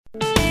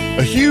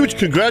A huge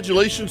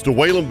congratulations to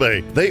Whalen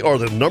Bay. They are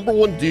the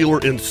 #1 dealer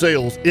in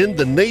sales in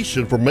the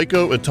nation for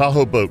Mako and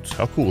Tahoe boats.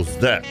 How cool is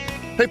that?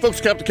 Hey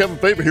folks, Captain Kevin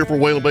Favor here for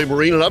Whalen Bay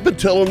Marine, and I've been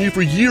telling you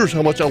for years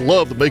how much I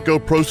love the Mako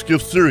Pro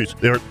Skiff series.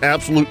 They're an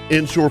absolute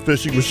inshore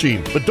fishing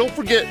machine. But don't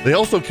forget, they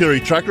also carry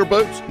tracker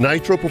boats,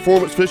 Nitro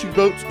Performance fishing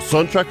boats,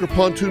 Sun Tracker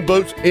pontoon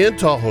boats, and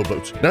Tahoe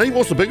boats. Now you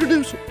want some bigger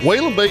news?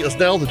 Whalen Bay is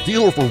now the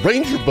dealer for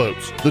Ranger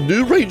boats. The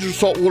new Ranger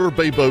saltwater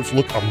bay boats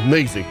look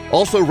amazing.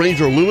 Also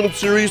Ranger aluminum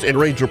series and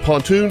Ranger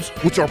pontoons,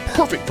 which are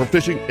perfect for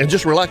fishing and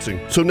just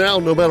relaxing. So now,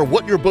 no matter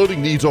what your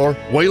boating needs are,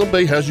 Whalen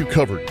Bay has you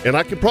covered. And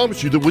I can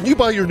promise you that when you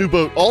buy your new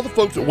boat, all the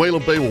folks at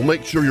Whalen Bay will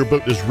make sure your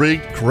boat is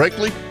rigged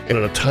correctly and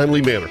in a timely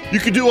manner. You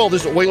can do all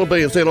this at Whalen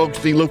Bay in St.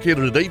 Augustine, located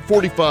at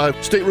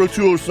 845 State Road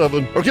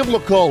 207, or give them a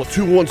call at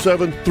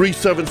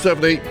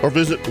 217-3778, or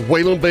visit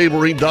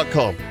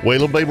WhalenBayMarine.com.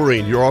 Whalen Bay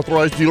Marine, your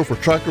authorized dealer for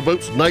tracker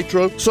boats,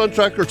 Nitro, Sun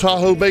Tracker,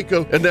 Tahoe,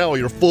 Mako, and now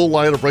your full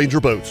line of Ranger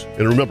boats.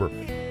 And remember,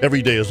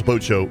 every day is a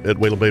boat show at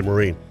Whalen Bay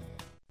Marine.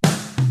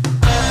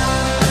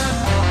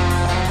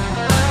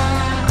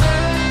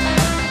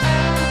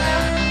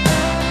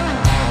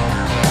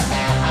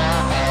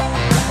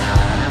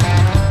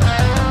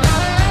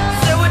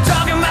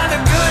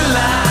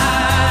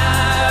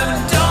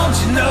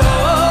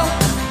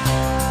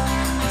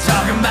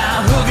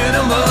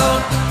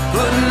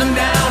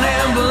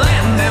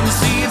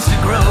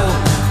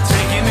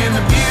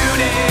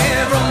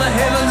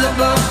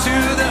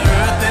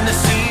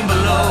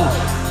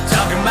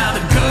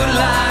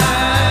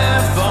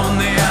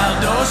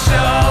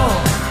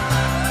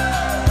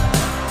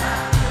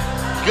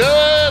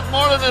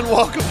 And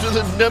welcome to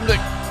the Nimnik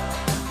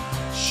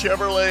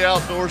Chevrolet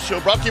Outdoor Show,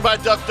 brought to you by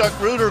Duck Duck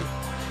Rooter.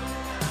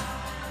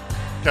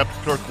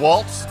 Captain Kirk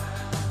Waltz.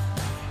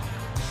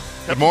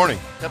 Good morning.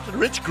 Captain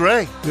Rich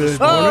Gray. Good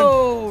morning.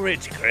 Oh,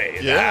 Rich Gray.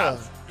 Yeah.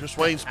 Chris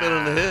Wayne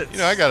spinning the hits. You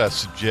know, I got a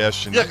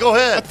suggestion. Yeah, go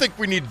ahead. I think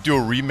we need to do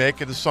a remake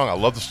of the song. I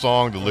love the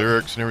song, the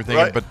lyrics and everything,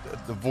 Right. but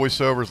the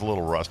voiceover is a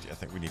little rusty. I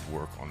think we need to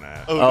work on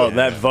that. Oh, yeah.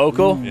 that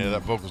vocal? Yeah,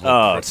 that vocal's a little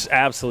Oh, crusty. it's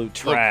absolute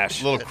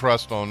trash. Little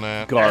crust on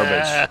that.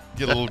 Garbage.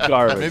 Get a little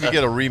Garbage. Maybe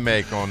get a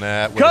remake on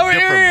that with Cover a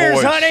your different ears,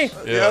 voice. honey.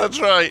 Yeah,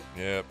 that's right.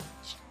 Yeah.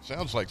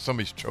 Sounds like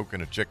somebody's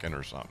choking a chicken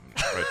or something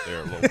right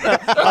there a little bit.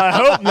 I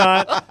hope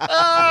not.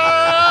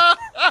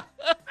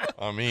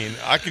 I mean,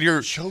 I could hear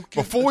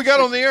Choking before we got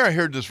on the air. I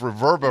heard this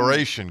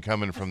reverberation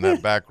coming from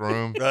that back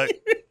room. Right.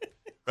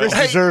 Chris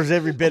deserves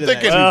every bit of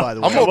that, thinking- too, by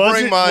the way. I'm gonna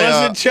bring my.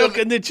 Wasn't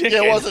choking the chicken.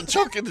 Yeah, it wasn't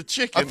choking the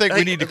chicken. I think we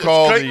Hey, need to that's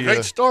call great, the,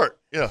 Great start.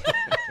 Yeah.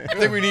 I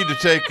think we need to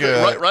take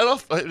right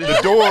off the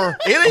door.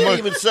 It ain't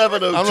even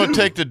 7:02. I'm gonna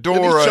take the And door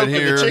he's right choking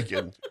here, the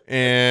chicken.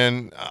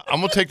 and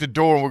I'm gonna take the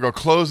door, and we're gonna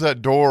close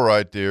that door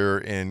right there,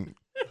 and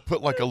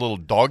put like a little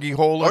doggy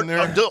hole in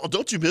there.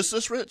 Don't you miss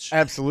this, Rich?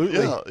 Absolutely.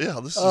 Yeah.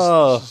 This is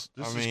Oh. this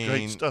I is mean,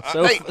 great stuff.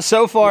 So,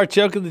 so far,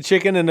 choking the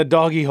chicken in a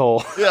doggy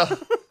hole. Yeah.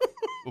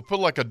 We'll put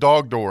like a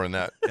dog door in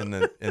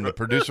the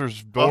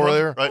producer's door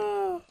there. Right.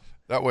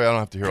 That way, I don't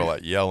have to hear all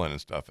that yelling and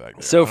stuff back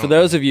there. So for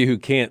those of you who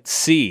can't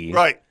see,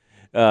 Right.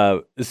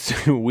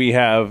 so we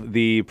have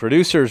the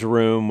producer's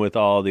room with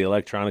all the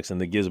electronics and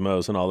the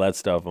gizmos and all that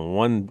stuff in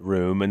one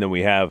room, and then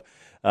we have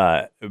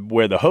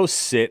where the hosts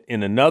sit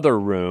in another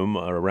room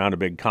around a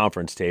big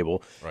conference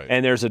table. Right.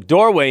 And there's a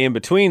doorway in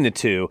between the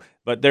two,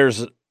 but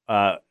there's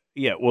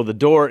the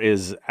door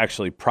is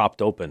actually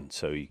propped open,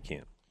 so you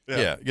can't.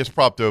 Yeah, it gets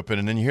propped open,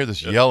 and then you hear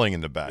this yelling in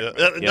the back.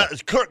 Yeah.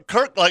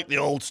 Kirk like the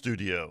old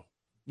studio.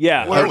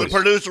 Yeah. Where was- the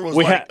producer was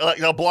we like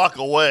a block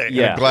away.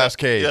 Yeah. A glass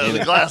cage. Yeah,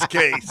 the glass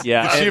case.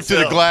 Yeah. You see up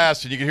to the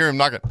glass, and you can hear him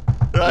knocking.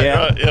 Right,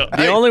 Yeah. right, yeah.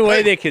 The only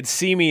way they could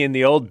see me in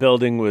the old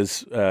building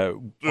was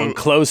on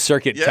closed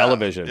circuit Yeah,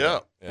 television. yeah.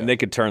 And they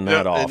could turn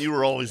that off. And you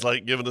were always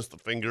like giving us the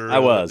finger. I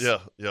was. Yeah.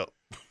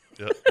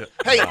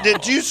 Hey,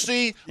 did you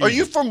see? Are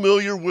you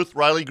familiar with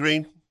Riley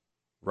Green?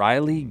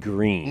 Riley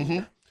Green. Mm-hmm.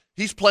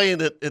 He's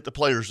playing at the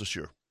Players this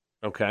year,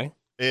 Okay.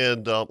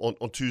 and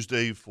on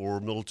Tuesday for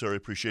Military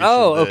Appreciation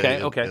Oh,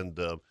 Day. okay. And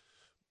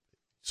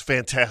it's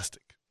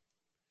fantastic.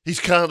 He's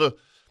kind of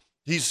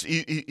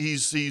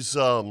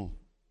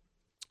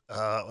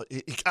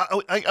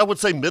I would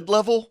say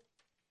mid-level.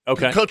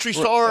 Okay. Country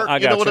star, I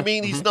you know what I gotcha.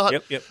 mean? He's Mhm.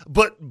 not. Yep.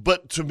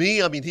 But to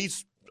me, I mean,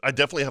 I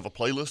definitely have a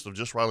playlist of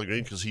just Riley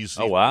Green because he's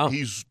Oh, wow.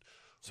 he's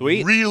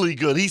Sweet. really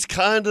good. He's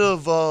kind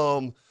of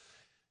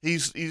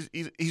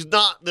he's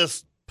not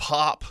this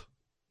pop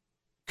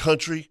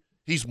country.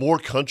 He's more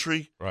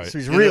country. Right. So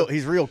he's You real. know?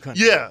 He's real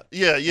country. Yeah.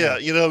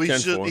 You know,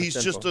 he's 10-4,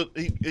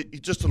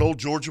 he's just an old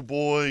Georgia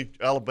boy,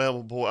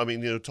 Alabama boy. I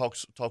mean, you know,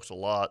 talks a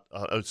lot,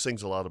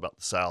 sings a lot about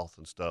the South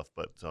and stuff.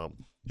 But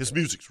his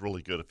music's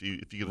really good. If you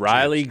get a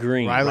Riley chance.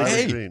 Green. Riley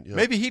Hey, Green, yeah.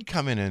 maybe he'd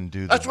come in and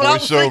do the That's what I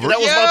was thinking. voiceover. That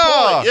was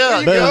my point. Yeah, there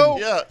you Boom.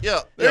 go. Yeah.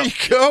 There you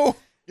go.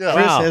 Yeah.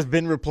 Chris Wow. has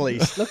been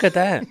replaced Look at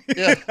that.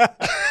 Yeah.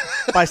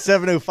 by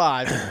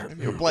 7:05.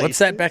 Replaced. What's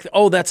that back there?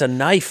 Oh, that's a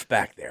knife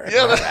back there.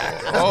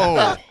 Yeah. Oh,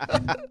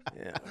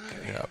 Yeah.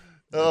 yeah.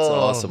 That's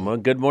awesome. Well,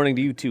 good morning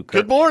to you too,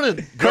 Kirk. Good morning,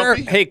 Kirk.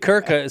 Grumpy. Hey,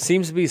 Kirk. It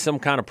seems to be some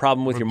kind of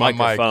problem with your My mic,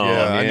 microphone.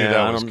 yeah, I knew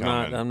that was I'm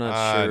coming. I'm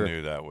not sure I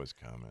knew that was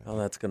coming. how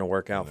that's going to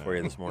work out for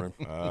you this morning.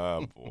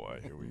 Oh, boy.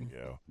 Here we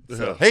go.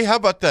 Yeah. Hey, how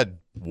about that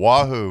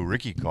Wahoo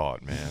Ricky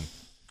caught, man?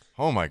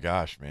 Oh, my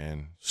gosh,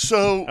 man.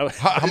 So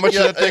How much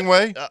did that thing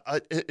weigh?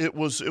 It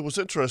was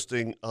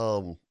interesting.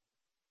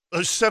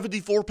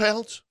 74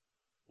 pounds.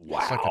 Wow.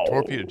 It's like a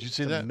torpedo. Did you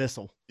see It's a that?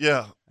 missile.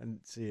 Yeah, I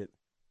didn't see it.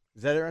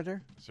 Is that it right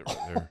there? Is it right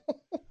there?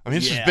 I mean,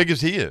 it's as Yeah. big as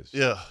he is.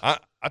 yeah.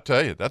 I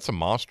tell you, that's a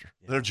monster.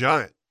 They're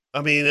giant.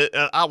 I mean,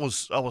 I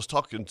was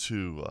talking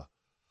to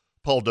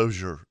Paul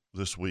Dozier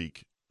this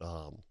week,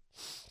 and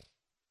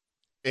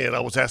I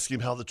was asking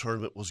him how the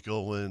tournament was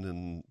going,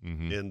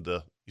 and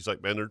he's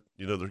like, man,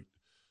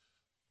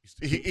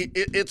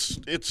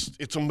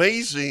 it's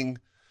amazing.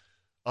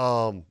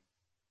 Our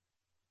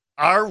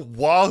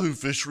wahoo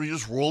fishery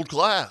is world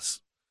class.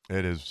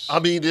 It is. I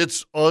mean,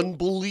 it's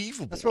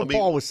unbelievable. That's what I mean,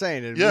 Paul was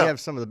saying. And yeah. We have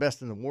some of the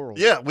best in the world.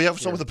 Yeah, we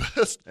have some of the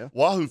best Yeah.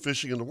 wahoo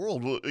fishing in the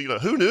world. Well,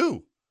 who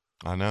knew?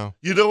 I know.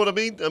 You know what I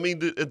mean?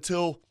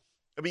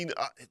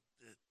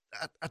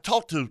 I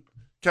talked to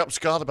Captain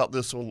Scott about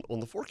this on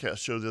the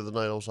forecast show the other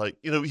night. I was like,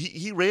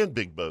 he ran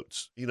big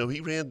boats. He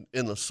ran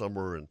in the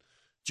summer and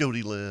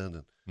Jody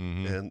Lynn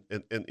and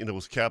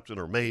was captain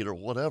or mate or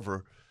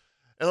whatever.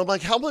 And I'm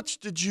like, how much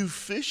did you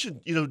fish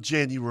in,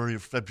 January or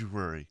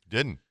February?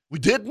 Didn't. We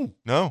didn't.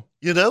 No.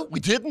 We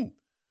didn't.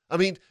 I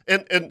mean,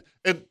 and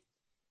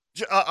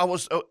I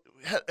was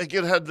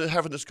again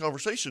having this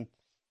conversation,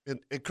 and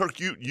Kirk,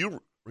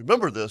 you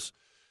remember this?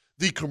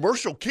 The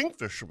commercial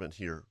kingfishermen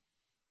here,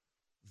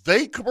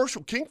 they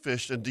commercial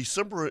kingfished in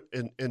December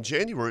and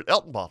January at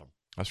Elton Bottom.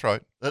 That's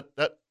right.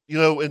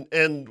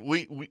 And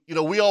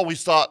we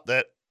always thought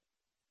that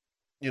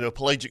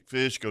pelagic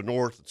fish go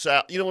north and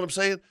south. You know what I'm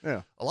saying?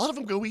 Yeah. A lot of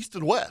them go east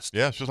and west.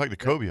 Yeah, it's just like the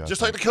cobia.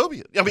 Just like the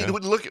cobia. I mean,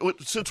 look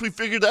since we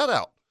figured that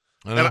out.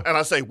 I know. And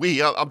I say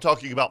we, I'm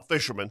talking about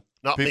fishermen,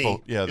 not People,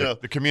 me. yeah,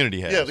 the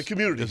community has. Yeah, the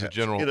community as a has,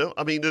 general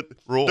I mean,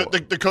 rule.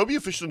 the cobia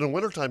fishing in the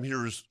wintertime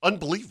here is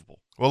unbelievable.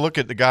 Well, look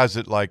at the guys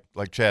that like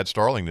Chad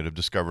Starling that have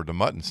discovered the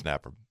mutton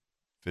snapper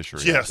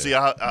fishery. Yeah, out see, there.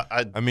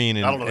 I mean,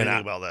 don't know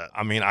anything about that.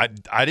 I mean, I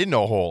didn't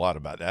know a whole lot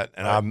about that,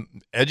 and Right.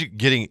 I'm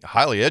getting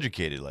highly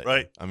educated lately.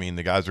 Right. I mean,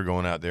 the guys are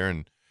going out there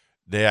and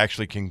they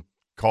actually can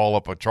call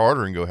up a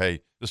charter and go,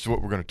 "Hey, this is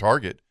what we're going to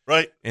target,"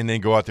 Right. and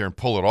then go out there and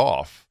pull it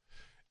off.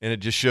 And it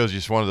just shows you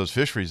it's one of those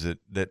fisheries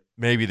that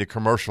maybe the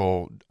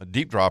commercial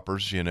deep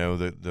droppers,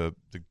 the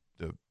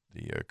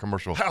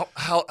commercial.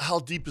 How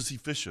deep is he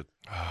fishing?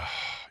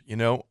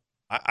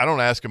 I don't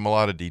ask him a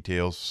lot of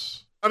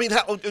details. I mean,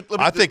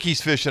 I think he's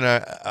fishing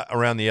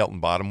around the Elton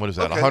Bottom. What is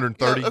that? okay.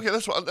 130. Yeah, okay,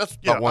 that's About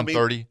yeah.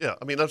 130.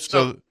 I mean that's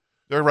So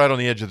they're right on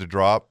the edge of the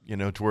drop, to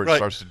where it Right.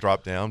 starts to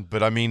drop down.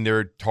 But I mean,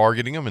 they're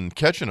targeting them and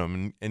catching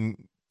them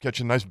and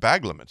catching nice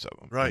bag limits of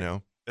them.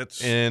 Right.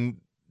 It's And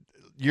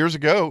years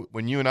ago,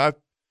 when you and I,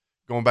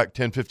 going back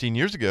 10, 15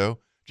 years ago,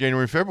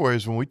 January, February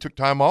is when we took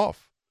time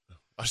off.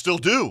 I still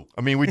do.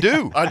 I mean, we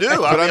do. I do.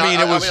 But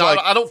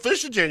I don't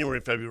fish in January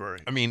and February.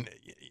 I mean,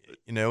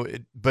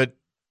 but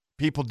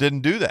people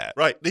didn't do that.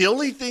 Right. The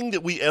only thing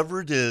that we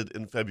ever did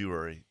in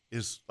February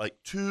is like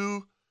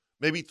 2,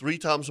 maybe 3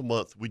 times a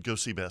month we'd go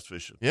sea bass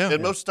fishing. Yeah.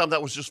 And most of the time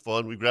that was just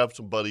fun. We'd grab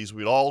some buddies.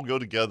 We'd all go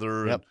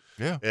together. Yep.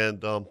 Yeah.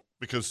 And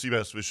because sea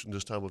bass fishing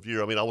this time of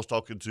year, I mean, I was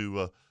talking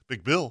to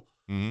Big Bill.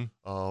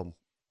 Mm-hmm.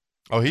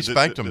 He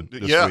spanked them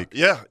this week.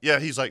 Yeah.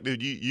 He's like,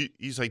 dude,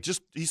 he's like,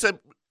 he said,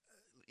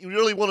 you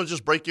really want to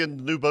just break in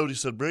the new boat? He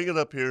said, bring it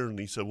up here. And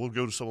he said, we'll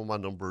go to some of my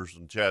numbers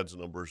and Chad's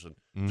numbers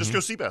and just go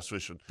sea bass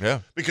fishing. Yeah.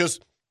 Because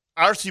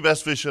our sea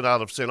bass fishing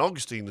out of St.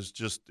 Augustine is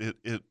just,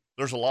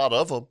 there's a lot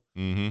of them.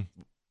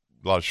 Mm-hmm.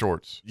 A lot of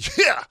shorts.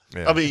 Yeah.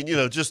 Yeah. I mean,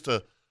 just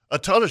a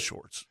ton of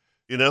shorts,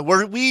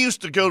 where we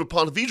used to go to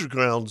Ponte Vedra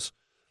grounds.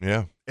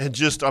 Yeah. And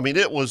just, I mean,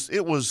 it was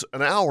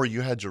an hour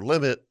you had your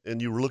limit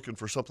and you were looking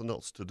for something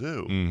else to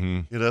do,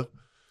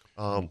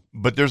 Mm-hmm.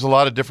 But there's a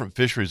lot of different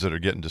fisheries that are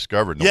getting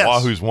discovered. The Yes.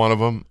 wahoo's one of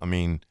them. I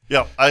mean,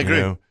 yeah, I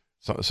agree.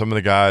 Some of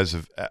the guys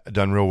have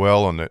done real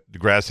well on the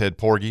grasshead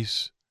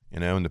porgies,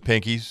 and the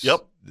pinkies.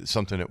 Yep.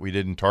 Something that we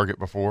didn't target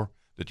before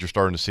that you're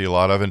starting to see a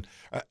lot of. And,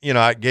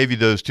 I gave you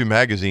those 2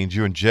 magazines,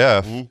 you and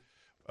Jeff,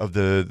 of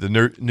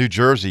the New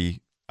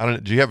Jersey. I don't know.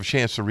 Do you have a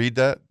chance to read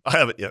that? I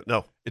haven't yet.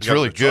 No, It's I got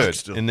really the truck good.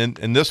 still.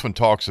 And this one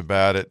talks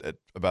about it,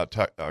 about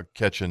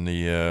catching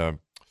the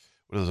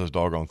what are those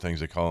doggone things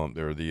they call them?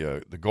 They're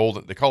the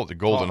golden. They call it the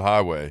golden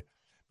highway,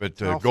 but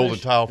Tilefish golden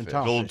and tilefish.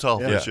 tilefish. Golden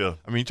tilefish, yeah.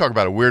 I mean, you talk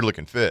about a weird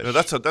looking fish. Yeah,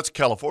 that's a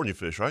California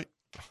fish, right?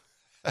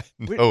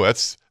 No,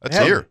 that's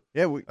Yeah, here.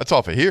 Yeah, That's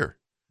off of here.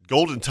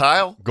 Golden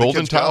tile,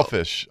 Golden They catch tile?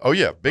 tilefish. Oh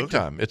yeah, big Okay.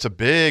 time. It's a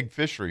big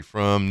fishery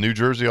from New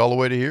Jersey all the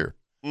way to here,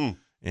 Mm.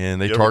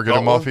 and they You ever target caught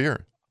them off one?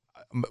 here.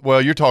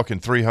 Well, you're talking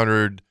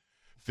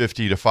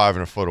 350 to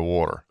 500 foot of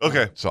water.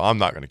 Okay. So I'm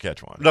not going to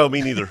catch one. No,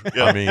 me neither.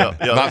 Yeah, I mean, yeah, not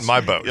that's- in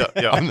my boat. Yeah,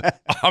 yeah. I'm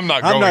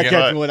not I'm going. not in-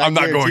 catching one, I I'm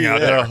not going guarantee out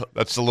you there. that.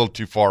 That's a little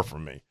too far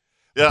from me.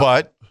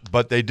 Yeah.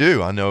 But they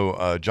do. I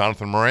know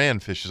Jonathan Moran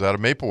fishes out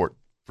of Mayport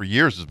for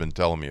years. Has been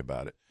telling me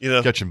about it.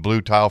 catching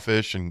blue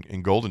tilefish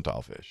and golden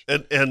tilefish.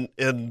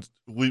 And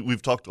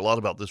we've talked a lot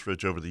about this,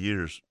 Rich, over the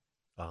years.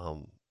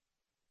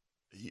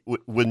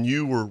 When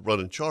you were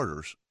running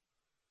charters,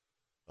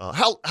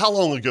 how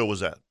long ago was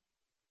that?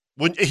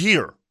 When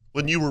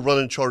you were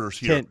running charters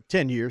here?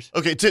 10 years.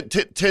 Okay,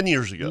 10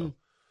 years ago. Mm.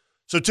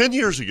 So 10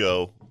 years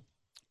ago,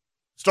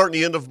 starting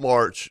the end of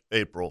March,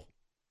 April,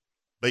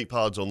 bait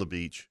pods on the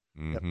beach,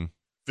 Mm-hmm.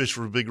 fish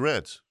for big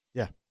reds.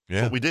 Yeah.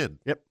 That's what we did.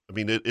 Yep. I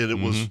mean, it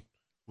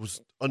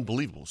was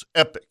unbelievable. It was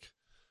epic.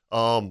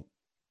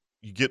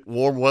 You get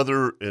warm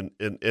weather in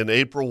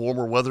April,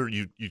 warmer weather,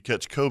 you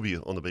catch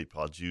cobia on the bait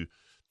pods.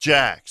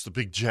 Jacks, the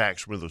big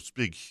jacks, remember those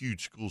big,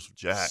 huge schools of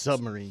jacks.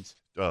 Submarines.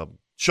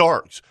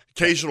 Sharks,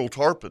 occasional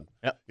tarpon.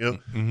 Yep.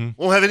 Mm-hmm.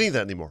 We don't have any of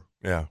that anymore.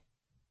 Yeah.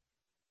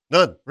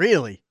 None.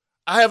 Really?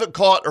 I haven't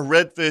caught a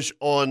redfish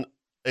on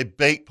a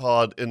bait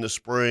pod in the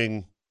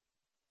spring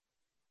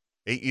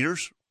 8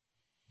 years.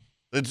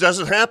 It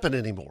doesn't happen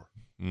anymore.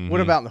 Mm-hmm. What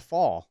about in the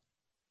fall?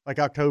 Like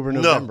October,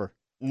 November?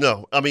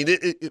 No. I mean,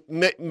 it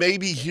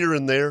maybe here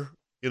and there,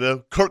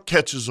 Kirk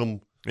catches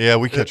them. Yeah,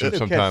 we catch them It'll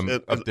sometime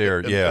in- up there.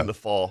 in the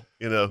fall,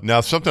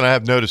 Now, something I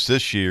have noticed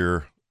this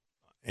year,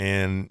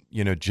 and,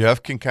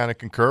 Jeff can kind of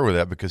concur with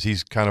that because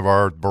he's kind of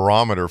our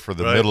barometer for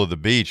the Right. middle of the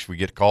beach. We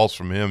get calls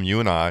from him, you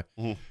and I.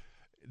 Mhm.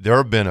 There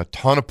have been a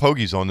ton of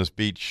pogies on this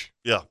beach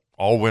Yeah.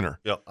 all winter.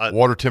 Yeah.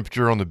 Water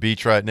temperature on the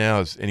beach right now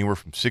is anywhere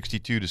from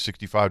 62 to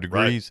 65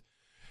 degrees.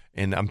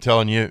 And I'm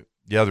telling you,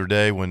 the other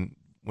day when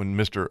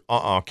Mr.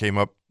 Came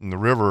up in the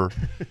river,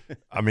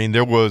 I mean,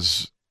 there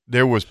was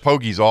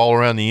pogies all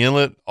around the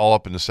inlet, all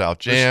up in the South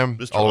Jam,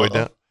 Mr. all the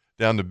way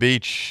down the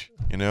beach,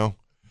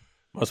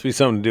 Must be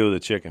something to do with the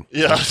chicken.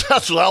 Yeah,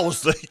 that's what I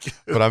was thinking.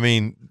 But I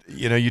mean,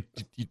 you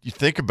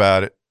think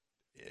about it,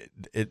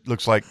 it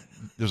looks like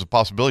there's a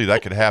possibility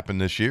that could happen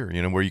this year,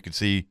 where you could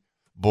see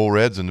bull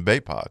reds in the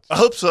bait pods. I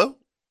hope so.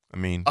 I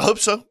mean,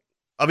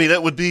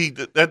 that would be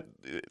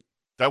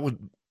that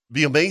would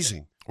be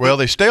amazing. well,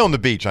 they stay on the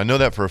beach. I know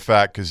that for a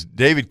fact because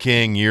David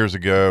King years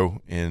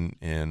ago in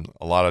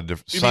a lot of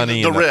different You mean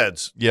Sunny the and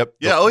reds. Yep.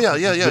 Yeah.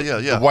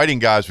 The whiting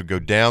guys would go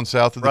down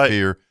south of the Right.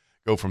 pier,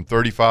 go from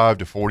 35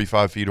 to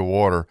 45 feet of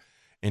water,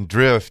 and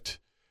drift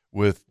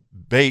with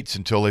baits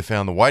until they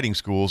found the whiting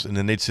schools, and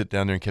then they'd sit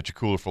down there and catch a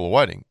cooler full of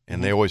whiting.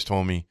 And they always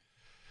told me,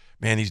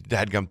 man, these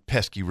dadgum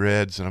pesky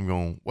reds. And I'm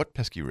going, what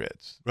pesky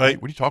reds? Right.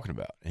 What are you talking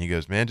about? And he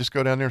goes, man, just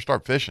go down there and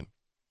start fishing.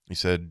 He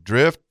said,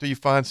 drift till you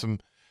find some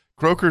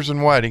croakers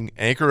and whiting,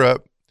 anchor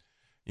up.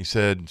 He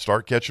said,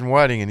 start catching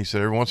whiting. And he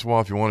said, every once in a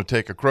while, if you want to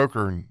take a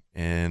croaker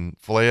and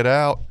fillet it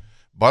out,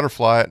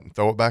 butterfly it, and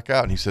throw it back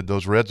out. And he said,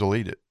 those reds will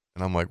eat it.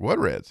 And I'm like, what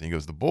reds? And he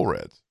goes, the bull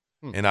reds.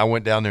 And I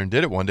went down there and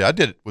did it one day. I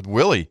did it with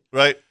Willie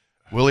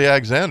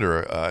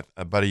Alexander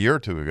about a year or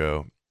two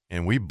ago,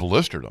 and we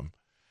blistered him.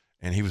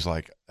 And he was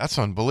like, that's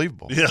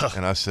unbelievable. Yeah.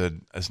 And I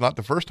said, it's not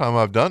the first time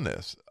I've done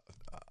this.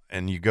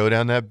 And you go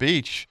down that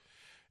beach,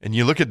 and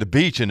you look at the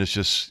beach, and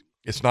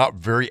it's not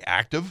very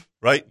active.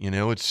 Right.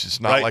 It's just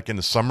not Right. like in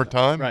the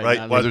summertime. Right.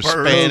 Now Where there's there's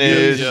Birds,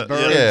 Spanish.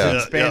 birds yeah.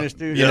 and Spanish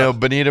dudes. You know,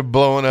 bonita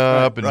blowing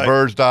up and Right.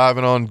 birds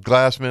diving on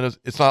glass minnows.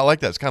 It's not like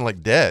that. It's kind of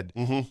like dead.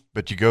 Mm-hmm.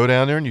 But you go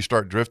down there and you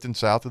start drifting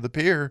south of the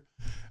pier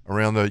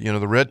around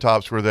the red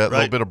tops where that little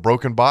Right. bit of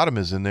broken bottom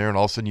is in there, and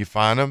all of a sudden you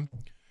find them,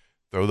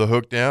 throw the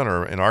hook down,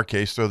 or in our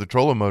case, throw the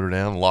trolling motor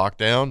down, lock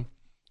down,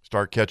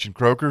 start catching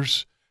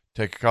croakers,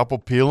 take a couple,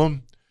 peel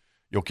them.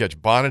 You'll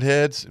catch bonnet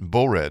heads and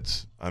bull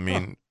reds. I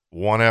mean,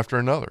 one after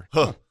another.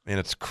 Huh. And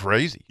it's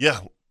crazy. Yeah.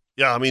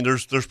 I mean,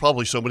 there's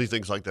probably so many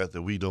things like that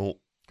we don't.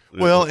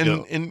 Well, you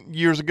know. and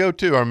years ago,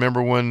 too, I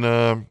remember when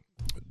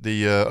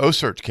the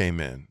O-Search came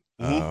in.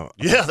 Yeah,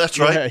 that's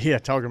right. Yeah,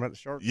 talking about the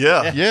shark.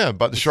 Yeah. Yeah,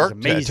 about the Which shark is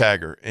amazing.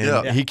 tagger.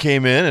 And Yeah. he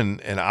came in,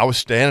 and I was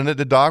standing at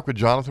the dock with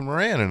Jonathan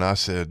Moran, and I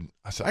said,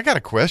 I got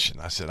a question.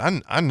 I said,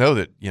 I know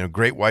that,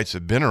 great whites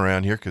have been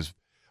around here because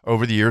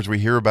over the years we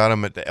hear about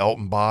them at the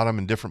Elton Bottom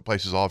and different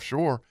places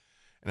offshore.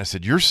 And I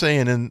said, you're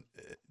saying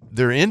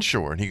they're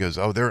inshore? And he goes,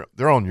 oh,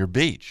 they're on your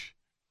beach.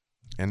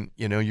 And,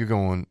 you're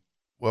going,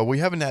 well, we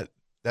haven't had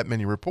that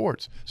many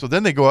reports. So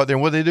then they go out there,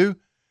 and what do?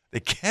 They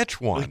catch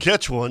one. We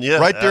catch one, yeah.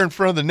 Right there in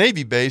front of the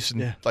Navy base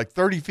in like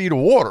 30 feet of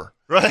water.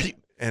 Right.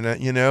 And,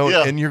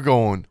 Yeah. and you're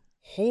going,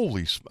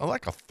 holy,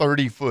 like a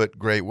 30-foot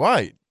great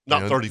white.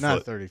 Not 30 Not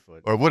foot. 30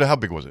 foot. Or how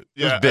big was it?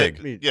 It was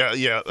big. Yeah.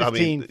 15, I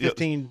mean,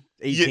 15,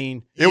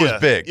 18. It was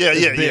big. Yeah, It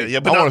was big. yeah.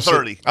 But I not wanna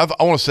 30. Say,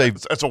 I want to say,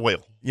 That's a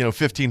whale.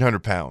 1,500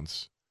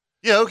 pounds.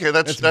 Yeah, okay.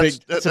 That's big.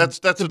 that's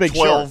a a big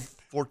 12, shark.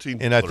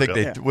 14. And I think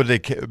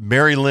Yeah.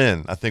 Mary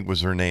Lynn, I think was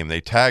her name.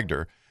 They tagged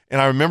her.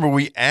 And I remember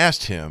we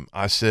asked him,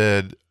 I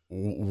said,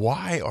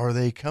 why are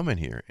they coming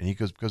here? And he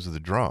goes, because of the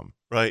drum,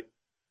 Right.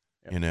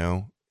 And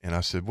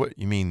I said, what,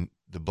 you mean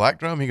the black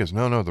drum? He goes,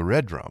 no, the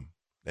red drum.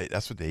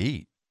 That's what they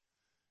eat,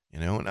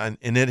 and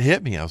it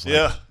hit me. I was like,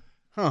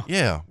 Yeah.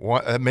 yeah,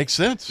 that makes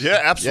sense. Yeah,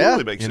 absolutely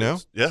Yeah. makes You know?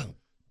 sense. Yeah.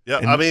 Yeah.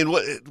 And- I mean,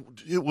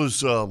 it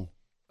was, I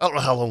don't know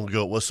how long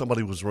ago it was.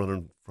 Somebody was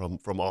running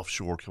from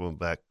offshore, coming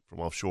back from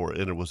offshore,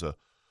 and there was a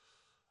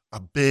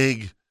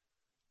big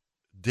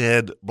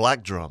dead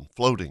black drum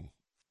floating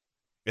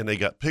and they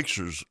got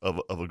pictures of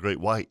a great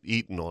white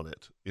eating on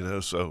it.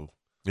 So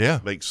Yeah.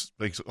 makes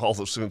all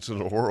the sense in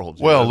the world.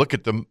 Well, look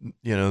at them.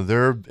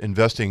 They're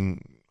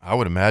investing, I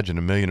would imagine,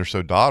 $1 million or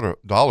so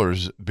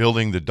dollars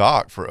building the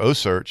dock for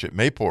OSearch at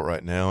Mayport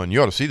right now, and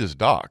you ought to see this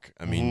dock.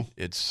 I mean,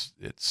 it's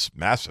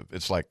massive.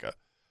 It's like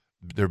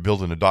they're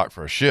building a dock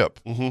for a ship.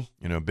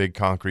 Big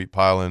concrete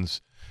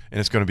pylons, and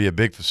it's going to be a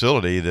big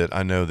facility that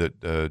I know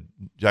that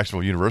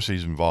Jacksonville University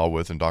is involved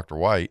with, and Dr.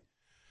 White.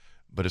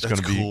 But it's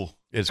going to be cool.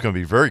 It's going to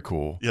be very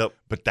cool. Yep.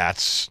 But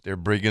they're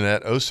bringing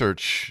that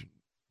OSearch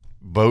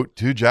boat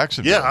to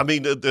Jacksonville. Yeah, I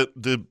mean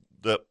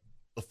the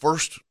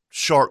first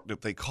shark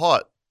that they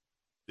caught,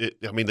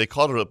 they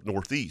caught it up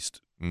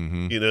northeast.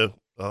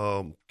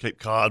 Cape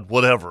Cod,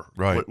 whatever.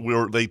 Right.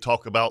 Where they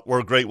talk about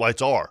where great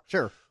whites are.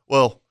 Sure.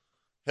 Well,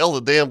 hell,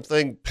 the damn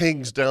thing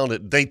pings down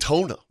at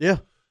Daytona. Yeah.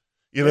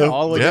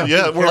 All the way yeah,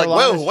 down to we're like,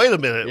 Carolinas. whoa, wait a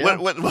minute. Yeah.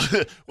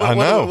 I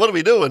know. What are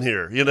we doing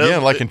here? Yeah,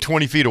 like in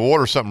 20 feet of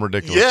water, something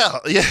ridiculous.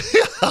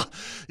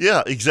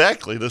 Yeah,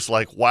 exactly. And it's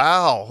like,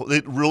 wow,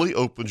 it really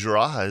opens your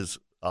eyes.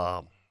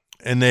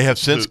 And they have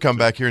since come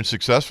back here and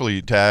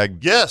successfully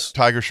tagged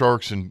tiger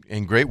sharks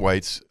and great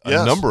whites,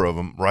 a number of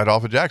them, right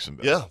off of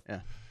Jacksonville.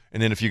 Yeah.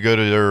 And then if you go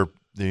to their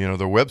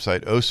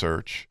website,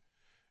 OSearch,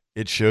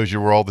 it shows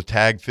you where all the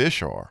tagged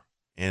fish are,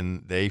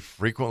 and they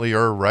frequently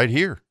are right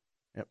here.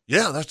 Yep.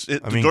 Yeah, that's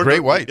it. I mean,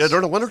 great whites. Yeah,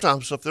 during the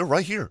wintertime stuff, they're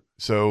right here.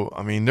 So,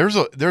 I mean, there's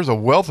a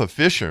wealth of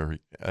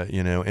fishery,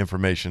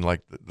 information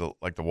like the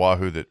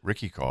wahoo that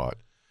Ricky caught.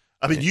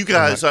 I mean, you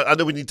guys, I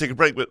know we need to take a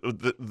break, but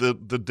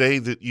the day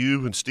that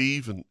you and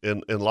Steve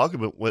and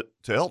Loggeman went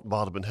to Elton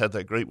Bottom and had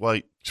that great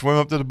white swim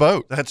up to the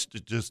boat, that's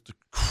just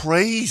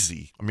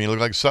crazy. I mean, it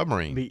looked like a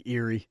submarine. It'd be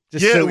eerie.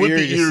 Just it so would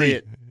eerie be to eerie. see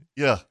it.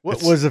 Yeah.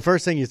 What was the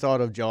first thing you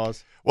thought of,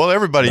 Jaws? Well,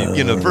 everybody,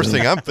 the first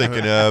thing I'm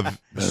thinking of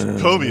is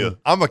cobia.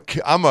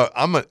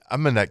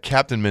 I'm in that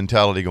captain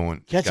mentality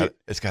going,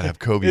 it's got to have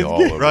cobia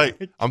all over right.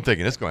 it. I'm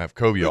thinking it's going to have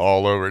cobia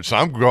all over it. So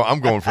I'm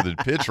going for the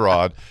pitch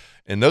rod,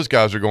 and those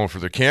guys are going for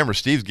their camera.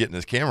 Steve's getting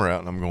his camera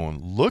out, and I'm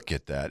going, look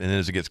at that. And then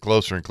as it gets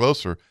closer and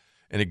closer,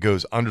 and it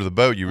goes under the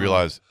boat, you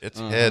realize its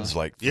head's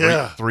like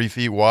 3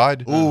 feet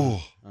wide. Ooh.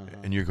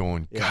 And you're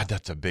going, God,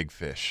 that's a big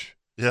fish.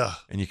 Yeah.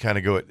 And you kind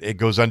of go, it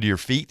goes under your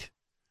feet,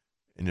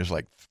 and there's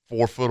like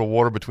 4 foot of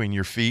water between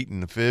your feet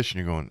and the fish, and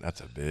you're going, that's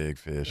a big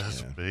fish.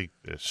 That's man. a big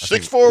fish.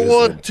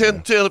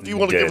 641-1010 if you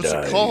want to give us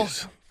a call.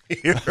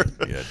 Here.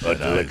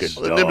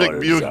 The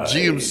Nimnik Buick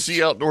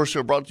GMC Outdoor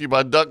Show brought to you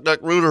by Duck Duck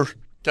Rooter,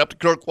 Captain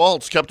Kirk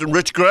Waltz, Captain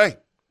Rich Gray,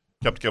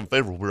 Captain Kevin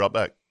Favor. We'll be right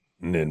back.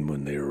 And then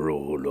when they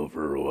roll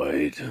over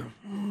white.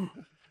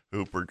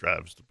 Hooper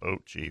drives the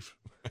boat, Chief.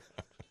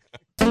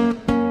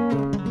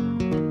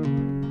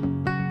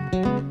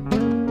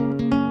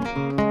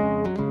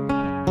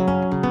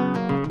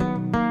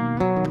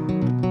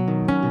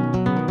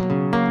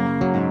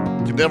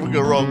 Never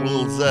go wrong with a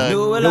little Zach.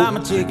 I'm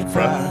a chicken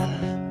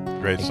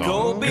fried. Great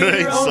song.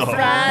 Great song.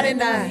 Friday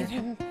night,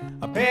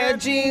 a pair of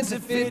jeans that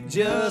fit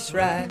just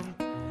right,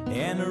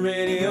 and the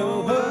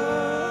radio.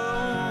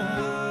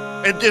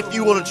 And if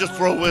you want to just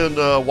throw in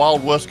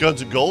Wild West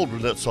Guns and Gold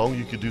in that song,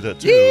 you could do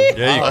that too.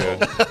 Yeah, you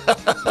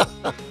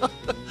could.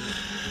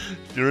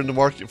 If you're in the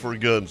market for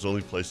guns, the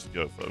only place to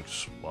go,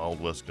 folks.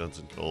 Wild West Guns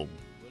and Gold.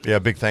 Yeah,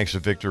 big thanks to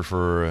Victor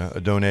for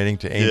donating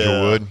to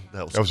Angel Wood.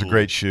 That was cool. A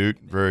great shoot.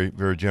 Very,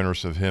 very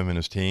generous of him and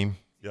his team.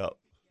 Yep.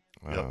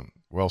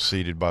 Well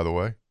seated, by the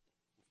way.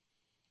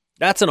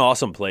 That's an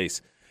awesome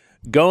place.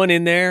 Going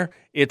in there,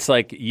 it's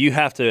like you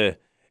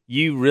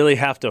really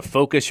have to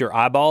focus your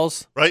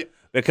eyeballs, right?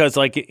 Because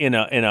like in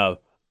a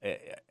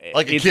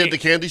like a kid at the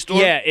candy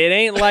store. Yeah, it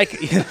ain't like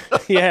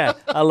yeah.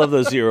 I love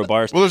those Zero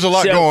bars. Well, there's a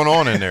lot going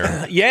on in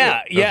there.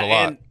 Yeah, there's a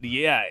lot.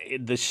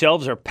 And the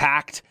shelves are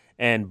packed.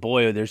 And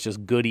boy, there's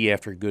just goodie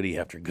after goodie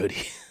after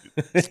goodie.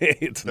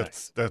 It's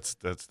nice. That's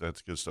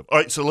good stuff. All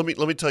right, so let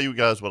me tell you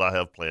guys what I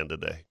have planned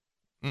today.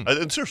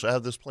 And seriously, I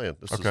have this planned.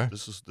 This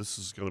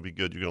is going to be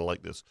good. You're going to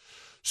like this.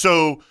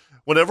 So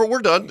whenever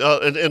we're done,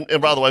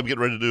 and by the way, I'm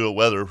getting ready to do a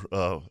weather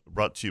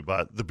brought to you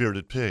by the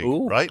Bearded Pig.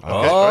 Ooh. Right?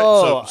 Okay,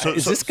 oh, right.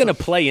 is this going to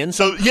play in?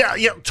 So yeah,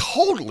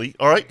 totally.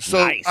 All right.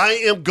 So nice. I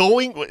am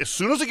going as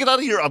soon as I get out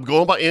of here. I'm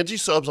going by Angie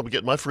Subs. I'm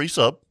getting my free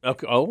sub.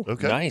 Okay. Oh,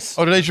 okay. Nice.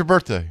 Oh, today's your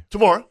birthday.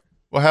 Tomorrow.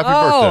 Well, happy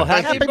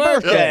birthday. Happy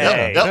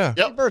birthday. Yep.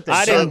 Happy birthday.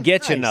 I didn't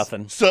get you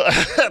nothing. So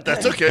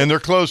that's okay. And they're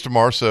closed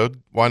tomorrow, so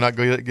why not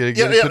get it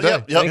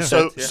today? Yeah.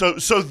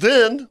 So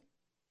then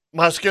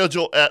my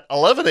schedule at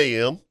 11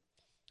 a.m.,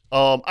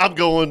 I'm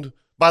going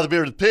by the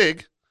Bearded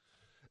Pig,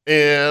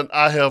 and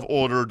I have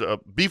ordered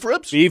beef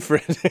ribs.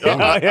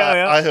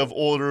 I have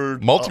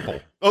ordered multiple.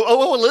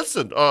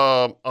 Listen.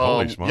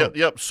 Holy smokes.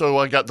 Yep. So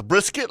I got the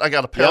brisket. I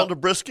got a pound of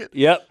brisket.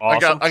 Yep.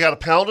 Awesome. I got a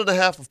pound and a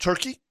half of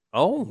turkey.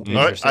 Oh, all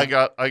right. I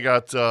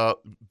got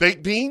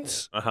baked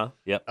beans.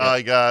 Yep.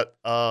 I got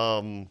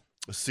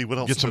Let's see what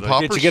else. Get some did I-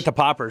 poppers? Did you get the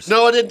poppers?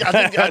 No, I didn't.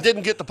 I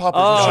didn't get the poppers.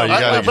 Oh, you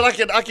gotta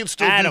but I can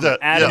still Add do 'em, that.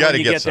 add yeah. 'em gotta when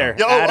you get get there.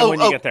 some. Yeah, Add 'em when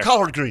you get there.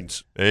 collard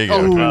greens. There you go.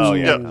 Oh,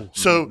 yeah. Yeah.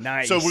 So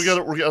Nice. so we're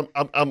gonna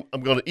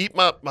I'm gonna eat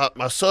my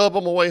sub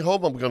on my way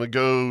home. I'm gonna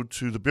go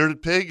to the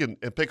Bearded Pig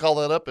and pick all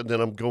that up, and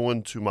then I'm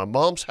going to my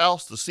mom's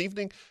house this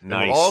evening. And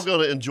Nice. we're all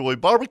gonna enjoy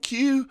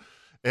barbecue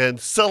and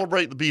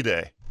celebrate the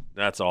B-Day.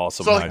 That's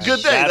awesome. So,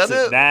 good day, That's doesn't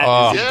it?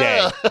 That is a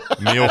Yeah.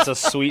 day. Meal That's a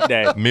sweet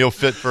day. meal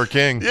fit for a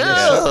king.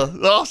 Yeah,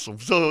 awesome.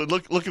 So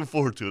looking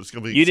forward to it. It's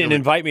gonna be. You it's didn't gonna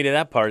invite me to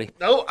that party. be-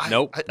 No,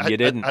 Nope, you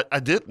didn't. I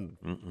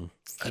didn't.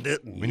 I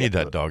didn't. We need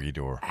that doggy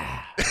door.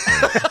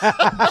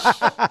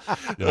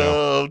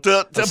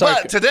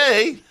 But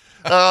today,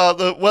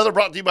 the weather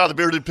brought to you by the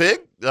Bearded Pig.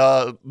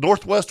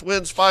 Northwest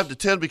winds 5 to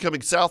 10,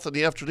 becoming south in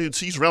the afternoon.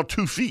 Seas around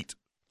 2 feet.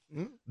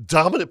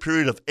 Dominant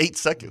period of 8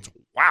 seconds.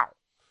 Wow.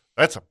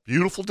 That's a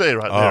beautiful day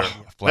right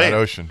there. Flat Hey,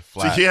 ocean.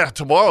 Flat. So, yeah,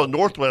 tomorrow,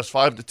 northwest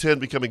 5 to 10,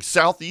 becoming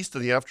southeast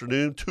in the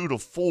afternoon, 2 to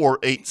 4,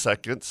 8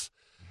 seconds.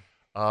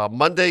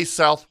 Monday,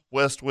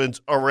 southwest winds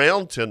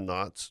around 10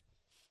 knots,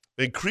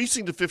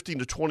 increasing to 15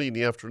 to 20 in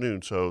the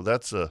afternoon. So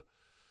that's a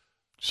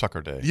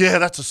Sucker day.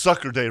 that's a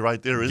sucker day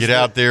right there. Get isn't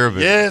out it? there,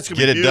 but Yeah, it's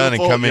gonna get be it done and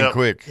beautiful. come in Yeah.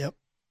 quick. Yep.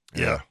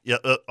 Yeah.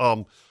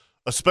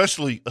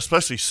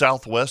 Especially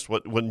southwest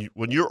when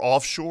you're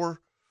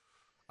offshore.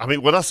 I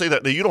mean, when I say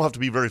that, now you don't have to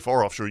be very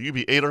far offshore. You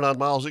be 8 or 9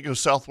 miles. It goes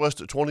southwest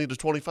at 20 to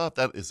 25.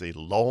 That is a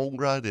long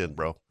ride in,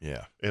 bro.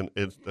 Yeah. And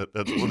what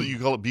do you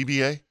call it?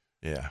 BBA?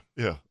 Yeah.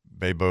 Yeah.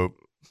 Bay boat.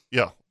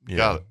 Yeah. Yeah.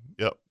 Got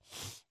it.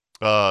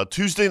 Yep.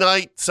 Tuesday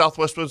night,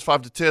 southwest winds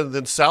 5 to 10, and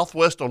then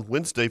southwest on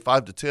Wednesday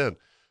 5 to 10.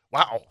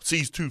 Wow,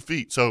 seas 2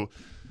 feet. So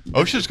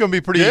Ocean's going to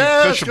be pretty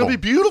yeah, fishable. it's gonna be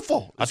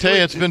beautiful. I tell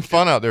you, it's been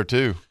fun out there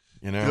too.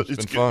 You know,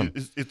 it's been fun.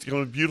 It's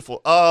gonna be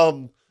beautiful.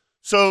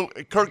 So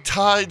Kirk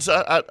tides,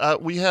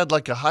 we had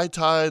like a high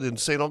tide in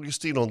St.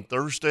 Augustine on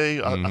Thursday.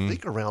 I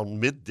think around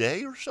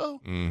midday or so.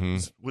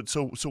 Mm-hmm.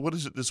 So what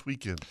is it this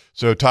weekend?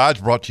 So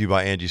Tide's brought to you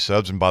by Angie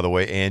Subs, and by the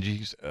way,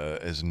 Angie's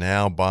is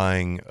now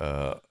buying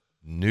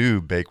new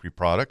bakery I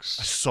products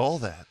saw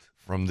that.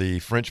 from the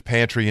French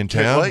Pantry in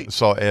Can't town. wait.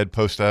 Saw Ed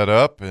post that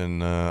up,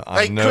 and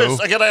I Hey, know Chris,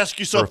 I got to ask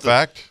you for a something.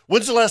 fact.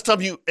 When's the last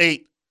time you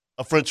ate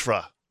a French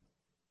fry?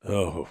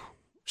 Oh.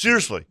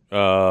 Seriously.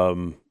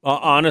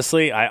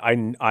 Honestly,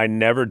 I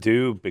never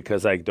do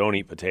because I don't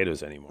eat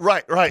potatoes anymore.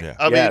 Right. Yeah.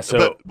 I mean,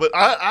 so but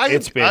I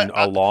it's been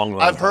a long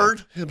I've time.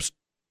 heard him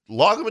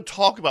log him and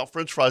talk about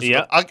French fries.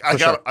 Yeah,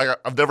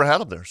 I've never had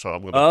them there, so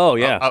I'm gonna. Oh,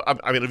 yeah.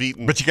 I mean, I've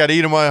eaten. But you got to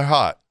eat them while they're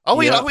hot.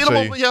 I'll eat Yeah. them. So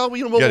I'll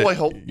eat them on the way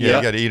home. Yeah,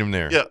 you got to eat them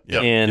there. Yeah.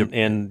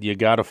 And you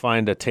got to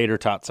find a tater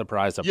tot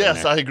surprise up in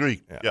Yes, there. I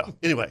agree. Yeah.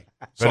 Anyway,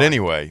 But sorry.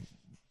 anyway,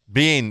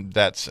 being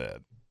that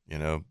said, you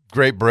know,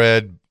 great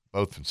bread,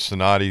 both from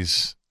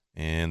Sonati's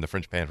and the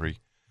French Pantry.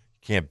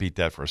 Can't beat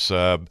that for a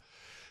sub.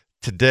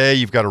 Today,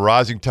 you've got a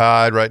rising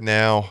tide right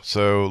now.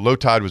 So low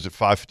tide was at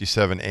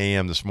 5:57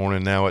 a.m. this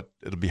morning. Now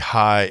it'll be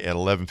high at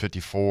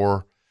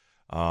 11:54.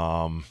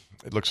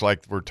 It looks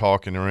like we're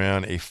talking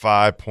around a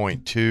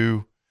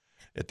 5.2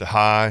 at the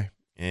high.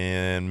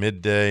 And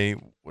midday,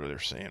 what are they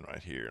saying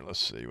right here? Let's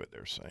see what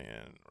they're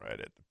saying right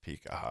at the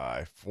peak of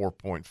high,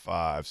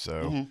 4.5.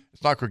 So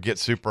it's not going to get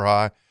super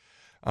high.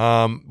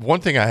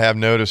 One thing I have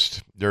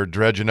noticed, they're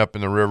dredging up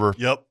in the river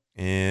Yep.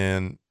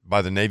 and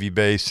by the Navy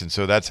base, and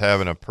so that's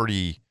having a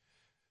pretty,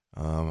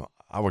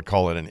 I would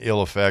call it an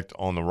ill effect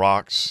on the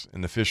rocks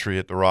and the fishery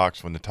at the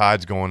rocks. When the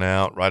tide's going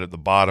out, right at the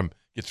bottom,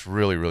 it's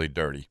really, really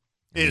dirty.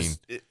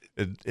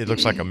 It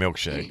looks like a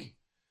milkshake.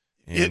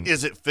 And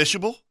Is it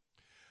fishable?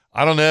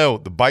 I don't know.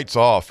 The bite's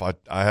off. I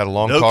had a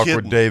long No talk kidding.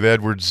 with Dave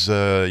Edwards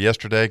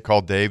yesterday.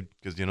 Called Dave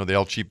because the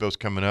El Cheapo's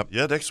coming up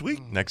Yeah, next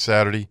week. next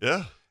Saturday,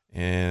 Yeah.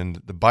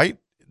 and the bite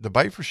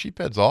for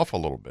sheephead's off a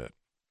little bit.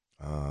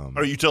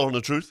 Are you telling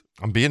the truth?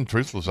 I'm being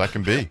truthful as I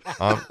can be.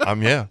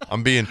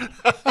 I'm being.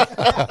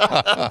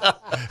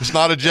 It's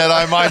not a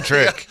Jedi mind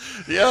trick.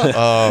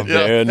 Yeah.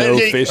 There are no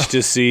Hey, fish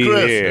to see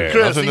Chris, here.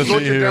 Chris, Nothing to he's see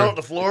looking here. down at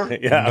the floor.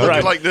 Yeah, looking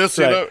right. like this.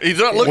 Right. You know, he's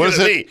not looking What at is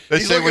it? me. They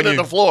He's say looking when at you-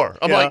 the floor.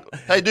 I'm Yeah. like,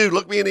 hey, dude,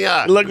 look me in the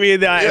eye. Look me in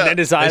the eye, Yeah. and then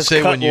his eyes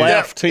say cut when you-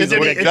 left. And He's then,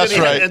 like, That's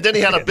right. and then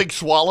he had a big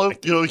swallow.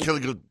 You know, he kind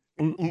of goes.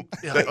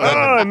 Yeah, like,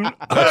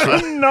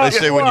 I'm not They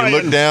say when you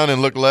look lying. down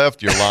and look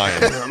left, you're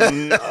lying.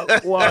 I'm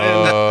not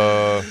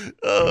lying.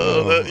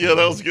 yeah,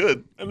 that was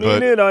good. I mean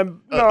but- it.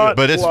 I'm not.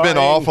 But it's been lying.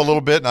 off a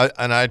little bit,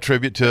 and I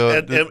attribute to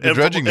the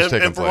dredging that's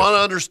taking and from place. what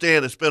I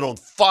understand, it's been on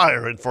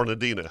fire in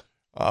Fernandina.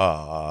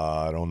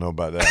 I don't know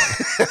about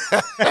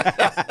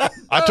that.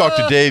 I talked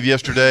to Dave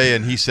yesterday,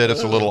 and he said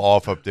it's a little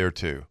off up there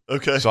too.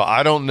 Okay. So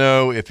I don't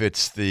know if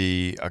it's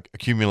the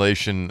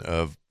accumulation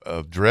of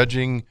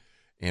dredging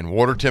and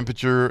water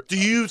temperature Do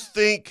you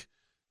think?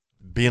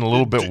 being a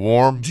little bit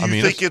warm. Do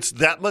you think it's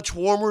that much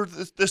warmer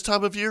this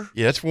time of year?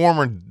 yeah, it's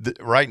warmer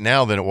right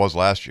now than it was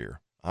last year.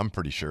 I'm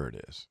pretty sure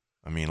it is.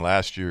 I mean,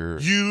 last year,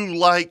 You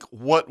like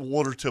what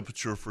water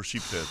temperature for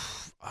sheephead?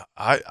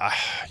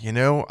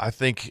 I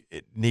think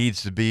it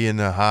needs to be in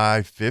the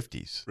high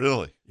 50s.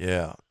 Really?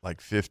 Yeah,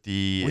 like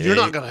 50. Well, you're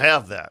not going to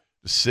have that.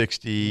 to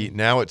 60.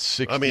 Now it's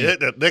 60. I mean,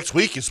 next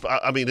week is.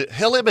 I mean,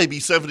 hell, it may be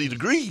 70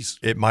 degrees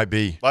it might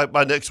be.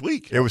 by next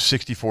week. It was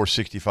 64,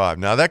 65.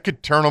 Now that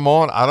could turn them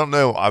on. I don't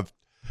know.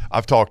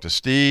 I've talked to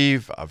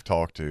Steve. I've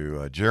talked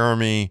to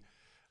Jeremy.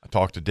 I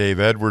talked to Dave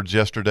Edwards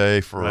yesterday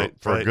for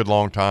a good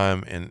long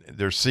time, and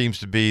there seems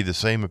to be the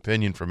same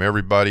opinion from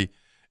everybody.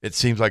 It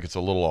seems like it's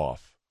a little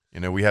off. You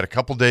know, we had a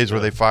couple days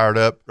where they fired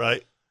up,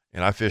 Right.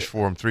 and I fished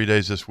for them 3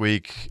 days this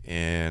week,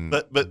 and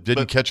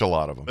didn't catch a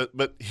lot of them.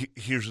 But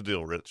here's the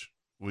deal, Rich.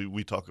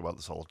 We talk about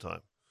this all the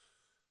time.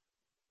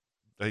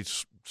 They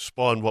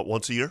spawn,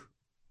 once a year?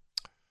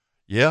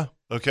 Yeah,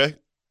 Okay.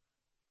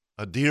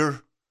 A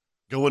deer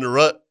go in a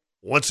rut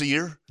once a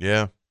year.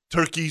 yeah.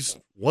 Turkeys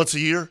once a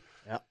year.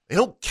 Yeah. They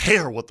don't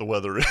care what the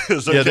weather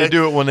is. Okay? Yeah, they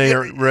do it when they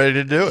are ready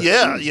to do it.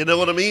 Yeah, you know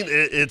what I mean?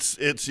 It's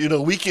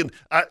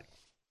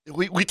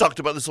we talked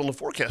about this on the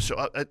forecast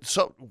show.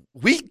 So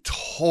we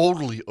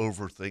totally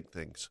overthink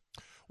things.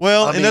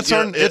 Well, I and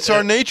mean, it's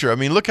our nature. I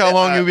mean, look how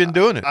long you've been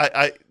doing it.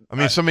 I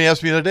mean, somebody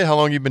asked me the other day, how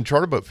long you've been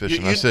charter boat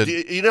fishing? I said,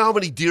 you know how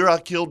many deer I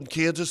killed in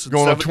Kansas? In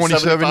Going on 27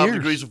 75 years.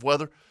 degrees of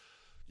weather.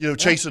 You know,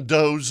 chasing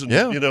does, and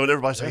Yeah. and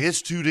everybody's like,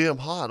 it's too damn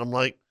hot. I'm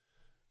like,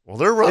 well,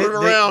 they're running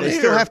around they here.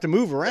 still have to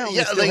move around.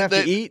 Yeah, they still they- have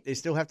they- to eat. They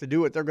still have to do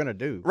what they're going to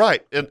do.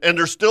 Right, and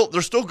they're still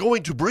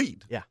going to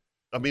breed. Yeah.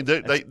 I mean,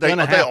 they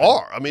gonna happen.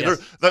 are. I mean, Yes.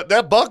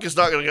 that buck is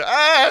not going to go.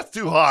 It's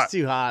too hot. It's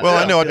too hot. Well,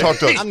 I Yeah. know I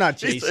talked to- I'm not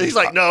chasing. He's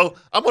like, no,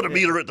 I'm going to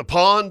meet her at the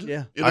pond.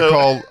 Yeah. you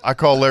know? I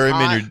call Larry Hot.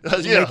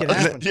 Minyard. yeah, Make it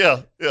happen.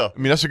 yeah. I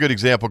mean, that's a good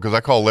example because I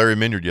called Larry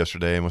Minyard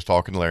yesterday and was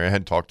talking to Larry. I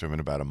hadn't talked to him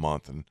in about a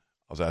month, and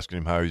I was asking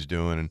him how he's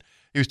doing, and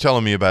he was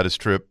telling me about his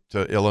trip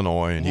to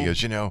Illinois, and he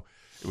goes,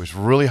 it was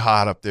really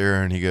hot up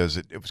there, and he goes,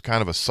 it was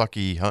kind of a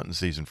sucky hunting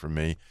season for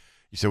me.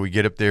 He said, we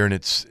get up there, and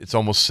it's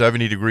almost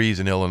 70 degrees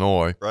in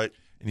Illinois. Right.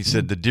 And he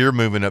said the deer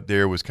movement up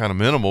there was kind of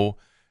minimal.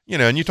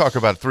 And you talk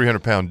about a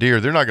 300-pound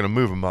deer, they're not going to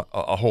move them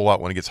a whole lot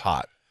when it gets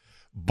hot.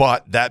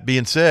 But that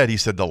being said, he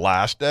said the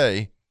last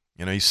day,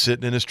 he's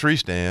sitting in his tree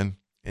stand,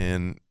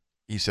 and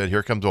he said,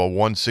 here comes a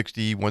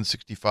 160,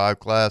 165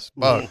 class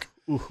buck,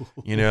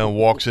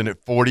 walks in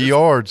at 40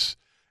 yards.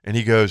 And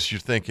he goes, you're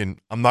thinking,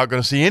 I'm not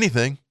going to see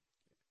anything.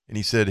 And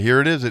he said, here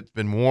it is. It's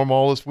been warm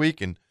all this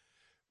week, and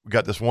we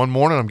got this one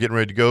morning. I'm getting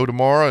ready to go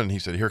tomorrow. And he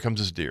said, here comes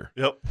this deer.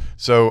 Yep.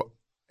 So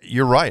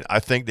you're right. I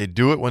think they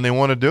do it when they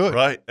want to do it.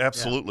 Right.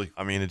 Absolutely.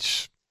 I mean,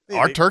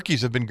 our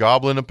turkeys have been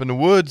gobbling up in the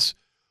woods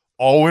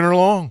all winter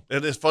long.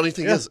 And the funny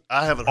thing is,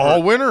 I haven't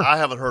All winter. I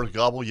haven't heard a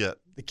gobble yet.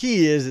 The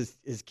key is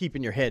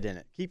keeping your head in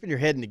it, keeping your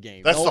head in the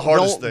game. That's the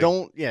hardest thing.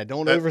 Don't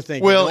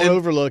overthink Well, it. Don't and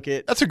overlook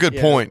it. That's a good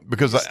point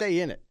because Just stay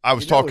in it. I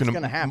was You know talking it's to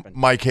gonna happen.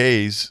 Mike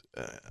Hayes.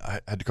 I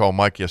had to call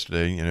Mike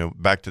yesterday,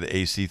 back to the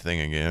AC thing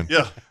again.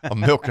 Yeah. I'm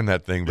milking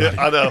that thing, Yeah,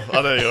 buddy.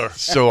 I know you are.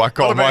 So I Put a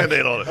called Mike.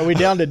 Band-Aid on it. Are we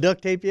down to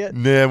duct tape yet?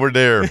 Nah, we're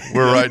there.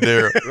 We're right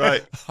there.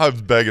 Right. I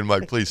was begging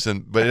Mike, please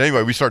send. But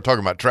anyway, we started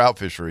talking about trout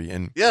fishery,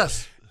 and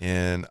Yes.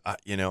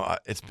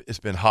 it's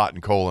been hot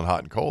and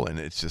cold, and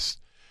it's just,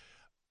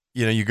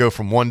 you go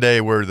from one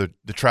day where the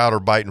trout are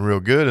biting real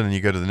good, and then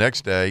you go to the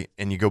next day,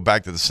 and you go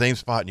back to the same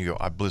spot, and you go,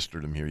 I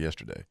blistered them here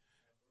yesterday,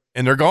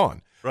 and they're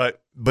gone. Right.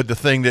 But the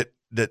thing that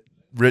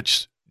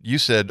Rich, you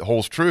said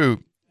holds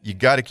true, you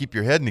got to keep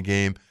your head in the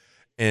game,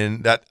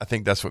 and that I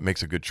think that's what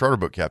makes a good charter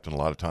boat captain a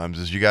lot of times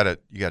is you got to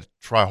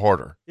try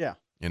harder. Yeah.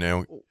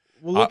 You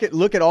Well,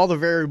 look at all the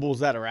variables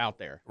that are out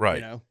there.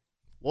 Right.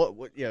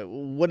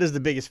 What is the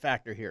biggest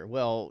factor here?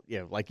 Well,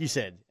 like you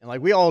said, and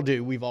like we all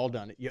do, we've all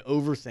done it. You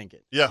overthink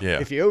it. Yeah. Yeah.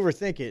 If you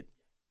overthink it,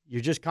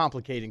 you're just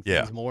complicating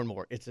things Yeah. more and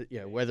more. It's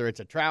whether it's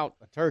a trout,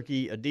 a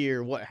turkey, a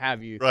deer, what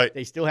have you. Right.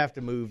 They still have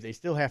to move. They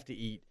still have to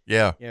eat.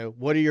 Yeah.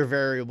 What are your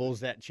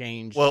variables that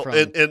change? Well, from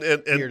and here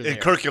to and there?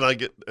 Kirk and I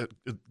get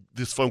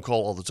this phone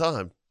call all the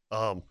time.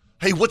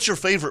 Hey, what's your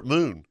favorite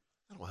moon?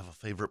 I don't have a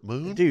favorite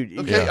moon, Dude,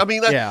 Okay, yeah. I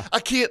mean, I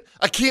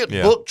can't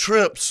Yeah. book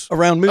trips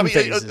around moon I mean,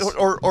 phases.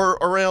 or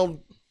around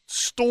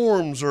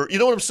storms, or you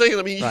know what I'm saying.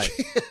 I mean, Right.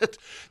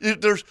 you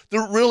can't.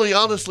 They're really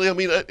honestly. I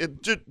mean,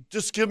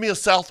 just give me a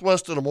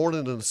southwest in the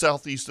morning and a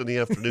southeast in the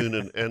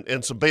afternoon,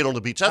 and some bait on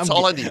the beach. That's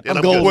all I need. And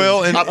I'm golden. good.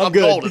 Well, and- I'm I'm good.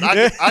 golden.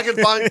 I can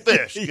find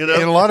fish. You know.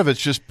 And a lot of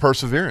it's just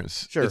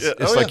perseverance. Sure. It's, Yeah.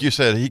 it's Oh, like yeah. you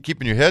said,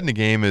 keeping your head in the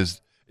game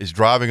is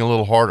driving a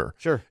little harder.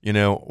 Sure.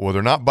 Well,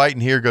 they're not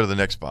biting here, go to the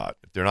next spot.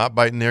 If they're not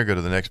biting there, go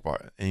to the next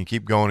spot. And you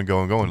keep going and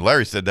going and going.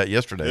 Larry said that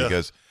yesterday. Yeah. He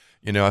goes,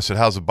 I said,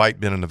 how's the bite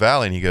been in the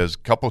valley? And he goes,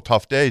 couple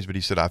tough days, but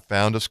he said, I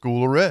found a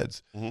school of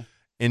reds. Mm-hmm.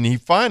 And you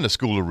find a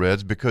school of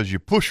reds because you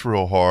push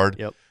real hard.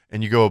 Yep.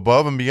 And you go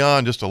above and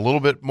beyond just a little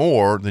bit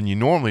more than you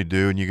normally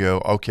do. And you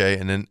go, okay.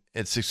 And then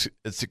it's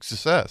a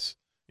success.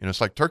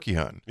 It's like turkey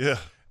hunting. Yeah.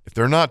 If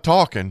they're not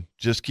talking,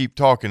 just keep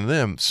talking to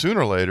them.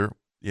 Sooner or later,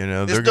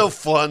 It's they're no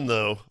fun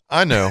though.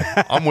 I know.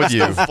 I'm with you.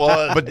 No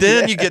fun. But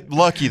then you get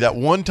lucky that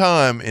one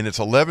time, and it's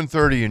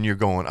 11:30, and you're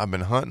going, I've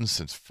been hunting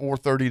since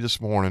 4:30 this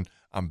morning.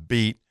 I'm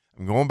beat.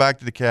 I'm going back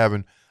to the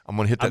cabin. I'm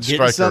going to hit that I'm getting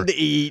striker. something to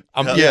eat.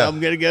 I'm I'm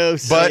going to go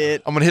But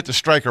sit. I'm going to hit the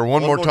striker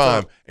one more more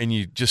time, time. and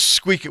you just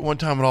squeak it one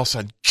time, and all of a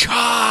sudden,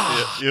 God!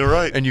 You're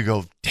right. And you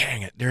go,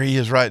 dang it, there he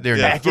is right there.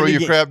 And Yeah. you throw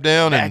your crap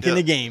down Back in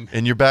the game.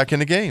 and you're back in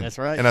the game. That's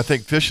right. And I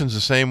think fishing's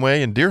the same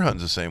way and deer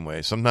hunting's the same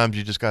way. Sometimes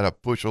you just got to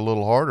push a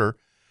little harder,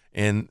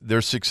 and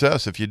there's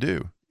success if you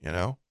do, you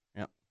know?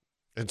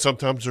 And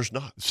sometimes there's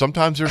not.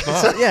 Sometimes there's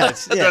not. Yeah.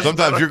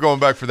 Sometimes you're going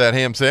back for that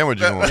ham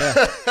sandwich. And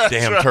going,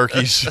 damn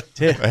turkeys.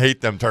 I hate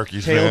them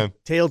turkeys, man.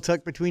 Tail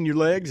tucked between your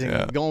legs and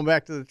Yeah. going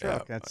back to the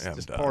truck. Yeah, That's I'm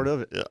just done. part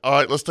of it. Yeah. All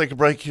right, let's take a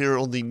break here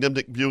on the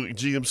Nimnik Buick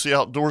GMC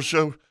Outdoor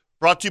Show.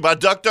 Brought to you by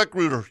Duck Duck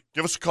Rooter.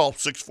 Give us a call,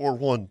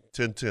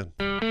 641-1010.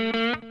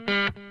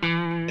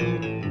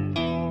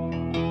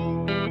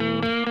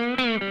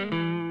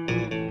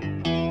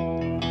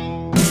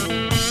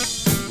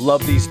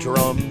 Love these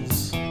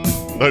drums.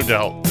 No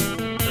doubt.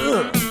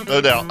 No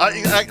doubt.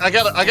 I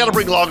gotta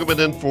bring Loggeman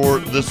in for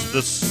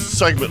this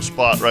segment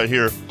spot right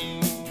here.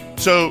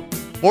 So,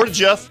 morning,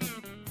 Jeff.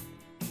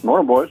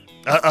 Morning, boys.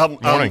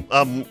 Morning.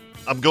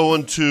 I'm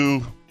going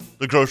to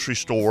the grocery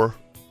store,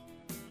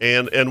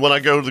 and when I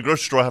go to the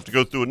grocery store, I have to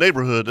go through a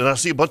neighborhood, and I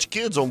see a bunch of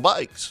kids on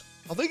bikes.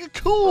 I think it's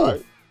cool.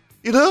 Right.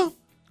 You know,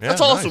 Yeah,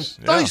 that's awesome. nice.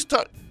 Yeah. Nice.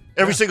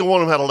 Every single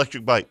one of them had an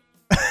electric bike.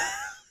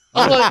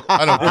 I'm like,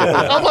 I don't get it.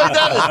 I'm like,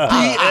 that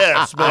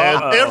is BS,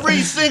 man.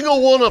 Every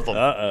single one of them.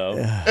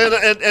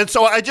 Uh-oh. And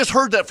so I just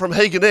heard that from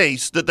Hagen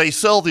Ace that they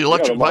sell the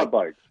electric Yeah, the bike. mod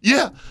bike.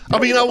 Yeah, I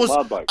mean, I was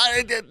mod bike.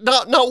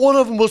 not one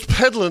of them was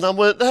pedaling. I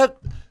went, that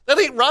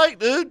ain't right,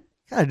 dude.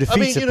 Kind of I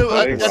mean, defeats you know,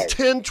 the a purpose.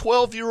 10,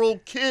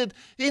 12-year-old kid,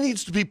 he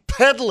needs to be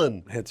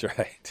pedaling. That's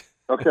right.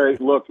 Okay,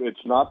 look,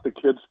 it's not the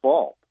kid's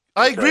fault.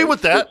 I agree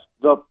with that. It's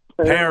the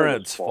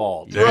Parents'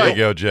 fault. There Right. you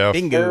go, Jeff.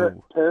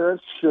 Bingo.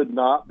 Parents should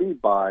not be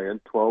buying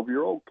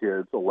 12-year-old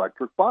kids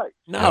electric bikes.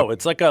 No,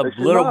 it's like a They should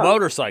little not.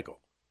 motorcycle.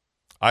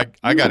 I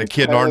got a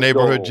kid in our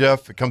neighborhood,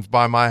 Jeff, that comes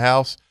by my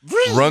house,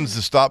 runs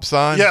the stop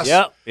sign. Yes.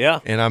 Yep. Yeah.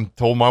 And I'm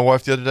told my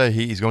wife the other day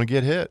he's going to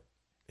get hit.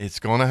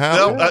 It's going to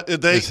happen. No,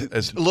 they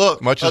as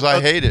look. much as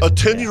I hate it. a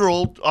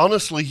 10-year-old,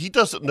 honestly, he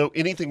doesn't know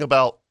anything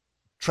about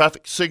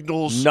traffic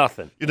signals.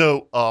 Nothing. You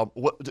know,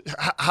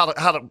 how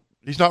to.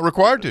 He's not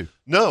required to.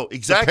 No,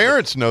 exactly. The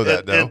parents know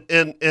that, though.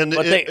 And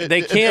But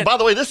they can't- And by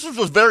the way, this is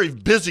a very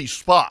busy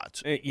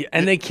spot.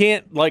 And they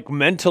can't like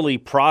mentally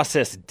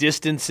process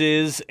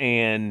distances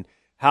and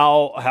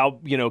how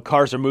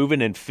cars are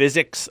moving and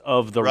physics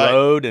of the Right.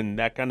 road and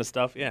that kind of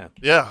stuff. Yeah.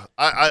 Yeah,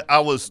 I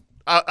was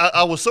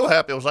so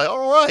happy. I was like,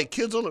 all right,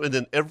 kids on it, and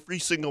then every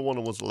single one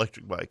of them was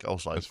electric bike. I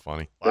was like, That's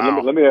funny. And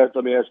wow. let me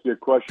ask you a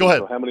question. Go ahead.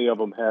 So how many of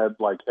them had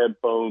like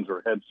headphones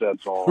or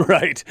headsets on?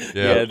 Right.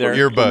 Yeah, they're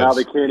earbuds. Now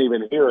they can't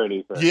even hear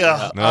anything.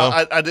 Yeah, No.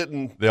 I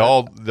didn't.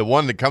 The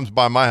one that comes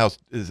by my house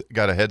is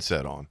got a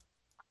headset on.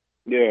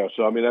 Yeah,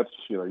 so I mean that's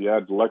you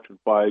had an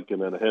electric bike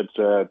and then a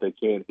headset. They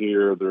can't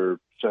hear. Their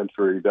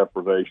sensory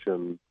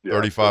deprivation. Yeah.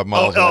 35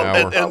 miles an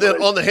hour. And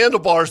then on the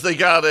handlebars, they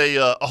got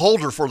a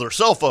holder for their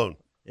cell phone.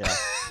 Yeah.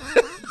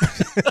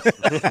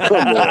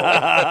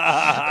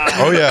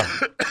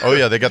 Oh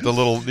yeah. They got the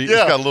little. It's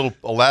Yeah. got a little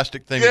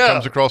elastic thing Yeah. that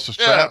comes across the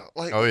strap.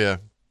 Yeah, like- Oh yeah.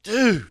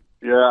 Dude,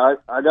 Yeah,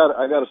 I got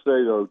to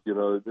say though,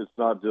 it's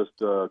not just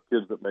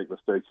kids that make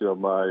mistakes.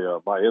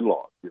 My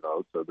in-laws,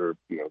 so they're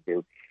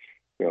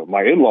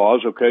my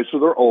in-laws. Okay, so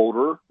they're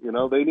older.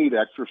 They need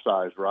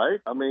exercise, right?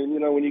 I mean,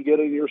 when you get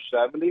in your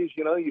 70s,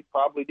 you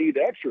probably need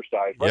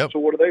exercise, right? Yep. So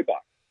what do they buy?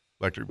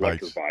 Electric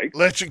Electric bikes. bikes.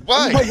 electric I'm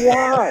bike. like,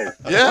 why?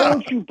 Yeah. Why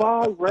don't you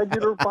buy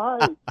regular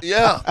bikes?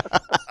 Yeah,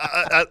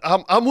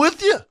 I'm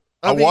with you.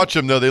 I mean, watch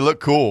them though. They look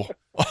cool.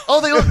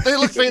 Oh, they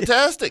look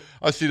fantastic.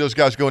 I see those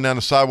guys going down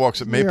the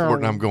sidewalks at Mayport,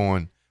 and I'm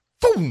going,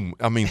 boom!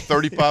 I mean,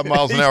 35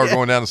 miles an hour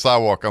going down the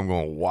sidewalk. I'm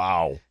going,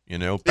 wow!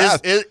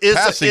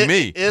 Passing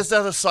me. Is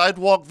that a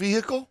sidewalk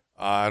vehicle?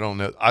 I don't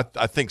know. I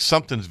think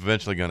something's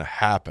eventually going to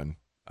happen.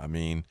 I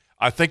mean,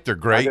 I think they're I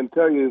great. can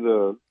tell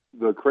you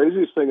the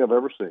craziest thing I've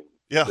ever seen.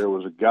 Yeah. There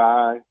was a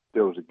guy,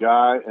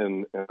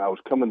 and I was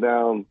coming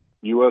down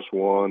US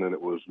 1, and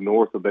it was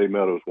north of Bay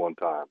Meadows one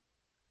time.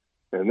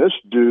 And this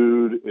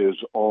dude is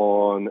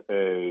on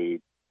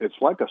it's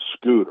like a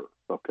scooter,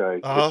 okay?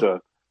 Uh-huh.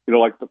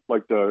 It's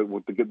like the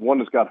one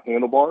that's got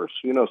handlebars,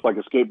 it's like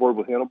a skateboard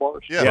with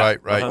handlebars. Yeah.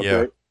 Right, Okay?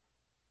 yeah.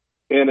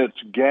 And it's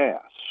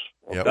gas.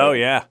 Yep. Oh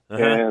yeah.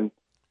 Uh-huh.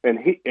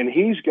 And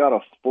he's got a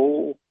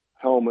full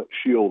helmet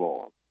shield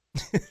on.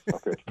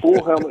 Okay,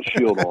 full helmet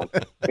shield on,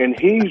 and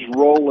he's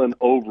rolling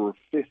over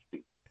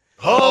 50.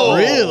 Oh,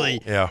 Really?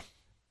 Yeah.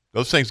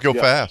 Those things go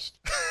Yeah. fast.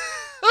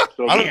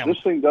 So this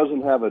thing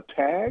doesn't have a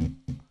tag.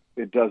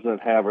 It doesn't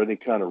have any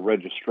kind of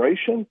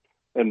registration.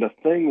 And the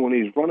thing, when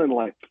he's running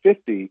like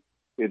 50,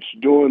 it's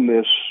doing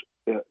this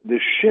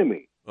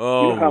shimmy.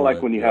 Oh, You know how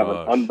like when you have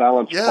an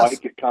unbalanced Yes.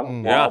 bike, it kind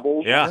of Yeah,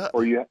 wobbles? yeah.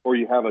 Or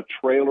you have a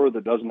trailer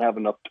that doesn't have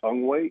enough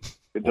tongue weight.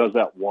 It does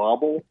that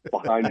wobble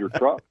behind your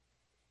truck.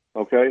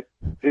 Okay?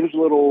 His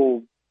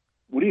little,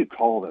 what do you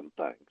call them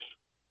things?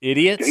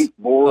 Idiots.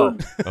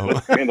 Skateboard Oh.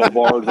 with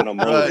handlebars and a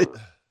motor. Right.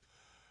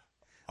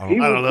 He I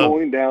was don't know.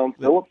 going down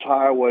Phillips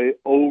Highway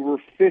over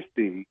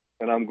 50,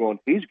 and I'm going,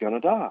 he's going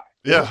to die.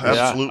 Yeah,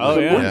 absolutely. Oh,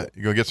 yeah. Yeah.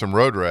 You're going to get some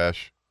road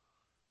rash.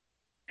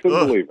 Couldn't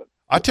Ugh. believe it.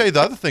 I tell you,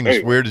 the other thing that's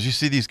Hey. weird is you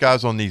see these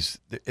guys on these,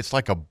 it's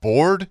like a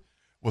board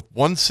with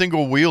one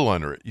single wheel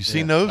under it. You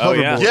seen those? Oh,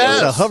 yeah. hoverboards?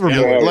 Yes. It's a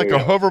hoverboard. Yeah. Like a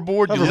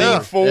hoverboard, you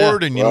lean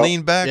forward and you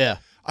lean back. Yeah.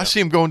 I see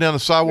them going down the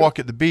sidewalk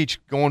at the beach,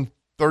 going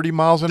 30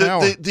 miles an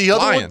hour. The other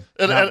flying. one,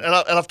 and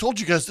I've told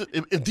you guys, that,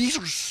 and these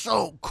are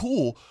so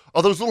cool.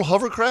 Are those little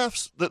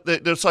hovercrafts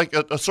that's like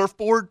a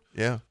surfboard?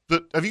 Yeah.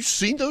 Have you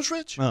seen those,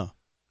 Rich? Oh.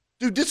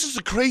 Dude, this is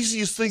the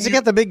craziest thing. Has it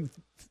got the big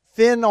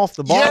fin off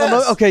the bottom?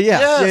 Yes, Okay, yeah.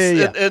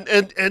 yes.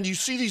 Yeah. And you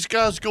see these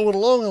guys going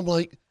along. I'm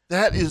like,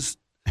 that is,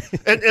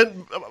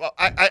 and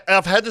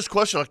I've had this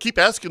question. I keep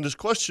asking this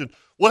question.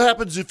 What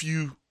happens if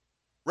you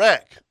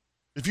wreck?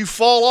 If you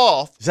fall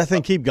off? Does that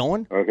thing keep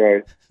going?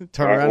 Okay.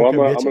 Turn All right, around.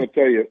 well, And I'm going to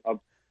tell you. I'm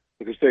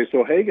going to say,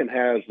 so Hagen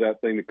has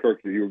that thing that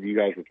Kirk, that you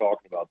guys were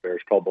talking about there.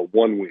 It's called the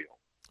one wheel.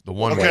 The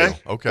one Okay. wheel.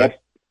 Okay.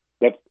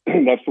 That's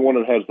the one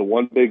that has the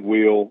one big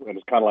wheel, and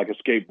it's kind of like a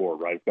skateboard,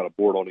 right? It's got a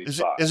board on each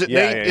side. Is it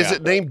Yeah, named? yeah, Is yeah.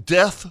 it named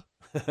Death?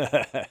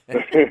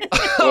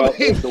 Well,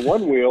 it's the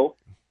one wheel,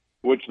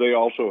 which they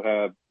also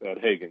have at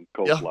Hagen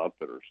Coastal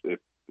Outfitters,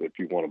 if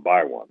you want to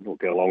buy one,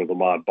 okay, along with the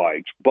mod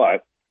bikes.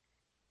 But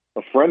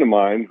a friend of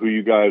mine, who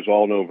you guys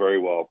all know very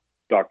well,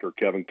 Dr.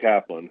 Kevin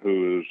Kaplan,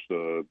 who is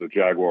the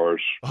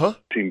Jaguars Uh-huh.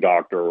 team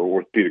doctor,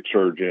 orthopedic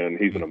surgeon.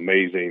 He's an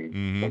amazing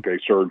Mhm.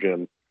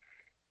 surgeon.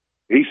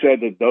 He said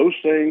that those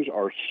things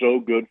are so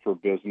good for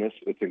business,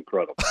 it's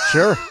incredible.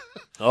 Sure.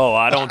 Oh,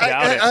 I don't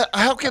doubt it.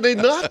 How can they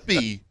not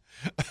be?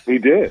 He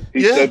did.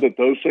 He Yeah. said that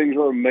those things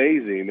are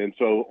amazing, and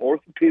so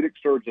orthopedic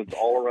surgeons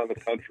all around the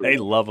country They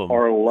love them.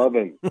 are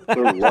loving.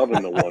 They're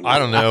loving the one. I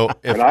don't know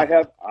if And I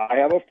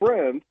have a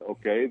friend,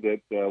 okay,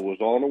 that was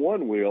on a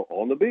one wheel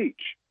on the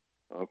beach,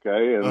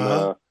 okay,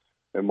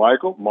 and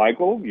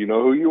Michael, you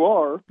know who you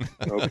are,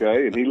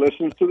 okay, and he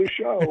listens to the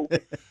show,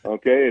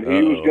 okay, and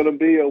he was going to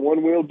be a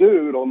one wheel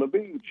dude on the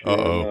beach.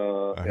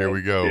 And, Here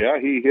we go. Yeah,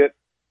 he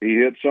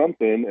hit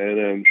something, and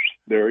then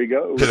there he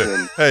goes.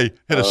 And,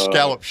 hit a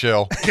scallop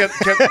shell. Can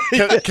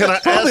I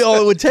Probably ask?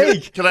 all it would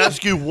take. Can I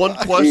ask you one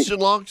question,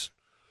 Logs?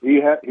 he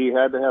had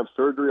to have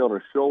surgery on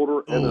his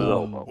shoulder and his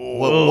elbow.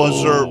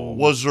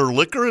 Was there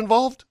liquor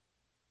involved?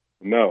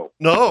 No,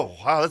 No.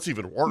 Wow, that's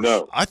even worse.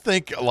 no. I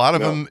think a lot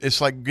of No. them,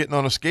 it's like getting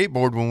on a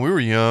skateboard when we were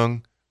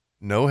young.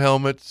 No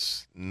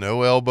helmets,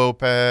 no elbow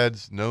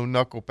pads, no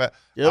knuckle pad.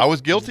 Yep. I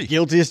was guilty.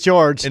 Guilty as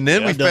charged. And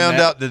then we I've done found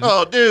that. out that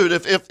Oh, dude,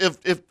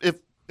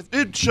 if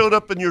dude showed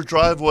up in your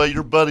driveway,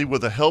 your buddy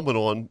with a helmet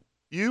on,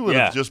 you would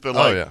have just been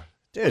like, yeah.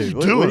 Dude,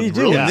 What are you what are doing, you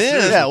doing? really? Yeah,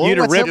 Seriously. well, You'd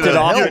have what's up ripped with it a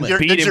off helmet? and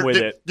beat him with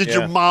it. Did Yeah.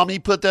 your mommy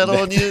put that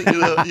on you?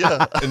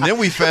 Yeah. And then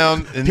we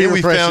found Peer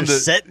pressure that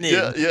setting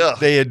in. Yeah.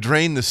 they had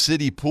drained the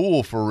city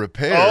pool for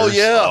repairs. Oh,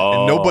 yeah.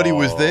 And nobody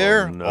was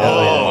there. no.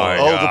 Oh, my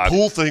God. the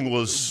pool thing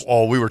was.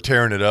 Oh, we were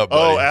tearing it up,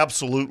 buddy. Oh,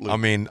 absolutely. I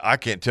mean, I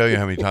can't tell you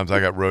how many times I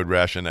got road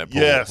rash in that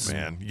pool. Yes,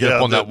 Man. You get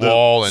up on that the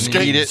wall and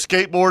eat it.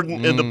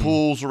 Skateboarding in the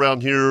pools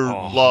around here,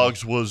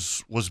 Logs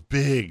was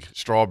big,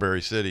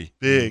 Strawberry City.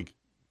 big.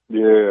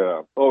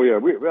 Yeah. Oh, yeah.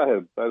 I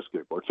had a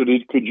skateboard. So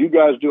could you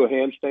guys do a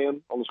handstand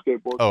on the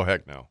skateboard? Oh,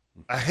 heck no.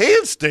 A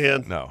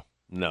handstand. No.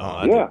 No, Oh,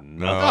 I yeah. didn't.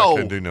 No, No. I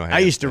couldn't do no I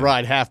used to handstand.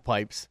 ride half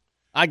pipes.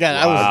 I I was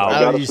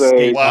gotta used say,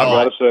 skate. Wow.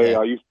 I gotta say,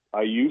 Yeah.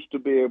 I used to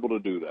be able to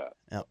do that.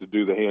 Yep. To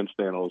do the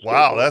handstand on the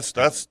Wow,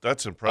 skateboard.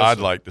 that's impressive. I'd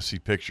like to see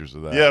pictures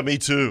of that. Yeah, me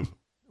too.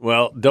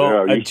 Well,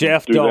 don't, Yeah, you should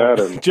Jeff, do don't.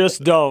 that and-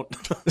 Just don't.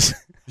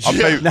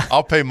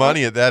 I'll pay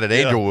money at that at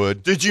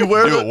Angelwood. Did you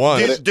wear Do it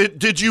once.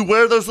 Did you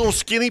wear those little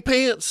skinny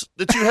pants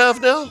that you have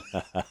now?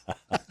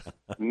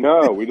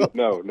 No, we didn't.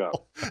 No.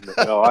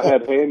 I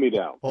had hand me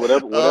down.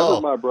 Whatever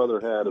Oh. my brother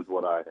had is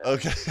what I had.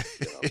 Okay.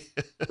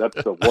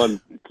 That's the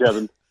one,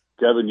 Kevin.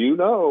 Kevin, you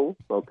know,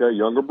 okay,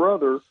 younger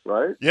brother,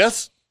 right?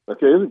 Yes.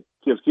 Okay,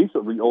 Keith's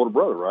the older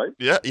brother, right?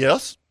 Yeah.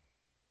 Yes.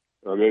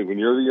 Okay, when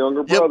you're the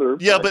younger Yeah. brother.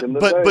 Yeah. back in the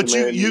But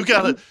day, man, you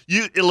gotta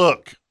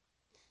look.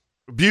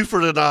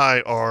 Buford and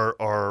I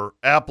are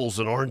apples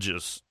and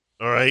oranges.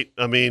 All right.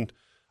 I mean,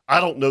 I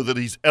don't know that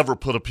he's ever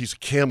put a piece of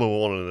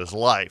camo on in his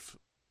life.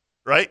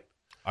 Right.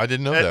 I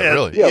didn't know And- that, and-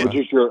 really. Yeah, but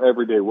just your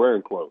everyday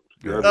wearing clothes.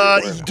 Your everyday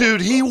wearing clothes.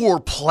 Dude, he wore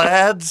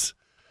plaids.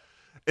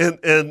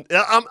 And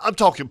I'm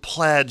talking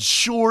plaid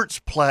shorts,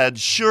 plaid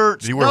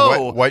shirts. Did he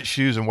wear white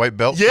shoes and white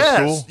belts to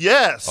school?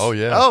 Yes. Oh,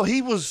 yeah. Oh,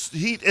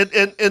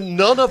 and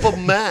none of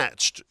them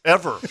matched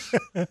ever.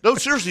 No,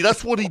 seriously,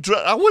 that's what he.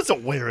 I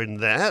wasn't wearing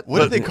that. What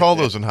did they call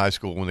those in high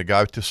school when the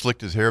guy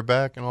slicked his hair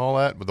back and all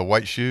that with the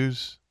white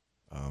shoes?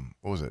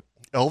 What was it?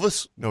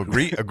 Elvis? No, a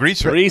greaser.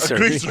 Greaser.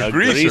 A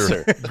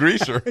Greaser.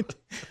 Greaser.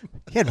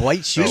 He had white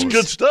It's shoes.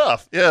 good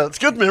stuff. Yeah, it's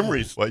good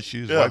memories. White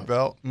shoes, Yeah. white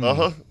belt. Uh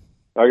huh.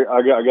 I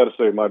got to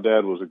say, my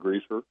dad was a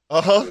greaser.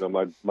 Uh huh. You know,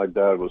 my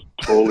dad was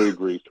totally a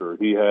greaser.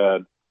 He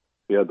had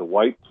the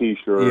white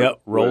T-shirt.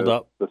 Yep, rolled with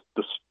up.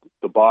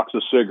 The box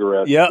of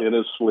cigarettes Yep. in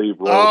his sleeve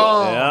rolled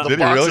Oh, up. Yeah. the Did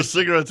he box really? of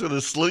cigarettes in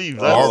his sleeve.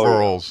 That's-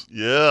 Marlboros.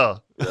 Yeah.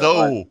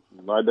 No.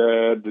 My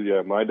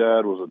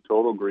dad was a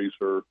total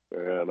greaser,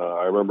 and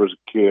I remember as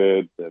a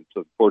kid, and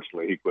so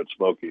unfortunately he quit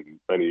smoking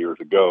many years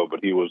ago, but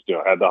he was,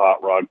 had the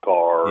hot rod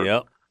car,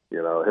 Yep.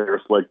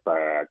 hair slicked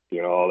back,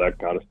 all that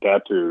kind of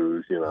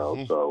tattoos,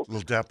 so.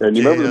 Little dapper And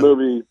you remember Dan. the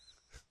movie,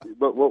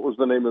 what was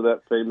the name of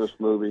that famous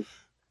movie?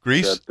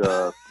 Grease?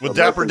 With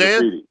Dapper Dan?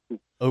 Graffiti.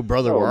 Oh,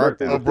 brother, Oh, where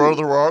art American thou? Oh,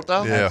 brother, where art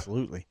thou? Yeah.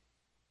 Absolutely.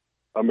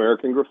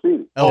 American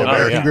Graffiti. Oh, yeah.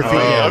 American Graffiti.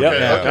 Oh, yeah.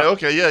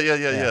 okay, Yeah.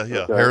 okay.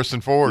 Yeah. Okay.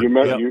 Harrison Ford. You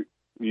met Yep.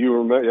 you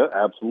remember? Yeah,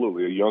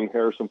 absolutely. A young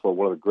Harrison Ford,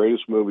 one of the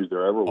greatest movies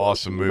there ever was.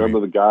 Awesome movie. Remember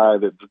the guy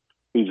that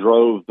he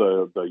drove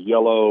the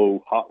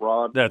yellow hot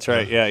rod? That's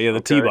right. Yeah, the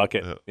Okay. T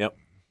bucket. Yeah. Yep.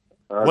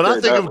 When I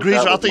think of Grease,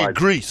 I think my,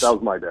 Grease. That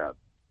was my dad.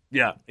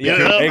 Yeah. You Yeah.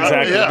 know?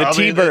 Exactly. Yeah, The I mean,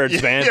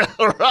 T-birds, man.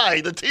 Yeah,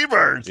 right. The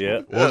T-birds. Yeah.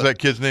 What was that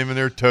kid's name in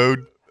there?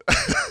 Toad.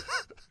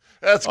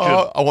 That's good.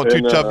 Oh, I want two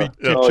And, chubby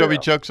yeah.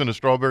 chucks and a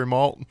strawberry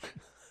malt.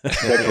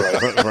 That's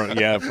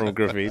right. from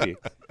Graffiti.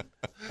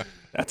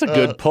 That's a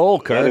good pull,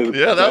 Kirk.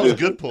 Yeah, that was a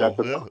good pull. That's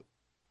a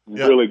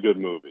Yeah. really good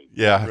movie.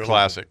 Yeah, Really?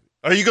 classic.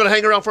 Are you going to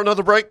hang around for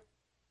another break?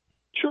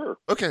 Sure.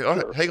 Okay, all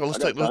right. Sure. Hang on.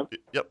 Let's I take.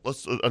 got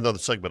Let's another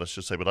segment, I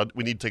should say, but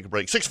we need to take a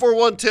break.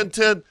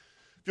 641-1010.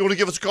 If you want to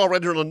give us a call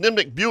right here on the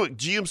Nimnick Buick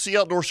GMC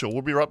Outdoor Show,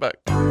 we'll be right back.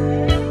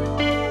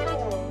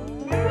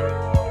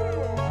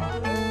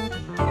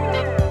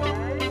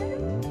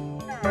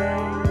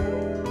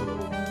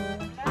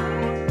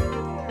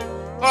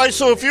 All right,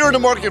 so if you're in the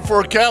market for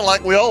a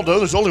Cadillac, we all know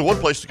there's only one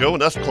place to go,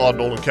 and that's Claude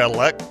Nolan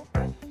Cadillac.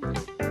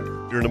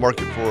 If you're in the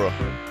market for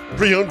a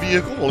pre-owned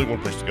vehicle, only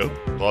one place to go,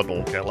 Claude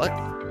Nolan Cadillac.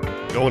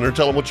 Go in there and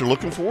tell them what you're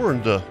looking for,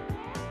 and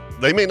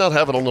they may not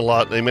have it on the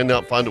lot. They may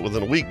not find it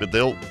within a week, but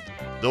they'll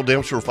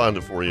damn sure find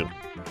it for you.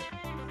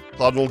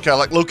 Claude Nolan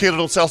Cadillac, located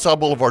on Southside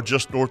Boulevard,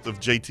 just north of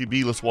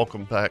JTB. Let's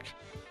welcome back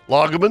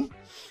Loggeman.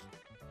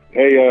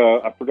 Hey,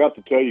 I forgot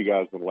to tell you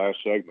guys in the last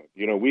segment.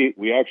 You know, we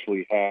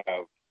actually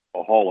have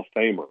a Hall of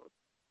Famer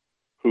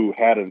who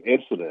had an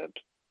incident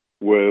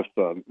with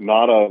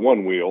not a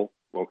one wheel,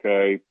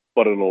 okay,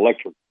 but an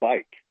electric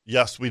bike.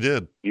 Yes, we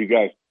did. Do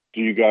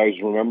you guys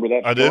remember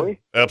that I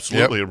story? did.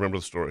 Absolutely, I remember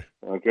the story.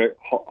 Okay.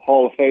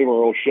 Hall of Famer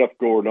old Chef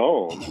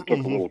Gordon took a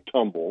little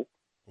tumble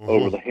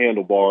over the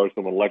handlebars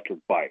of an electric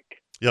bike.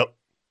 Yep.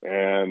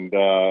 And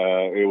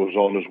it was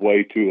on his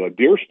way to a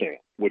deer stand,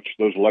 which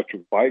those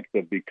electric bikes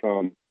have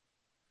become,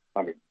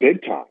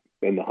 big time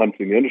in the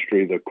hunting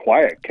industry. The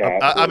Quiet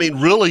Cat. I mean,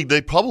 really,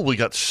 they probably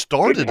got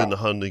started in the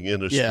hunting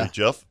industry, Yeah.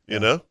 Jeff, you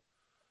know?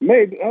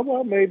 Maybe.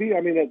 Well, maybe.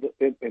 I mean,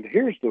 and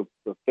here's the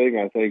thing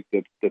I think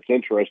that's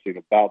interesting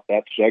about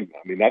that segment.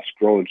 I mean, that's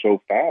growing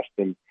so fast,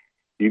 and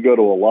you go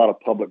to a lot of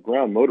public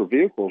ground, motor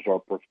vehicles are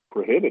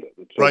prohibited.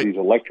 And so Right. these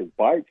electric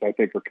bikes, I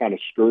think, are kind of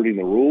skirting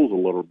the rules a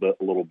little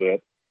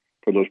bit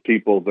for those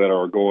people that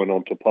are going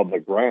onto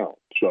public ground.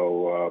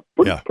 So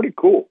pretty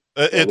cool.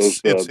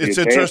 It's the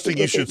interesting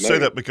you advances that should they've say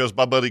made. that, because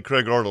my buddy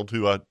Craig Arnold,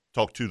 who I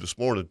talked to this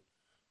morning,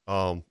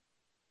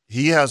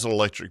 he has an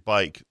electric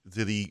bike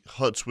that he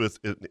hunts with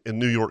in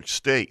New York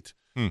State,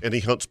 and he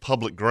hunts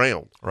public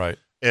ground. Right.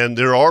 And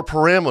there are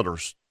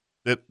parameters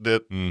that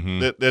Mm-hmm.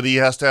 that he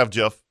has to have.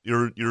 Jeff,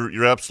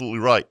 you're absolutely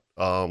right.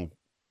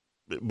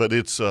 But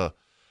it's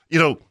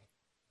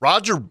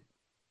Roger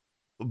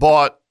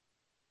bought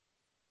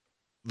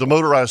the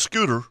motorized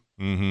scooter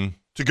Mm-hmm.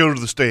 to go to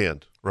the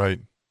stand. Right.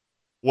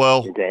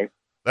 Well, Okay.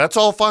 that's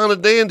all fine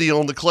and dandy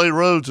on the clay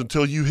roads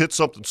until you hit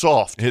something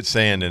soft. Hit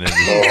sand in it.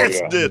 It's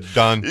yeah. dead.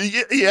 Done.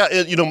 Yeah,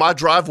 and my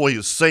driveway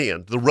is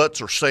sand. The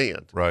ruts are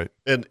sand. Right.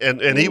 And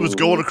he was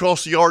going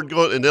across the yard,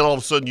 and then all of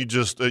a sudden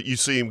you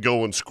see him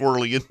going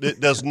squirrely. It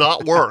does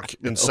not work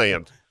in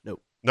sand.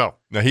 Nope. No,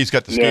 Now he's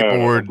got the No.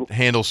 skateboard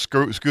handle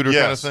scooter kind of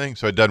Yes. thing,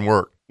 so it doesn't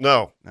work.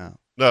 no.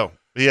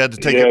 He had to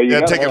take Yeah, it. He you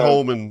had to take it gotta-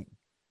 home and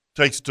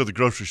takes it to the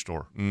grocery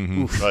store.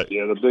 Mm-hmm. Right.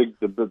 Yeah,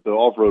 the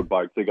off-road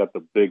bikes, they got the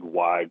big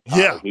wide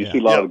tires. Yeah. You see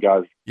a lot of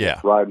guys Yeah.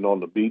 riding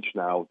on the beach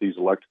now with these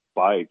electric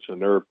bikes,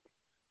 and they're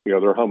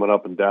humming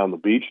up and down the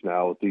beach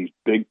now with these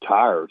big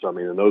tires. I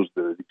mean, and those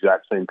are the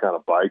exact same kind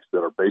of bikes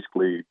that are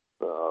basically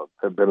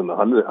have been in the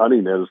hunting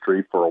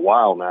industry for a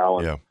while now,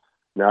 and Yeah.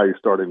 now you're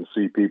starting to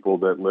see people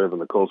that live in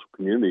the coastal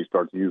community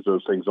start to use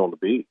those things on the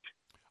beach.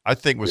 I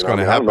think what's You know,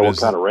 going to I don't happen know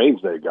is what kind of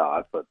range they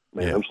got, but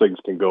man, Yeah. those things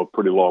can go a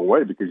pretty long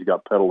way because you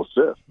got pedal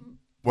assist.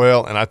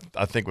 well, and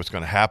I think what's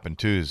going to happen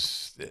too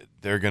is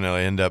they're going to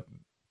end up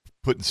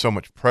putting so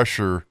much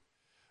pressure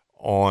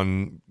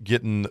on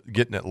getting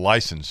it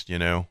licensed,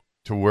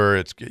 to where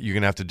you're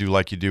going to have to do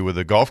like you do with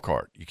a golf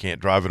cart. You can't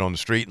drive it on the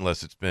street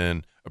unless it's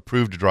been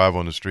approved to drive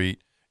on the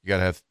street. You got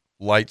to have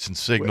lights and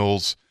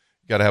signals.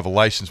 You got to have a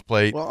license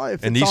plate. Well,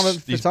 if and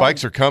it's these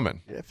bikes are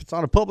coming. If it's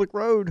on a public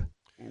road,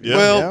 Yeah.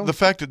 Well, Yeah. the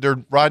fact that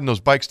they're riding those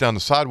bikes down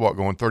the sidewalk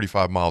going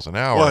 35 miles an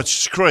hour, Well, it's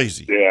just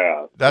crazy.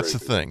 Yeah, that's the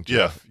crazy. thing,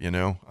 Jeff.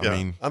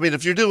 I mean,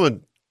 if you're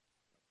doing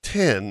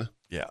 10,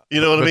 yeah.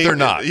 you know what I But mean? they're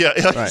not. Yeah.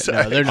 Right. No,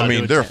 exactly. they're not I mean,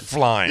 doing they're 10.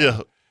 flying. Yeah.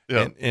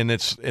 Yeah. And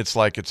it's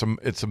like it's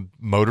a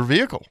motor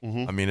vehicle.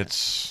 Mhm. I mean,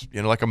 it's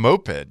like a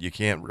moped. You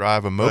can't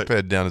drive a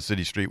moped down a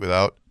city street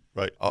without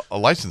Right. a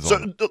license So,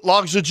 on it.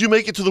 Logs, did you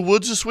make it to the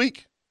woods this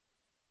week?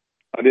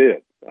 I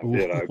did.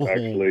 I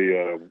actually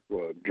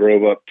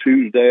drove up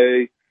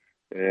Tuesday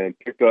and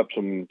picked up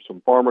some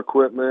farm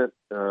equipment.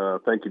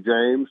 Thank you,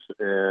 James,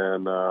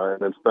 and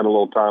then spent a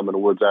little time in the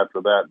woods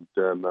after that,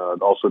 and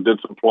also did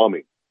some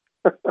plumbing.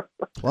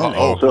 Plumbing.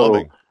 Oh, So-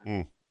 plumbing.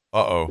 Mm.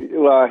 Uh-oh.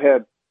 Well, I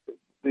had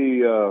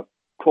the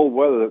cold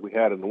weather that we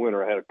had in the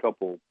winter, I had a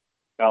couple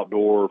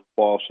outdoor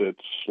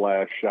faucets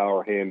 /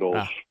 shower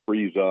handles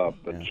freeze up,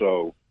 and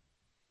so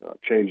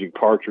changing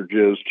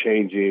cartridges,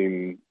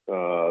 changing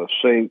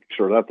sinks,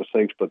 or not the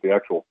sinks, but the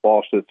actual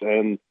faucets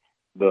and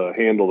the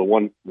handle, the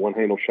one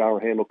handle shower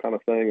handle kind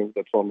of thing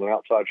that's on the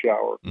outside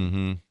shower.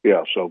 Mm-hmm.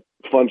 Yeah, so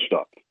fun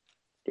stuff.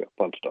 Yeah,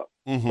 fun stuff.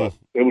 Mm-hmm. But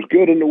it was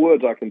good in the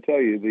woods, I can tell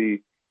you.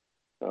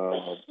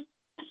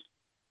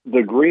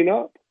 The green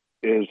up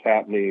is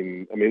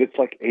happening. I mean, it's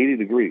like 80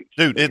 degrees.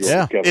 Dude,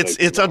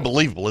 it's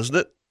unbelievable, isn't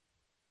it?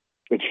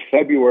 It's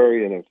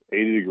February and it's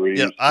 80 degrees.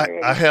 Yeah,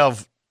 I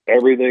have.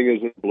 Everything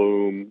is in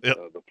bloom. Yep.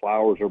 The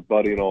flowers are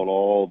budding on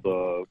all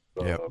the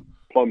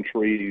plum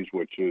trees,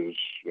 which is,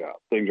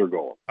 things are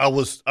going. I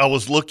was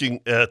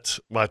looking at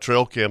my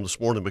trail cam this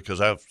morning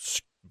because I've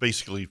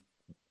basically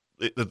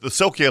the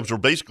cell cams are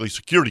basically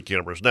security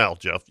cameras now,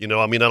 Jeff. You know,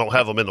 I mean, I don't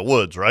have them in the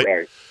woods,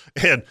 right?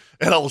 And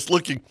I was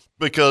looking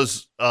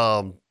because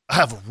I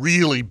have a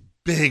really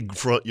big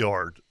front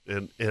yard,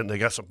 and they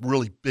got some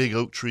really big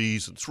oak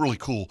trees, and it's really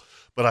cool.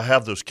 But I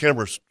have those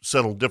cameras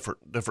set on different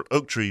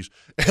oak trees,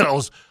 and I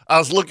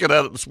was looking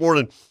at it this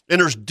morning, and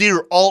there's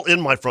deer all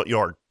in my front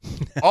yard,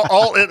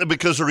 all in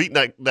because they're eating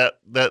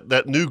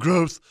that new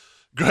growth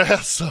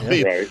grass. I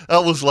mean, I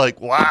was like,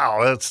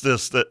 wow, that's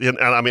this. And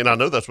I mean, I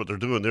know that's what they're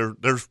doing.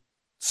 There's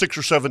 6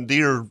 or 7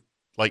 deer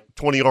like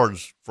 20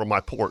 yards from my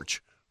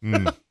porch.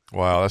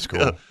 Wow, that's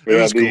cool.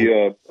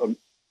 Cool.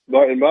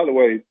 And by the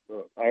way,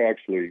 I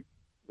actually,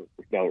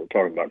 now that we're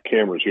talking about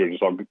cameras here,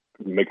 I'll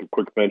make a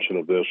quick mention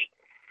of this.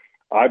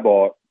 I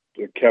bought,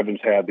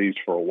 Kevin's had these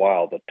for a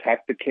while, the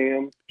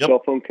Tacticam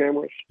cell phone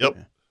cameras. Yep.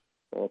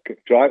 Okay.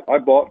 So I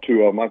bought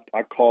 2 of them.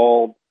 I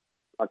called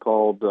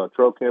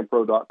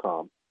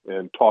trailcampro.com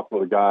and talked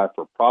with a guy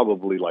for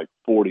probably like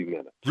 40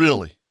 minutes.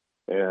 Really?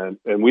 And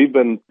we've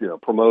been,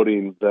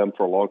 promoting them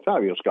for a long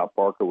time. Scott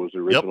Parker was the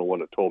original one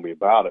that told me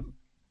about it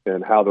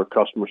and how their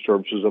customer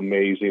service is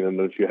amazing. And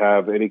if you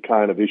have any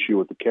kind of issue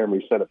with the camera,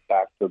 you send it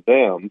back to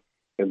them.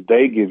 And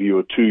they give you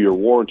a 2-year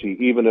warranty,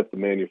 even if the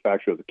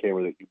manufacturer of the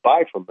camera that you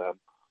buy from them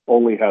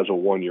only has a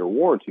 1-year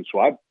warranty. So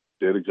I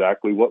did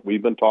exactly what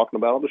we've been talking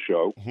about on the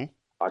show. Mm-hmm.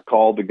 I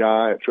called the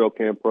guy at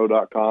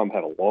trailcampro.com,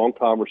 had a long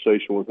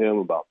conversation with him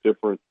about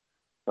different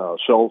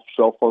cell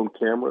phone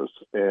cameras,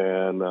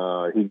 and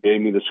he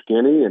gave me the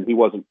skinny, and he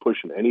wasn't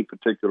pushing any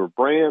particular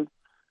brand,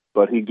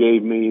 but he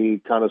gave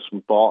me kind of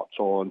some thoughts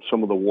on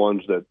some of the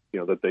ones that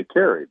that they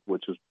carried,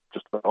 which is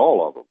just about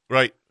all of them.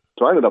 Right.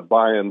 So I ended up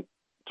buying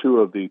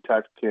 2 of the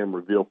Tacticam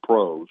Reveal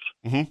Pros,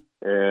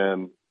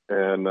 and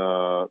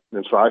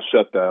so I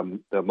set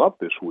them up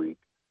this week,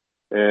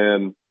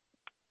 and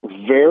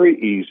very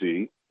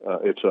easy.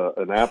 It's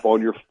an app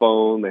on your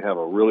phone. They have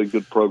a really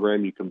good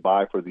program you can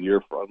buy for the year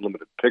for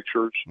unlimited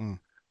pictures,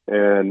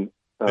 and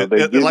they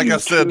give like you I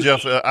said, 2.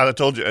 Jeff, I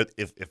told you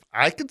if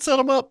I can set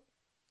them up,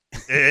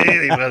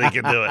 anybody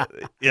can do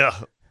it. Yeah,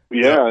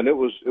 and it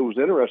was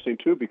interesting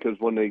too because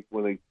when they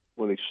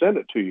send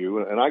it to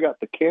you, and I got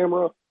the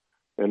camera.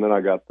 And then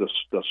I got the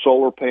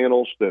solar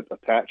panels that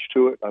attach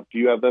to it. Do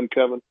you have them,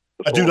 Kevin?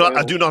 I do not.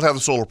 I do not have the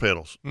solar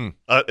panels. And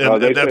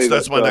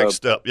that's my next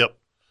step. Yep.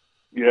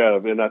 Yeah,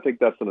 and I think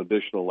that's an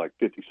additional like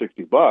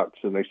 $50-$60,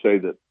 and they say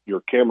that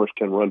your cameras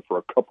can run for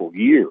a couple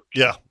years.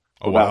 Yeah.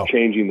 Without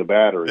changing the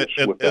batteries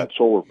with that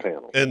solar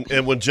panel.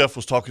 And when Jeff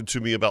was talking to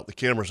me about the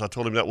cameras, I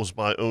told him that was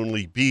my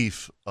only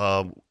beef.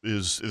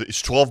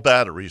 It's 12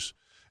 batteries,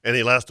 and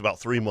they last about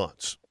 3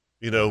 months.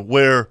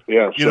 Where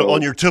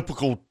on your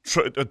typical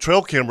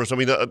trail cameras, I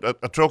mean,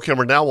 a trail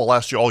camera now will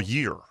last you all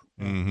year.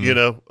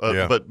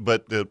 Mm-hmm.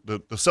 But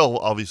the cell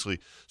obviously,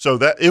 so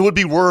that it would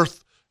be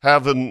worth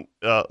having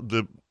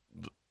the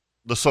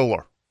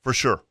solar for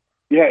sure.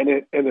 Yeah, and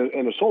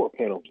the solar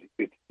panels,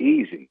 it's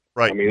easy.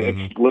 Right. I mean,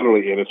 it's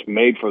literally, and it's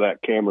made for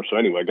that camera. So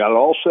anyway, got it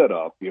all set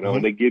up,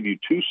 and they give you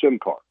 2 SIM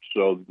cards.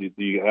 So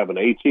you have an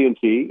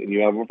AT&T and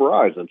you have a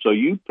Verizon. So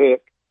you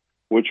pick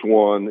which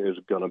one is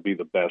going to be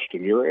the best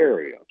in your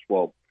area.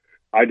 Well,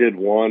 I did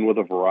one with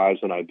a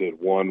Verizon. I did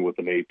one with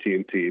an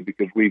AT&T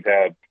because we've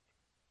had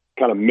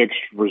kind of mixed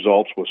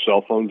results with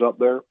cell phones up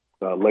there.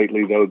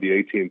 Lately, though, the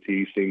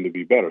AT&T seemed to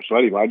be better. So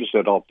anyway, I just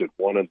said I'll did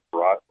one in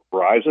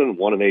Verizon,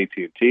 one in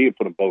AT&T, and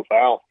put them both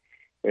out.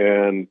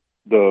 And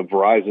the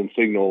Verizon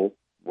signal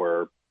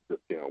where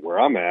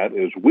I'm at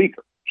is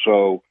weaker.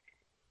 So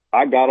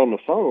I got on the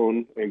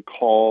phone and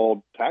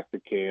called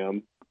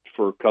Tacticam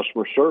for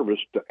customer service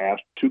to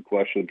ask 2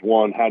 questions.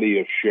 One, how do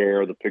you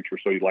share the picture?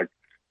 So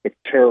if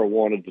Tara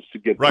wanted to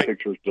get the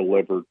pictures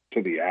delivered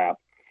to the app,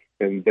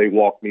 and they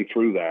walked me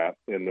through that,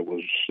 and it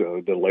was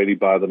the lady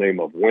by the name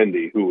of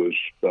Wendy, who was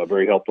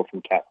very helpful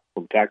from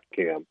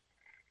Tacticam.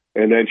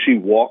 And then she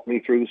walked me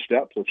through the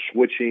steps of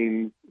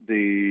switching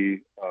the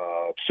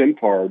SIM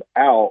card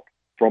out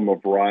from a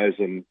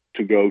Verizon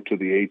to go to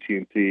the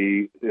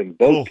AT&T in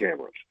both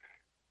cameras.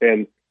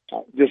 And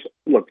just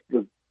look,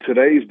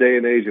 today's day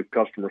and age of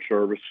customer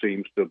service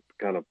seems to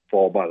kind of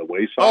fall by the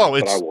wayside.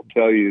 But I will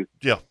tell you,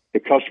 the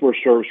customer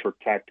service for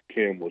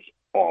Tacticam was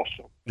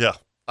awesome. Yeah.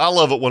 I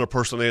love it when a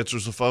person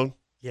answers the phone.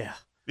 Yeah.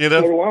 You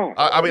know, So do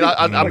I. I mean,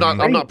 I'm not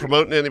crazy.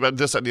 promoting anybody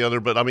this and the other,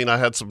 but I mean, I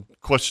had some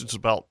questions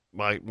about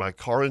my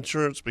car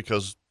insurance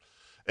because,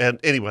 and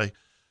anyway,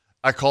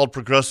 I called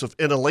Progressive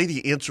and a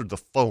lady answered the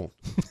phone.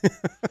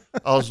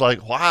 I was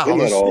like, wow. Isn't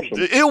that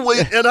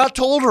awesome? And I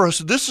told her, I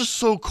said, this is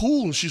so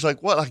cool. And she's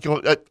like, what? I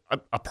go,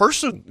 a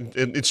person?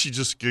 And she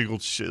just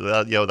giggled.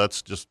 Yeah,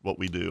 that's just what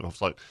we do. I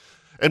was like,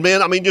 and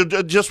man, I mean,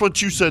 just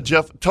what you said,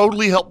 Jeff,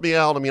 totally helped me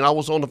out. I mean, I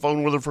was on the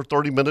phone with her for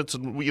 30 minutes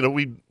and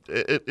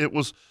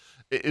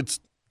it's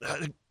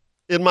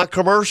in my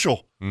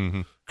commercial,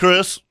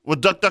 Chris,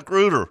 with Duck Duck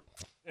Rooter.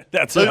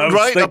 That's what I was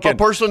Right? thinking. A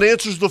person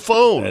answers the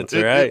phone. That's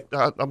right.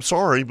 I'm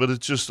sorry, but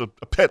it's just a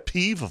pet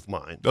peeve of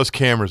mine. Those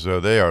cameras, though,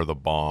 they are the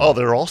bomb. Oh,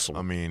 they're awesome.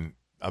 I mean,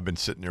 I've been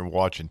sitting there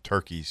watching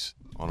turkeys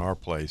on our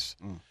place,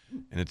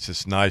 and it's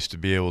just nice to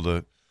be able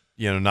to,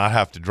 not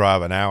have to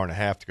drive an hour and a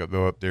half to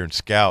go up there and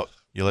scout.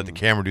 You let the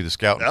camera do the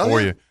scouting Oh,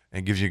 for yeah. you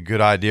and gives you a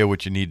good idea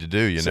what you need to do,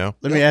 you know?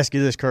 Let me ask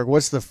you this, Kirk.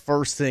 What's the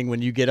first thing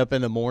when you get up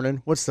in the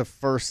morning? What's the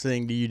first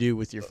thing do you do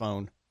with your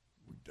phone?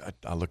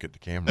 I look at the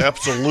camera.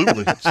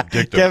 Absolutely. It's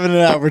addictive. Kevin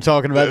and I were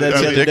talking about that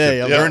the other day.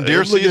 Addictive. I'm During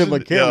deer looking at my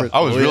season, cameras. I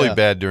was Oh, really yeah.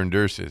 bad during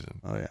deer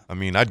season. Oh, yeah. I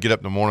mean, I'd get up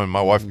in the morning, and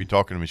my wife would be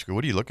talking to me. She go,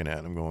 "What are you looking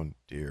at?" I'm going,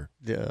 "Deer."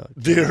 Yeah.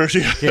 Deer,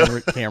 yeah.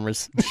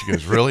 Cameras. She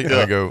goes, "Really?" And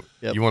I go,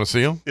 Yep. "You want to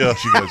see them?" Yeah.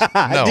 She goes,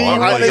 "No, Do you I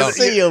wanna really don't."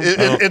 see 'em?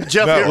 And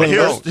Jeff, No,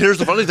 here's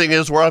the funny thing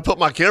is where I put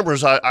my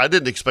cameras, I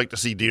didn't expect to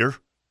see deer.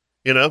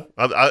 You know,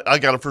 I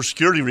got them for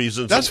security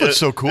reasons. That's what's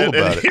so cool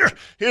about it.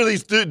 Here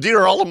these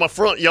deer all in my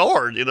front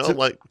yard. You know, I'm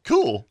like,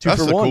 cool. Two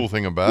That's for the one. cool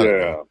thing about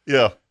it.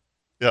 Yeah.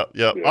 Yeah.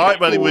 All right,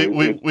 buddy. We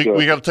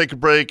It's, got to take a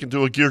break and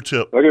do a gear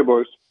tip. Okay,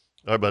 boys.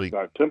 All right, buddy. All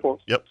right, 10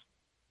 points. Yep.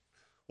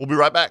 We'll be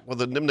right back with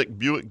the Nimnik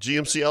Buick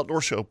GMC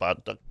Outdoor Show by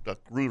Duck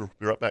Rooter.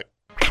 Be right back.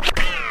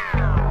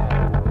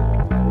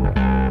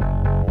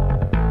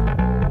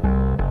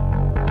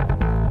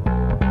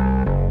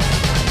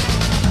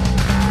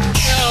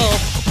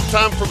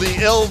 Time for the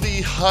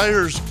LV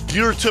Hires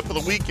Gear Tip of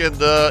the Weekend.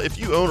 If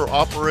you own or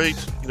operate,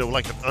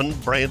 like an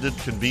unbranded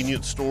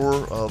convenience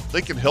store,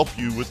 they can help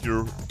you with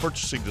your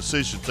purchasing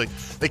decisions.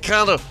 They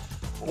kind of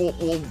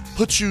will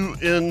put you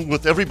in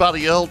with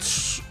everybody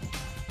else,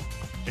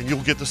 and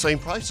you'll get the same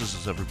prices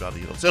as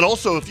everybody else. And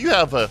also, if you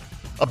have a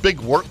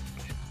big work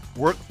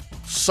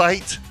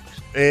site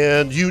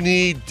and you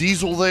need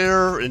diesel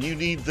there and you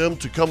need them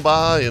to come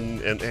by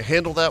and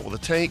handle that with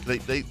a tank,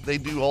 they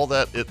do all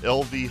that at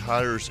LV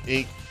Hires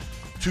Inc.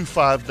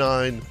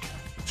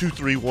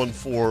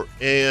 259-2314.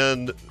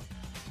 And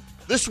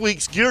this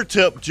week's gear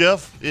tip,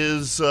 Jeff,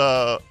 is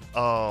near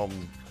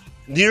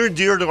and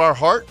dear to our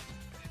heart.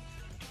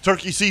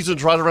 Turkey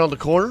season's right around the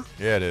corner.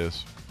 Yeah, it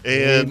is.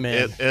 And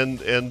Amen.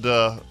 and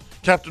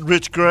Captain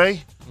Rich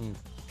Gray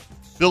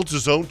builds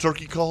his own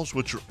turkey calls,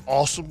 which are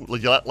awesome.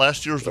 Like,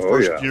 last year was the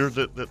first year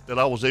that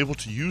I was able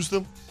to use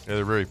them. Yeah,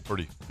 they're very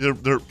pretty.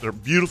 They're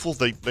beautiful.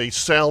 They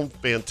sound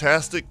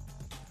fantastic.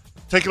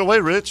 Take it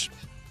away, Rich.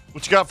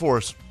 What you got for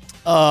us?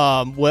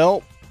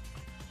 Well,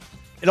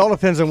 it all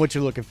depends on what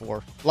you're looking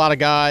for. A lot of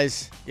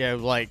guys,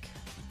 like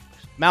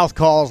mouth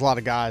calls. A lot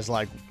of guys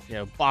like,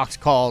 box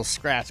calls,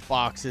 scratch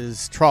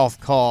boxes,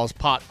 trough calls,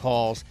 pot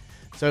calls.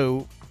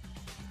 So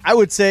I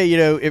would say,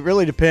 it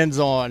really depends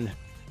on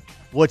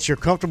what you're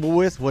comfortable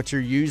with, what you're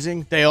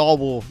using. They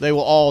will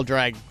all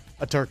drag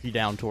a turkey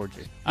down towards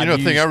you. The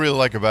thing I really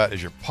like about it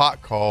is your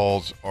pot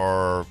calls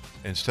are,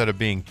 instead of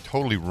being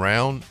totally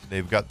round,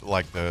 they've got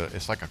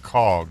it's like a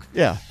cog.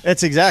 Yeah,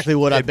 that's exactly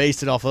what I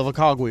based it off of, a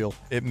cogwheel.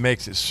 It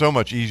makes it so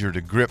much easier to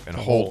grip and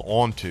hold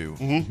onto.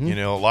 Mm-hmm.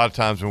 A lot of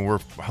times when we're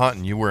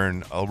hunting, you're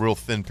wearing a real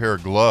thin pair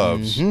of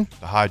gloves to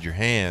hide your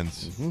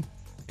hands, and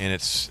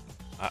it's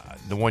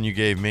the one you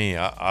gave me.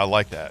 I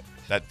like that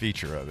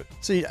feature of it.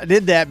 See, I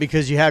did that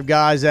because you have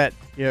guys that,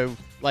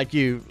 like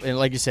you, and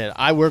like you said,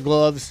 I wear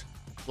gloves.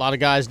 A lot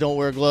of guys don't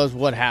wear gloves,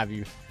 what have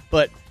you.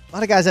 But a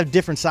lot of guys have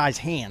different size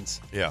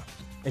hands. Yeah,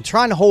 And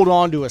trying to hold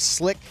on to a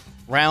slick,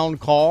 round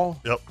call,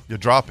 Yep. you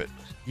drop it.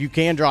 you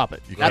can drop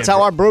it. You That's can how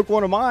drop- I broke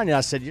one of mine. And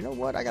I said, you know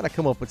what? I got to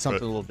come up with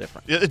something a little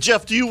different. Yeah,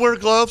 Jeff, do you wear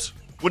gloves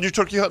when you're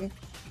turkey hunting?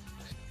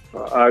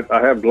 I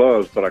have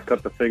gloves, but I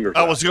cut the fingers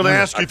I out. was going to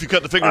ask you if you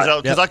cut the fingers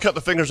out, because Yep. I cut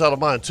the fingers out of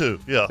mine too.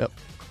 Yeah. Yep.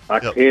 I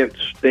Yep. can't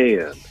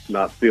stand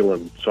not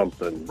feeling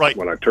something Right.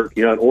 when I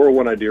turkey hunt or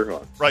when I deer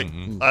hunt. Right.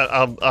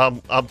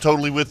 I'm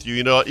totally with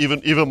you.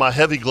 Even my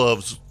heavy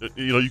gloves,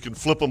 you can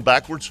flip them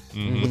backwards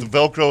with the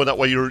Velcro, and that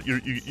way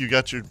you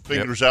got your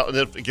fingers out, and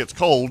if it gets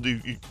cold,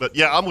 but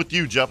yeah, I'm with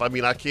you, Jeff. I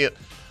mean, I can't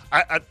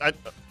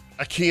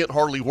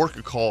hardly work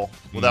a call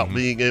without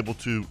being able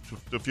to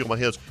feel my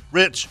hands.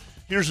 Rich,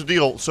 here's the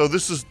deal. So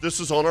this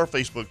is on our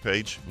Facebook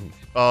page,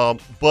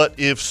 but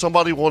if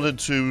somebody wanted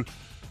to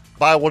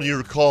buy one of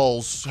your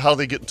calls, how do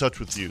they get in touch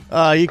with you?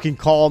 You can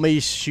call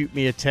me, shoot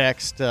me a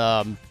text.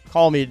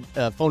 Call me.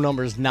 Phone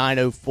number is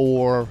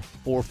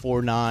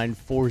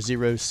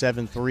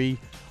 904-449-4073.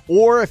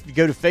 Or if you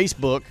go to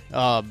Facebook,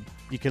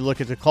 you can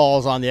look at the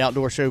calls on the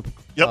Outdoor Show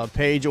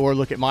page, or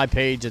look at my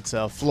page. It's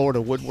Florida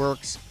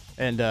Woodworks,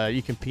 and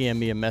you can PM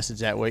me a message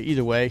that way.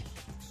 Either way.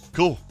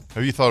 Cool.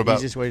 Have you thought about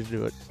Easiest way to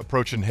do it.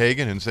 approaching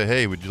Hagen and say,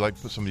 hey, would you like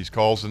to put some of these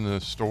calls in the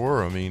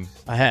store? I mean,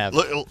 I have.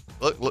 Look,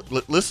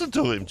 listen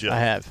to him, Jeff. I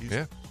have.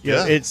 yeah.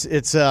 Yeah, it's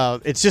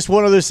just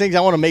one of those things.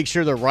 I want to make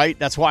sure they're right.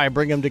 That's why I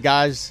bring them to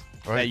guys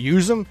Right. that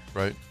use them.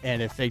 Right.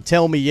 And if they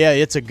tell me, yeah,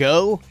 it's a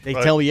go, they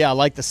Right. tell me, yeah, I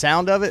like the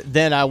sound of it,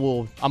 then I'm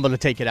going to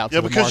take it out Yeah,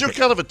 to the because market.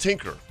 you're kind of a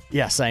tinker.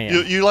 Yes, I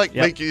am. You like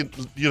Yep.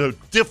 making,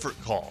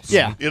 different calls.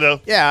 Yeah.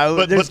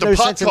 Yeah, there's the no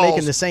pot sense in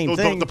making the same the,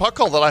 thing. The pot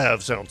call that I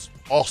have sounds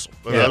awesome.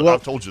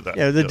 I've told you that.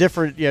 Yeah,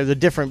 the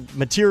different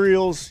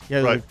materials.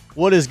 Right.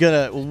 What is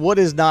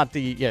not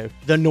the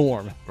the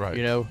norm. Right.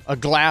 A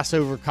glass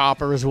over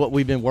copper is what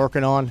we've been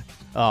working on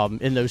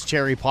in those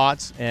cherry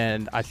pots,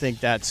 and I think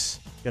that's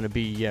going to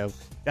be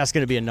that's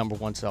going to be a number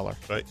one seller.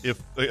 Right.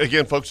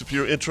 Folks, if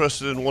you're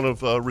interested in one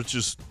of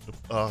Rich's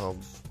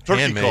turkey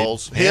Handmade.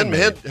 calls, Handmade.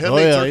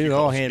 handmade turkey they're all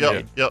calls.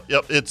 handmade.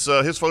 Yep. It's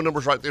his phone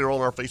number's right there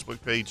on our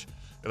Facebook page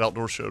at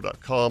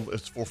outdoorshow.com.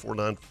 It's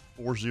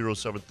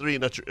 449-4073,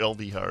 and that's your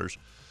LV Hires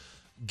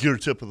gear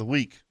tip of the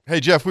week. Hey,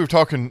 Jeff, we were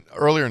talking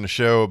earlier in the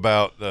show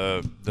about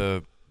the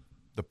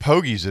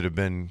pogies that have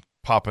been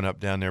popping up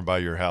down there by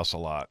your house a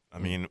lot. I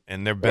mean,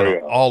 and they've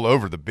been all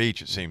over the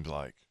beach, it seems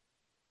like.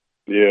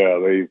 Yeah,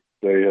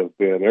 they have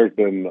been. There's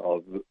been.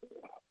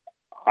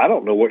 I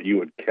don't know what you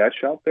would catch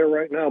out there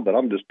right now, but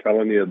I'm just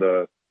telling you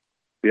the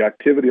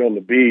activity on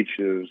the beach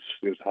is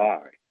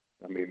high.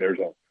 I mean, there's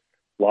a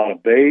lot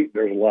of bait.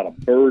 There's a lot of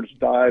birds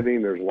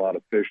diving. There's a lot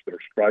of fish that are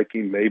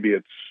striking. Maybe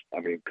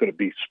could it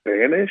be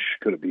Spanish?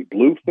 Could it be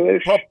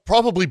bluefish?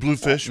 Probably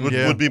bluefish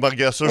would be my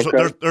guess.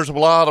 There's a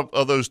lot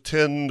of those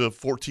 10 to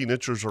 14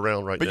 inchers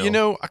around right now.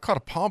 But, I caught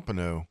a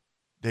pompano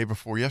day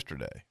before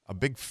yesterday, a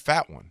big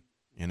fat one,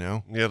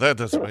 Yeah, that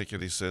doesn't make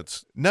any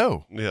sense.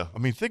 No. Yeah. I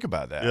mean, think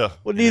about that. Yeah.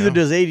 Well, neither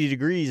does 80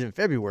 degrees in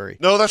February.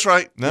 No, that's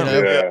right. No.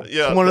 Yeah.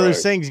 It's one of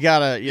those things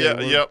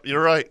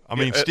You're right. I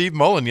mean, Steve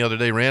Mullen the other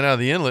day ran out of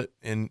the inlet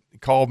and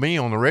called me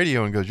on the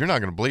radio and goes, "You're not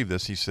going to believe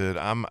this." He said,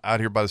 "I'm out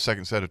here by the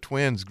second set of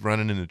twins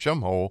running in the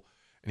chum hole."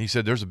 And he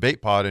said, "There's a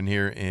bait pod in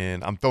here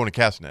and I'm throwing a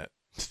cast net."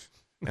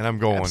 And I'm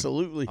going,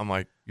 Absolutely. I'm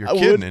like, "You're I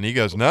kidding." would. And he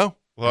goes, "No."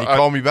 Well, And he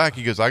called me back.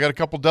 He goes, "I got a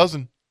couple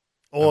dozen."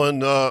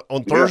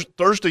 On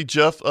Thursday,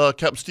 Jeff,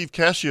 Captain Steve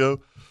Cascio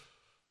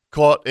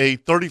caught a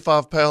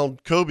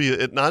 35-pound cobia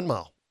at 9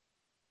 Mile.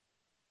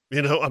 I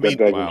mean,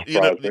 doesn't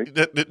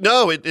surprise me.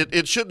 No,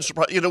 it shouldn't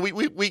surprise.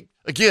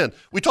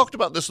 We talked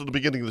about this at the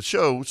beginning of the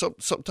show.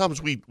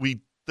 Sometimes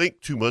we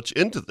think too much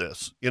into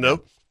this.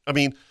 I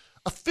mean,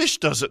 a fish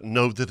doesn't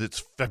know that it's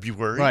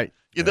February, Right.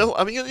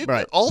 I mean,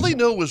 Right. all they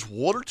know is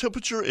water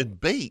temperature and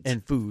bait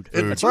And food.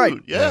 and That's food.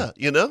 right. Yeah,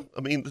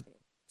 I mean,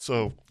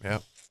 so Yeah.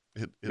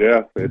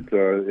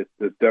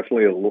 It's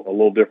definitely a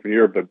little different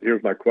year. But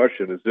here's my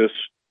question: Is this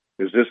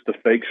the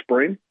fake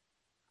spring?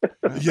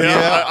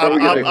 Yeah, I'm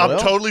Well.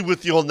 totally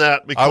with you on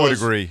that. Because, I would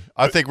agree.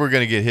 I think we're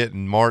going to get hit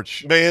in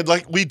March. man.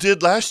 Like we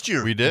did last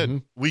year. We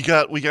did. We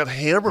got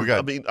hammered.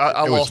 I mean,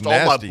 I it was lost all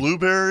my nasty.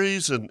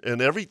 blueberries and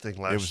everything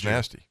last year. It was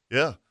nasty.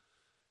 Yeah.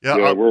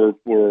 Yeah,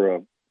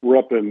 we're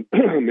up in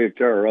me and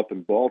Tara are up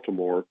in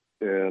Baltimore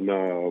and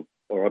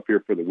are up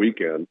here for the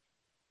weekend.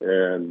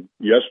 And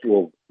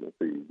yesterday,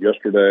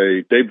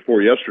 day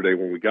before yesterday,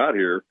 when we got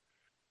here,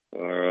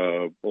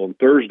 on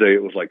Thursday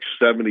it was like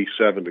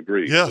 77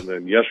 degrees. Yeah. And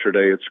then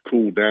yesterday it's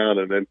cooled down,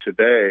 and then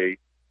today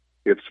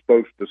it's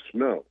supposed to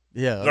snow.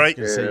 Yeah. I was Right.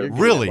 gonna say, you're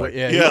Really?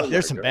 getting- Yeah.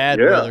 There's some bad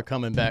Yeah. weather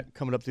coming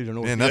up through the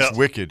north. Man, that's Yeah.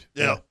 wicked.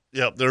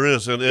 Yeah, there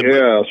is. And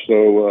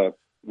So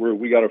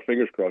we got our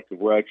fingers crossed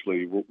because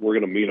we're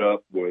going to meet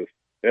up with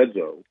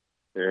Edzo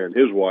and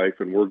his wife,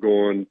 and we're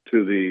going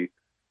to the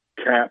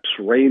Caps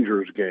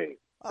Rangers game.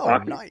 Oh,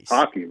 nice.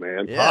 Hockey,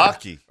 man. Yeah.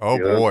 hockey. Oh,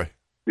 Yeah. boy.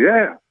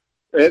 Yeah.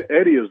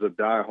 Eddie is a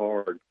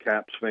diehard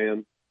Caps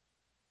fan.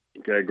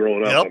 Okay,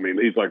 growing up, Yep. I mean,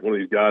 he's like one of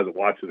these guys that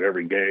watches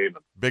every game.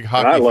 Big And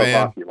I hockey love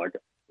fan. hockey. Like,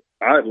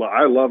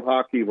 I love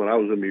hockey. When I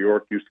was in New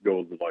York, used to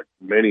go to like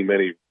many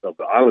of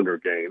the Islander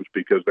games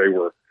because they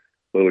were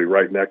literally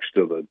right next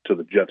to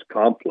the Jets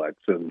complex,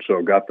 and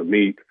so got to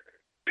meet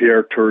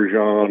Pierre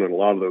Turgeon and a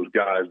lot of those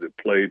guys that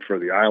played for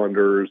the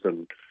Islanders.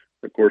 And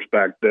of course,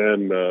 back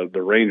then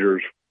the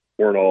Rangers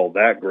weren't all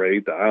that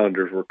great. The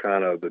Islanders were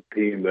kind of the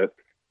team that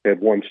had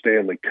won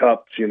Stanley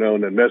Cups, and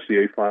then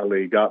Messier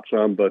finally got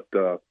some. But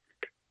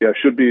it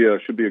should be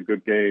a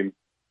good game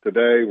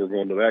today. We're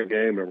going to that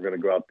game, and we're going to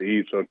go out to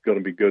eat. So it's going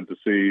to be good to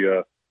see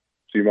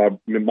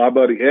my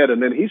buddy Ed,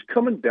 and then he's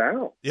coming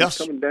down. Yes.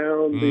 He's coming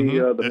down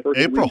Mhm. the first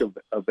April. week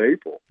of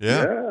April.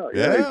 Yeah.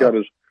 He's got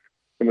him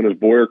and his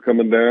boy are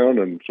coming down,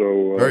 and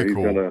so Very he's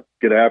cool. going to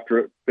get after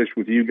it, fish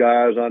with you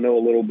guys. I know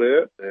a little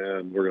bit,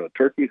 and we're going to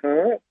turkey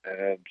hunt,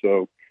 and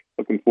so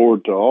looking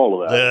forward to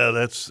all of that. Yeah,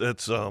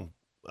 that's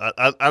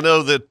I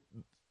know that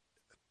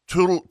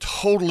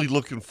totally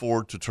looking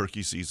forward to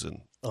turkey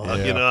season. Oh,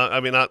 yeah. I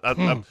mean,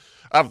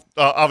 I've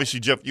obviously,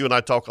 Jeff, you and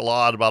I talk a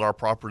lot about our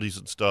properties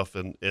and stuff,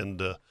 and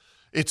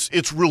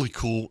it's really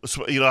cool.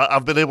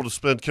 I've been able to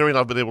spend, Carrie and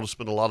I've been able to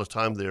spend a lot of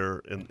time there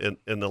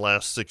in the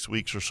last 6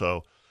 weeks or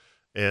so,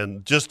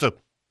 and just to,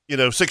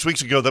 6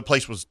 weeks ago that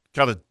place was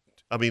kind of,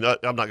 I mean, I'm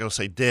not going to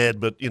say dead,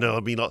 but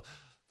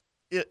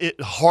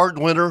hard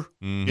winter,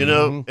 Mm-hmm. you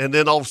know, and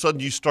then all of a sudden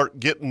you start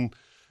getting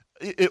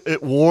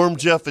it warm,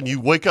 Jeff, and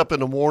you wake up in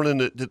the morning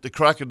at the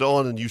crack of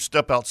dawn and you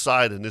step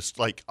outside and it's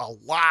like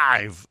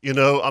alive, you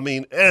know. I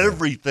mean,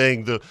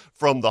 everything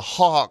from the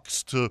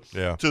hawks to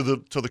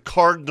the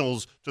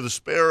cardinals to the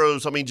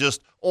sparrows. I mean,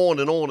 just on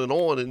and on and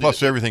on. And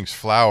Plus, everything's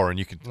flower, and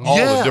you can all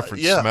the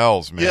different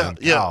smells, man.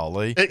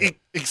 Golly.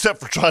 Except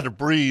for trying to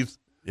breathe.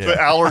 Yeah. The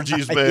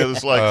allergies, man,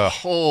 it's like,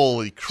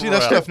 holy crap. See,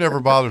 that stuff never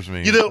bothers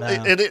me. You know,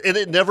 and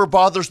it never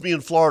bothers me in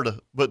Florida,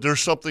 but there's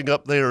something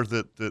up there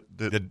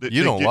that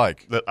you don't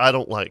like. That I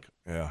don't like.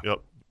 Yeah. Yep.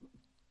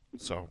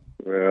 So.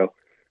 Well,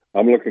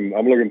 I'm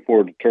looking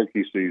forward to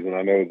turkey season.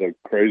 I know the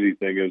crazy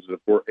thing is that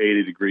we're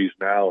 80 degrees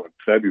now in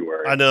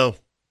February. I know.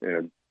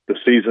 And the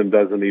season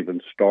doesn't even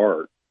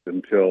start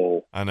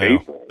until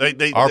April.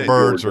 Our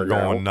birds are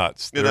going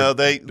nuts. You know,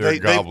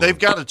 they've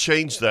got to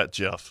change that,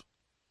 Jeff.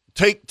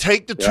 Take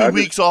the 2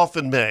 weeks off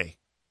in May.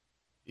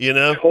 You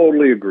know,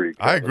 totally agree.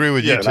 I agree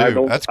with you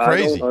too. That's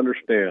crazy. I don't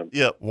understand.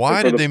 Yeah,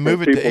 why did they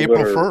move it to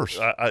April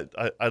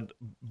 1st? I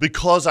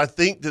because I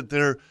think that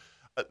they're.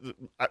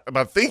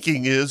 My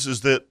thinking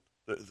is that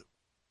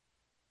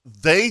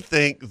they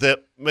think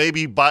that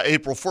maybe by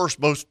April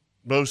 1st,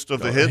 most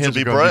of the hens will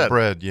be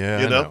bred.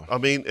 Yeah, you know? I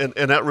mean, and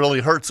that really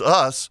hurts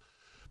us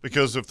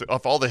because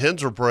if all the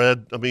hens are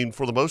bred, I mean,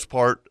 for the most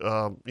part,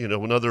 you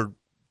know, another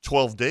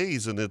 12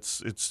 days and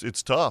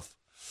it's tough.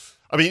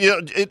 I mean, you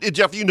know,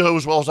 Jeff, you know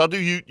as well as I do,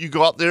 you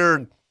go out there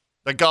and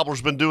that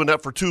gobbler's been doing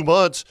that for 2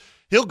 months.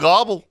 He'll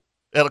gobble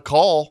at a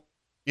call,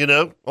 you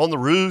know, on the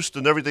roost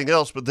and everything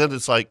else, but then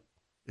it's like,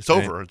 it's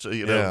over. It's,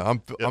 you know,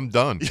 I'm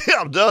done. Yeah,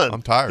 I'm done.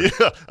 I'm tired.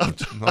 Yeah,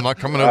 I'm not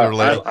coming over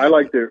late. I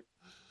like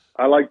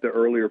the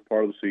earlier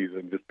part of the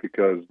season just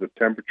because the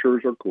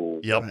temperatures are cool.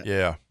 Yep.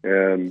 Yeah.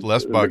 And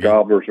less the buggy.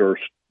 gobblers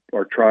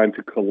are trying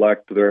to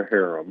collect their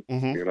harem,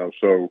 Mm-hmm. you know,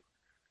 so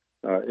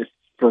it's,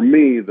 for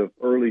me, the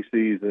early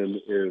season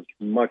is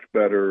much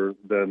better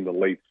than the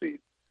late season.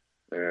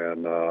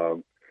 And,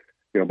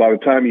 you know, by the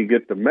time you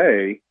get to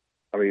May,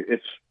 I mean,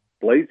 it's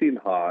blazing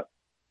hot.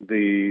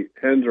 The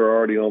hens are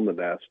already on the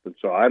nest. And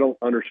so I don't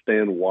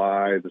understand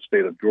why the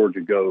state of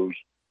Georgia goes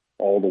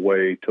all the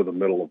way to the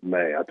middle of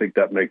May. I think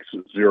that makes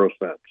zero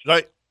sense,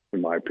 right,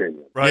 in my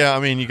opinion. Right. Yeah, I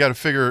mean, you got to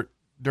figure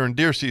during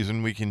deer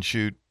season, we can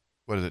shoot,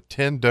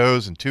 10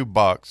 does and 2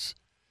 bucks.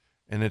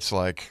 And it's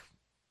like,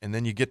 and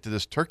then you get to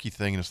this turkey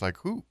thing, and it's like,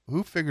 who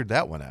figured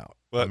that one out?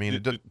 Well, I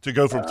mean, to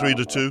go from 3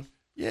 to 2.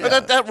 Yeah,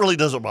 that really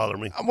doesn't bother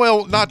me.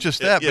 Well, not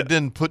just that, but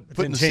then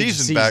putting the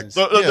season back.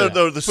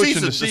 The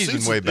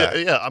season way back.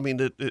 Yeah, I mean,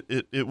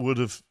 it would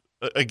have.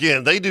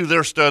 Again, they do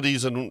their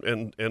studies,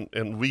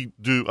 and we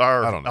do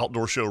our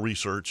outdoor show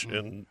research.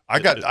 And I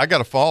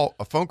got a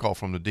phone call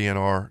from the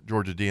DNR,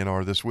 Georgia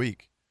DNR, this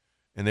week,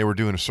 and they were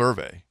doing a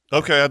survey.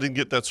 Okay, I didn't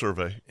get that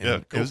survey. Yeah,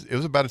 cool. It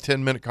was about a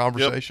 10-minute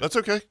conversation. Yep,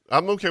 that's okay.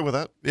 I'm okay with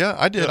that. Yeah,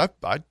 I did. Yep.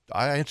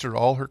 I answered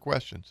all her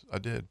questions. I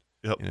did.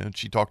 Yep. You know,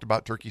 she talked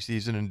about turkey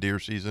season and deer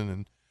season,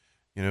 and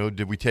you know,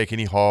 did we take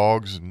any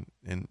hogs, and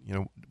you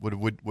know, what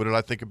did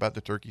I think about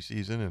the turkey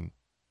season, and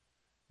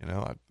you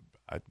know,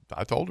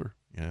 I told her,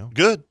 you know,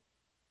 good.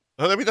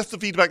 I mean, that's the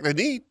feedback they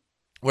need.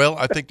 Well,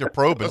 I think they're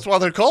probing. That's why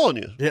they're calling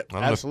you. Yeah,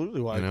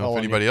 absolutely. Why? You know, if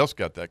anybody else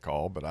got that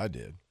call, but I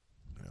did.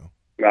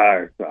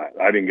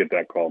 I didn't get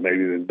that call.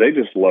 Maybe they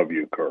just love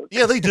you, Kirk.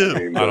 Yeah, they do.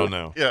 I don't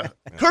know. Yeah,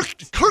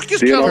 Kirk is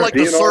kind of like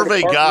the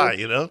survey guy,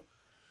 you know.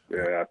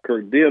 Yeah,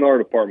 Kirk. DNR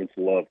departments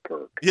love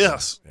Kirk.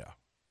 Yes.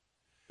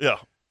 Yeah,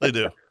 they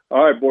do.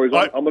 All right, boys.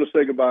 Right. I'm going to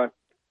say goodbye.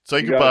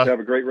 Say goodbye. Guys have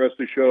a great rest of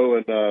the show,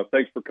 and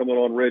thanks for coming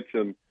on, Rich.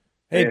 And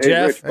hey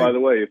Jeff. Rich, by the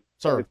way,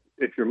 sir,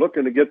 if you're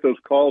looking to get those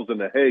calls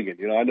into Hagen,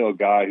 you know, I know a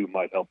guy who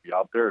might help you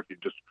out there if you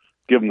just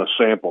give them a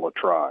sample a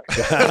try.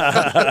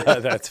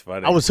 That's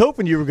funny. I was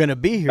hoping you were going to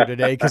be here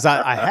today because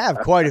I have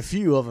quite a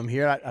few of them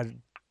here. I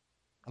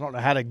don't know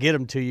how to get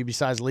them to you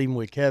besides leaving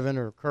with Kevin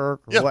or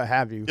Kirk or what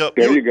have you. Yep.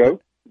 There you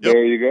go. Yep.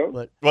 There you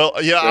go. Well,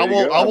 yeah,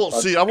 I won't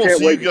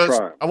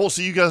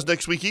see you guys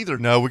next week either.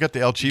 No, we got the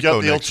El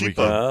Cheapo next week.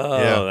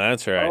 Oh,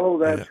 that's right. Oh,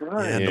 that's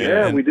right.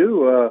 Yeah, we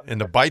do. And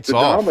the bites the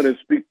off. Dominance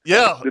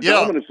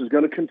dominance is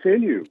going to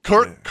continue.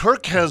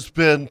 Kirk has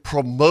been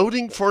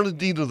promoting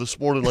Fernandina this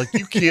morning like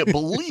you can't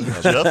believe,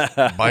 Jeff.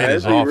 Bite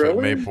is off at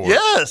Mayport.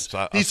 Yes.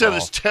 He said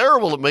it's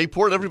terrible at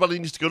Mayport. Everybody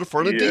needs to go to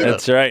Fernandina.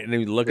 That's right. And he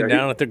was looking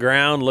down at the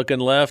ground, looking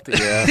left.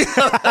 Yeah.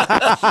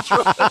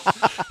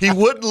 He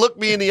wouldn't look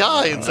me in the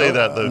eye and say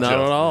that, though, Not Jeff.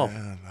 at all.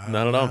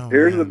 Not at all.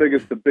 Here's the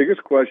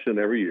biggest question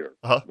every year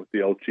with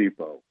the El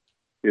Cheapo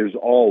is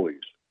always,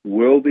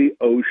 will the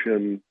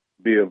ocean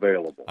be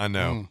available? I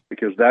know.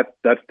 Because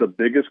that's the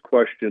biggest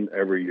question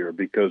every year.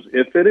 Because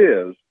if it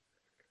is,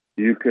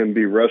 you can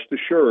be rest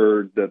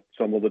assured that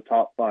some of the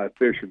top 5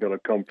 fish are going to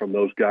come from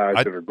those guys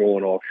that are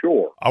going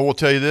offshore. I will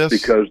tell you this.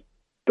 Because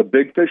the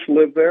big fish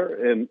live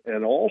there,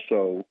 and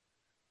also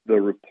the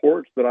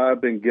reports that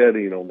I've been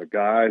getting on the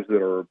guys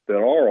that are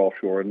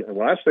offshore, and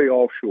when I say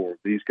offshore,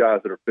 these guys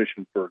that are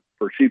fishing for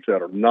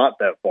sheepshead are not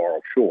that far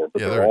offshore,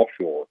 but they're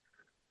offshore.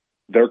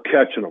 They're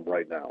catching them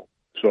right now.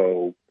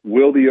 So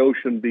will the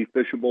ocean be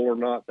fishable or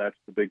not? That's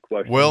the big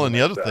question. Well, and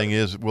the other thing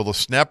is, will the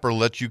snapper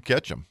let you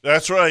catch them?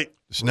 That's right.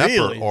 The snapper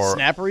Really? are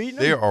Snapper eating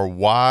they them? are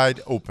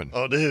wide open.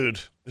 Oh, dude,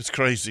 it's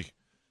crazy.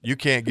 You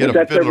can't But get a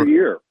that's fiddler. every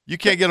year. You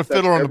can't get a That's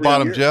fiddler on the every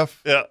bottom, year.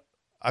 Jeff. Yeah,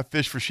 I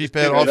fished for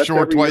sheephead Yeah, that's offshore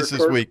every year, twice this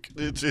Kurt. week,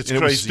 it's and it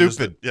was crazy. isn't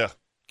stupid. it? Yeah.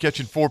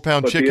 catching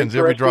 4-pound But the chickens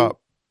every interesting- drop.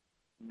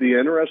 The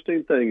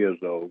interesting thing is,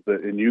 though,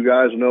 that, and you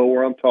guys know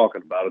where I'm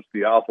talking about, it's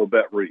the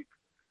Alphabet Reef.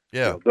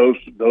 Yeah.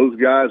 Those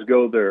guys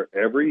go there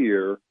every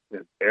year,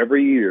 and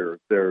every year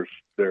there's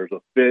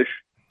a fish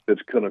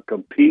that's going to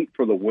compete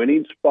for the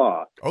winning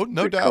spot. Oh,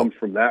 no that doubt. comes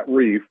from that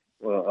reef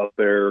up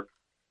there.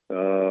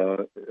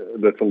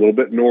 That's a little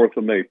bit north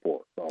of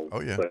Mayport.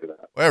 I'll yeah. say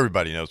that. Well,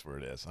 everybody knows where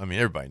it is. I mean,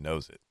 everybody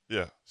knows it.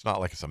 Yeah. It's not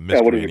like it's a Yeah,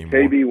 mystery what is it,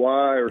 anymore.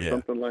 KBY or Yeah.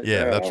 something like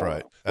Yeah, that? that's I don't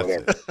right. know. That's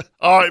Whatever. it.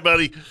 All right,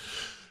 buddy.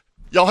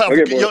 Y'all have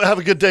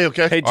a good day,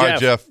 okay? Hey, All right,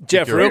 Jeff. Jeff,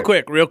 Take care.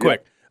 real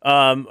quick.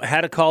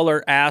 Had a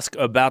caller ask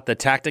about the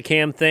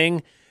Tacticam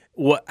thing.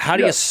 How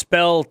do you Yes.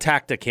 spell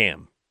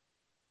Tacticam?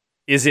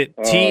 Is it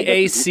that's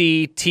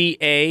a-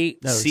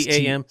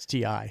 TACTACAM? It's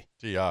TI.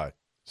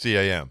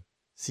 TICAM.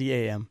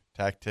 CAM.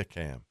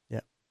 Tacticam.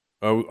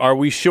 Are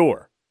we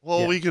sure?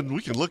 Well, Yeah. we can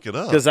look it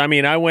up. Because I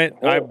mean, I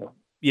Oh.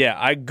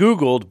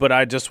 Googled, but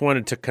I just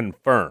wanted to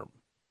confirm.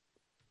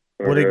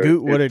 What did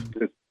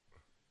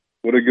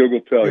What did Google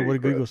tell you? What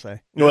did Chris? Google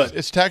say?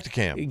 It's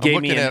Tacticam. It I'm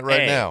gave me looking an at it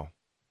right A. now.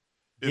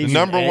 Gave The you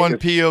number an A? one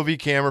POV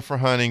camera for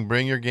hunting.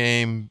 Bring your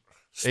game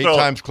 8 Spell it.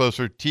 times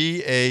closer.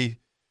 TACTACAM.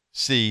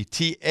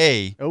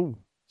 Oh,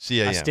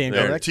 I stand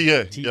Yeah,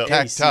 corrected. TA.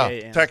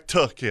 TACAM.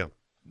 Tacticam.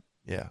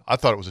 Yeah, I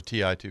thought it was a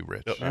TI too,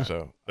 Rich. Yep.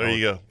 So There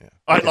you go. Yeah.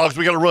 All right, Logs,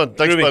 we got to run.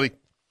 Thanks, Ruby. buddy.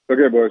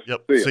 Okay, boys.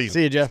 Yep. See ya. See you.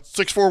 See you, Jeff.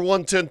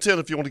 641-1010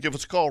 if you want to give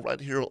us a call right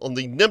here on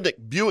the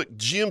Nimnik Buick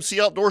GMC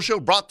Outdoor Show,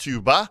 brought to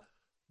you by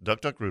Duck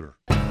Duck Rooter.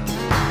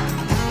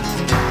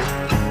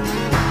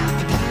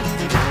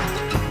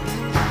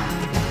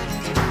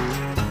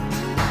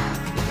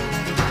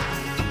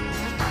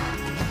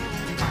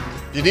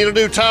 You need a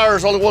new tire,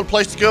 there's only one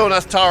place to go, and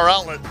that's Tire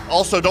Outlet.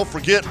 Also, don't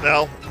forget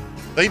now,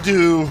 they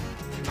do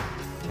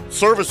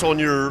service on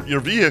your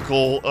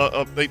vehicle.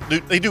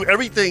 They do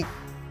everything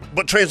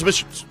but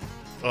transmissions.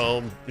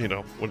 When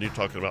you're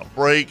talking about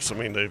brakes, I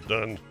mean, they've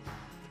done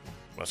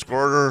my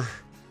squirter.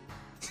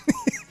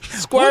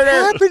 What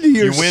happened to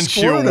your your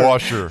windshield squirter?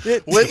 washer.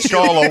 It- It's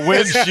called a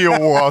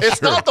windshield washer.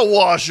 It's not the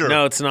washer.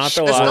 No, it's not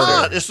the It's washer.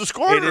 not. It's the It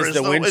squirter. is the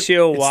It's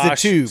windshield it's the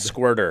wash tube.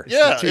 squirter.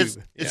 Yeah, the it's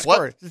tube. it's Yeah. what?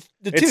 Squirt.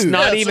 The It's tube.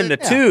 not Yeah, even the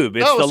it's- tube.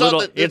 It's No, the it's not little.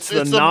 the- It's it's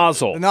the the-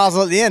 nozzle. The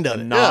nozzle at the end of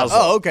The it. nozzle.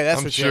 Oh, okay. That's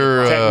I'm what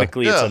sure.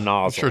 Technically, it's yeah. a I'm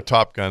nozzle. sure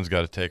Top Gun's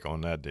got to take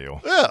on that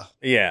deal. Yeah,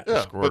 Yeah.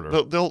 yeah. Squirter.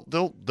 But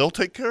they'll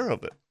take care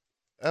of it.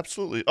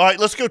 Absolutely. All right,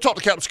 let's go talk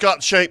to Captain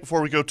Scott Shank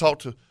before we go talk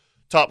to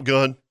Top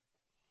Gun,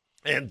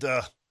 and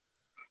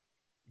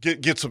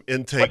get some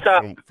intake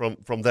What's up?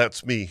 from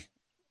That's Me.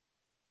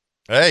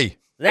 Hey,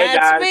 That's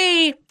guys.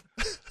 me.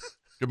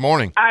 good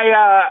morning.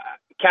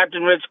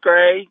 Captain Rich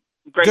Gray.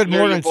 Great Good to hear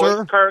your morning, voice,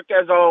 sir. Kirk,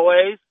 as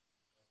always.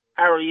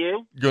 How are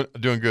you?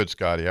 Doing good,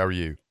 Scotty. How are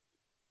you?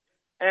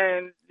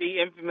 And the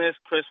infamous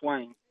Chris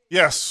Wayne.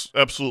 Yes,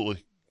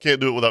 absolutely.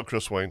 Can't do it without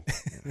Chris Wayne.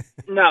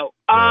 No.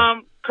 Yeah.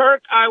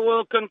 Kirk, I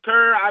will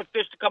concur. I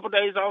fished a couple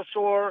days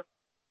offshore.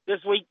 This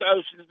week, the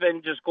ocean's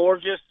been just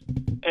gorgeous.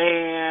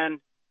 And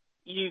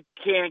you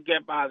can't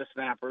get by the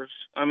snappers.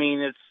 I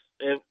mean,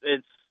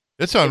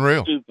 It's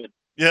unreal. stupid.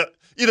 Yeah,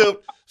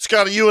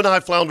 Scotty, you and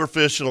I flounder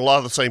fish in a lot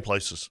of the same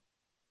places.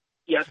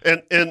 Yes.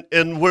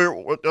 And we're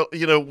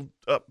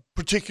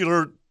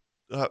particular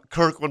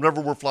Kirk, whenever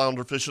we're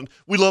flounder fishing,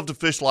 we love to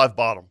fish live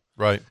bottom.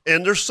 Right.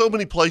 And there's so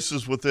many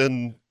places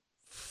within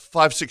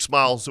 5-6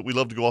 miles that we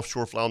love to go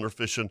offshore flounder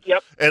fishing.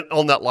 Yep. And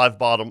on that live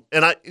bottom.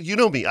 And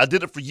me, I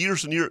did it for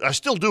years and years. I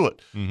still do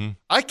it. Mm-hmm.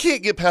 I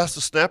can't get past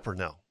the snapper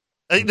now.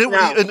 And, No.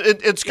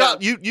 and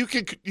Scott, you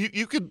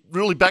could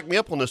really back me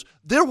up on this.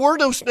 There were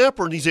no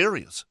snapper in these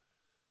areas.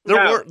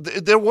 There No. weren't.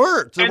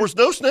 There And- was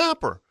no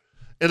snapper.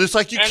 And it's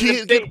like you And the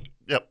can't get. big-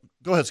 Yep.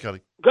 Go ahead, Scotty.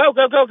 Go. No,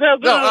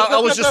 I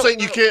go, was go, just go, saying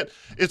you go. can't.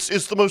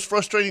 It's the most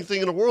frustrating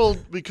thing in the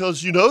world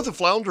because the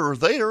flounder are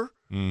there,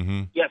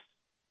 Mm-hmm. Yes.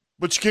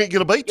 but you can't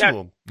get a bait Yes. to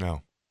them.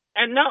 No.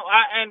 And no,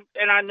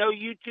 I know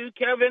you too,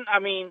 Kevin. I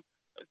mean,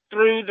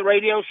 through the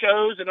radio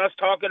shows and us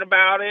talking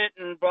about it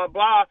and blah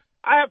blah.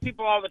 I have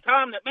people all the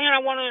time that, man, I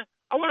want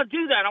to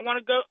do that. I want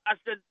to go. I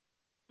said,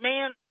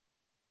 man,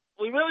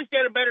 we really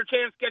stand a better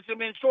chance catching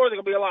them inshore. They're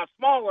gonna be a lot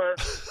smaller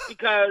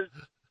because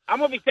I'm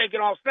gonna be taking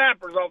all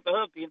snappers off the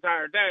hook the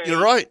entire day.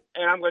 You're right.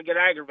 and I'm gonna get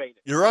aggravated.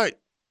 You're right.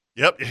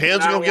 Yep. Your hands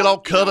And are I gonna get want-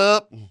 all cut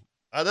up.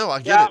 I know. I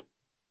get Yeah. it.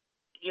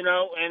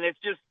 And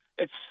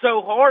it's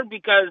so hard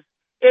because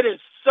it is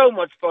so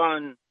much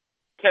fun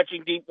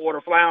catching deep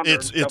water flounder.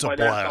 It's and stuff a like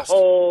that.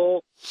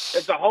 blast.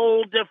 It's a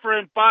whole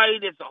different bite.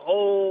 It's a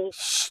whole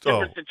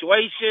Oh, different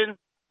situation,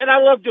 and I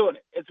love doing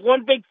it. It's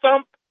one big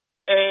thump,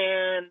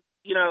 and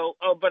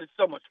but it's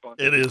so much fun.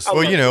 it is. I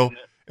Well, love you know, doing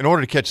it. in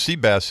order to catch sea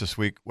bass this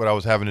week, what I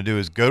was having to do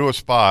is go to a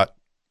spot,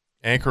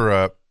 anchor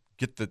up,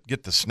 get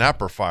the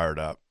snapper fired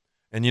up,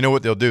 and you know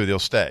what they'll do? They'll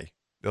stay.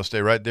 They'll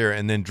stay right there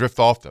and then drift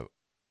off the,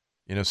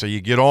 so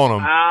you get on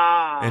them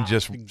and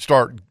just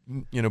start,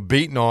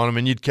 beating on them,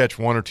 and you'd catch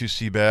 1 or 2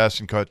 sea bass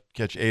and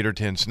catch 8 or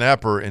 10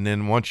 snapper. And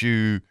then once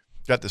you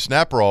got the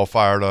snapper all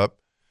fired up,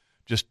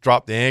 just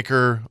drop the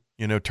anchor,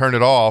 turn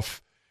it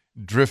off,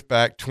 drift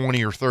back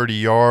 20 or 30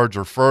 yards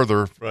or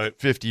further, right,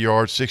 50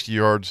 yards, 60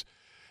 yards,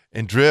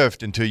 and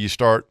drift until you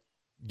start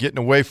getting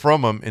away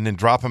from them, and then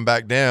drop them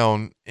back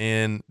down,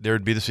 and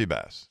there'd be the sea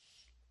bass.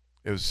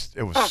 That was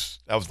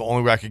the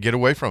only way I could get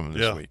away from them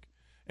this week.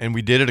 And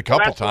we did it a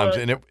couple times,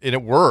 and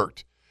it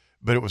worked.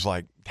 But it was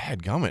like,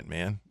 dadgummit,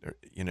 man.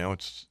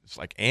 It's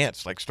like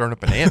ants, like stirring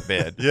up an ant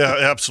bed. Yeah,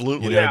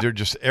 absolutely. They're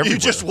just everywhere. You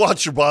just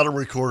watch your bottom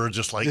recorder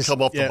just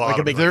come off the bottom. Like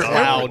a big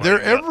cloud.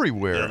 They're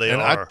everywhere. Yeah, they and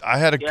are. I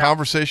had a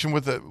conversation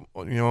with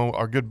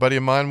our good buddy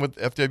of mine with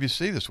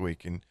FWC this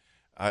week, and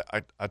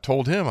I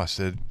told him, I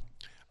said,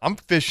 I'm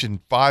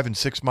fishing 5 and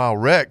 6 mile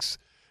wrecks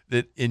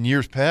that in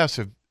years past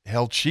have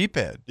held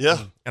sheephead.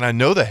 Yeah. And I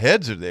know the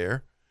heads are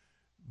there,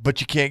 but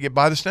you can't get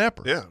by the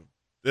snapper. Yeah.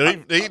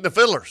 They're eating the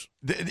fiddlers.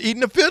 They're eating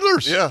the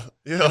fiddlers. Yeah.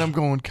 Yeah. And I'm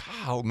going,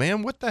 Kyle,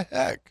 man, what the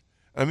heck?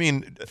 I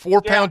mean,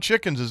 4-pound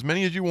chickens, as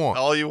many as you want.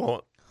 All you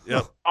want.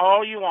 Yeah.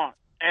 All you want.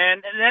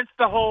 And that's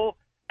the whole,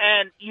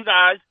 and you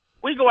guys,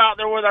 we go out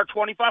there with our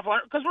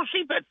 2,500 because we're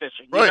sheephead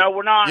fishing. Right.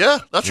 We're not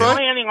that's right.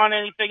 planning on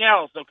anything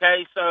else,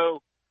 okay?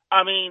 So,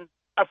 I mean,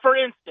 for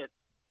instance,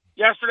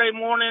 yesterday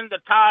morning the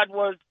tide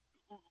was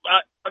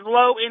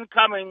low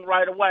incoming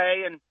right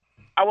away, and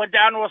I went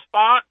down to a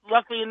spot.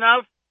 Luckily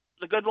enough,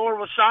 the good Lord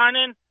was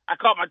shining. I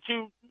caught my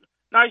 2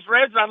 nice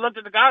reds, and I looked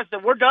at the guy and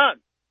said, we're done.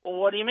 Well,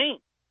 what do you mean?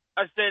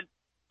 I said,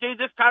 dude,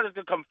 this tide is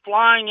going to come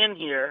flying in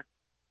here.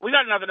 We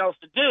got nothing else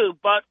to do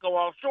but go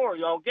offshore.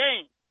 Y'all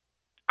game.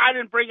 I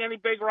didn't bring any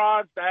big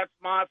rods. That's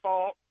my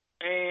fault.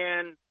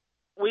 And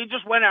we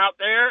just went out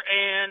there,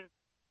 and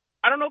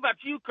I don't know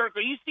about you, Kirk.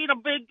 Are you seeing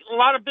a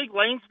lot of big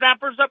lane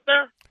snappers up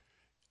there?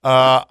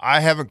 I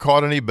haven't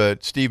caught any,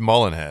 but Steve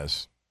Mullen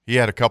has. He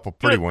had a couple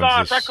pretty ones.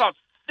 Gosh, I caught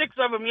 6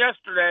 of them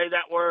yesterday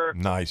that were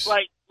nice,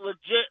 like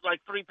legit,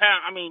 like 3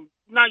 pound. I mean,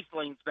 nice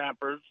lane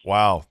snappers.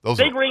 Wow, those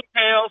big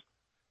ringtails,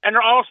 and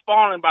they're all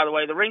spawning. By the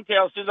way, the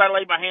ringtails, as soon as I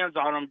lay my hands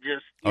on them,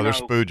 just they're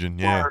spooging,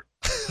 yeah,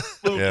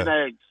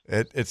 spooging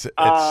eggs. It's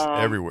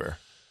everywhere.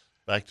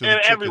 Back to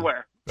the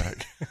everywhere.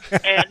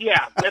 And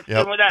let's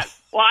do with that.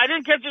 Well, I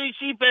didn't catch any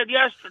sheephead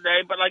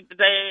yesterday, but like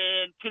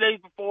 2 days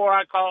before,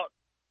 I caught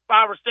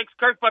 5 or 6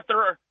 Kirk. But there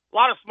are a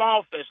lot of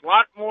small fish, a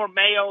lot more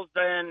males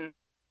than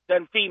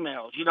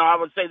females. I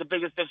would say the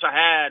biggest fish I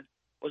had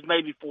was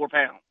maybe 4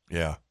 pounds.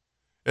 Yeah,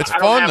 it's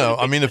fun though.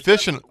 I mean, the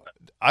fishing.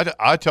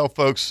 I tell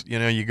folks,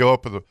 you go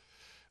up with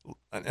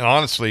and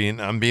honestly,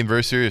 and I'm being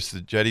very serious,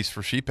 the jetties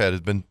for sheephead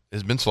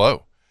has been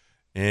slow.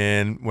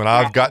 And when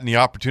I've gotten the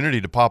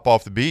opportunity to pop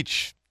off the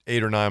beach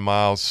 8 or 9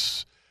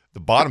 miles, the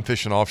bottom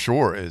fishing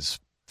offshore is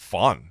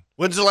fun.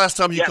 When's the last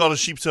time you caught a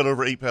sheephead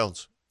over 8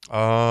 pounds?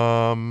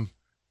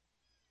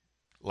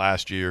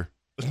 Last year.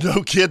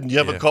 No kidding. You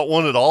haven't caught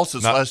one at all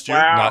since last year?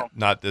 Wow.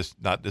 Not this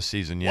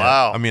season yet.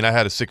 Wow. I mean, I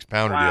had a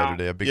 6-pounder the other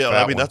day, a big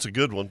fat one. that's a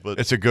good one, but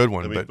it's a good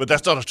one, but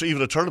that's not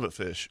even a tournament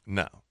fish.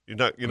 No. You're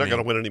not going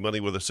to win any money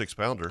with a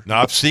 6-pounder. No,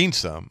 I've seen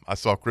some. I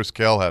saw Chris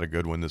Kell had a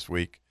good one this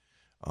week.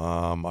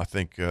 I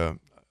think some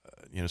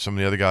of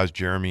the other guys,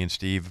 Jeremy and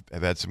Steve,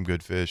 have had some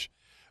good fish,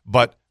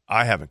 but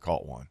I haven't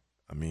caught one.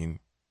 I mean,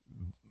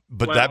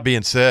 but that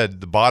being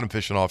said, the bottom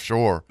fishing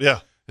offshore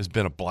has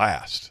been a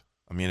blast.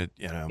 I mean,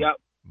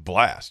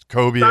 blast.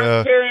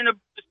 Cobia.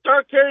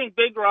 Start carrying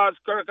big rods,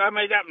 Kirk. I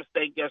made that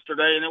mistake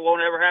yesterday, and it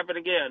won't ever happen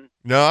again.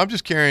 No,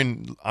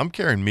 I'm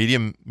carrying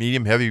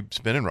medium heavy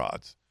spinning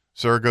rods.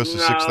 Saragossa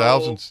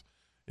 6000s.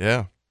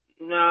 Yeah.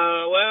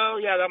 No, well,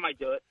 that might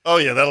do it. Oh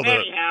yeah, that'll do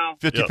it. Anyhow,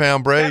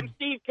 50-pound braid. Captain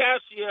Steve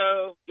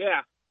Cascio.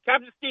 Yeah,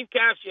 Captain Steve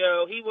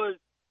Cascio. He was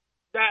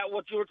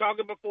what you were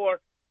talking before.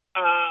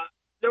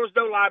 There was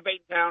no live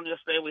bait in town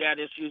yesterday. We had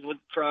issues with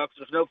trucks.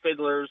 There's no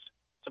fiddlers.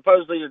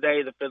 Supposedly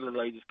today the fiddler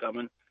lady's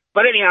coming.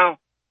 But anyhow,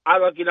 I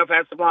lucky enough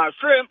had some live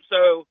shrimp,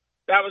 so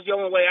that was the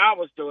only way I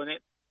was doing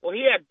it. Well,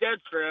 he had dead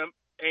shrimp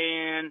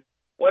and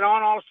went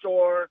on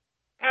offshore,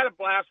 had a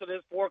blast with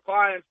his 4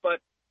 clients, but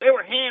they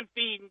were hand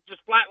feeding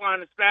just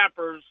flatlining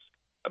snappers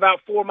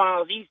about 4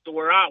 miles east of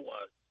where I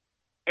was,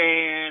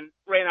 and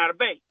ran out of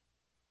bait.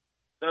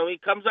 So he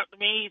comes up to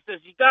me, he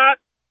says, you got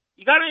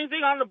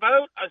anything on the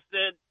boat? I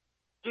said,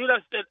 dude,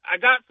 I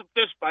got some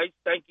fish bites.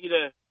 Thank you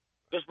to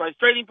Fish Bites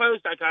Trading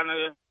Post. I kind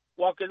of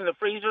walk into the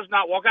freezers,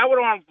 not walk out with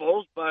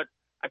armfuls, but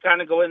I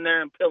kind of go in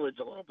there and pillage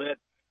a little bit.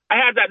 I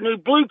had that new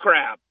blue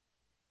crab.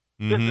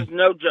 This is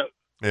no joke.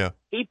 Yeah.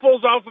 He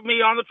pulls off of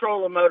me on the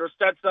trolling motor,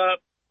 sets up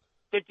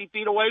 50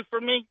 feet away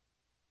from me,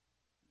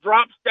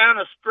 drops down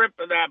a strip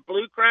of that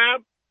blue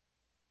crab,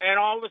 and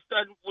all of a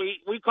sudden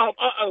we call them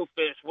uh-oh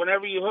fish.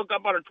 Whenever you hook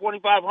up on a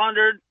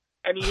 2500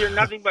 and you hear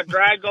nothing but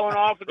drag going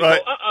off, and you go,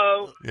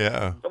 uh-oh.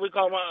 Yeah. So we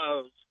call them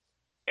uh-ohs.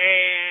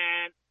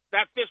 And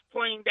that fish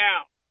planed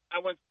out. I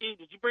went, Steve,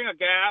 did you bring a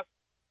gas?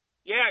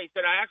 Yeah, he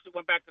said, I actually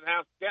went back to the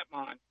house to get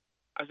mine.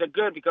 I said,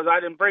 good, because I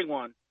didn't bring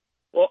one.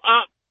 Well,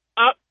 up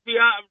up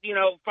beyond,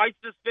 fights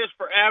this fish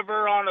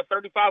forever on a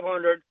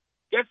 3,500,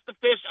 gets the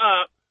fish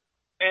up,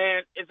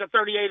 and it's a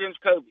 38-inch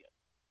cobia.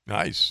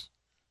 Nice.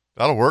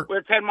 That'll work.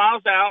 We're 10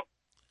 miles out.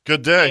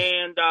 Good day.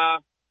 And I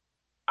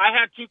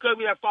had two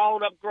cobia that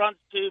followed up grunts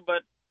too,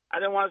 but I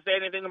didn't want to say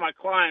anything to my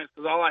clients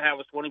because all I had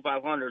was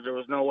 2,500. There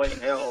was no way in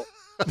hell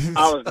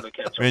I was going to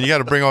catch them. Man, you got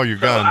to bring all your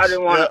guns. I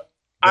didn't want to.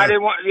 I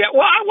didn't want. Yeah,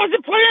 well, I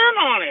wasn't planning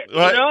on it.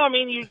 Right. I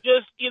mean, you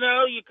just, you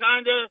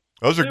kind of.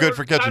 Those are good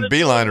for catching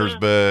beeliners,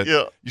 but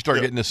you start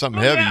getting into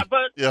something heavy. Yeah,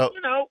 but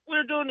we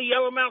were doing the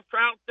yellowmouth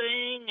trout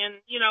thing, and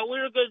we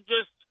were going to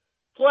just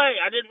play.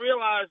 I didn't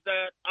realize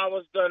that I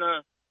was going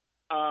to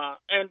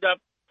end up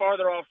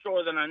farther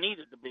offshore than I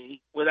needed to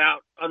be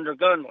without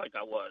undergunned like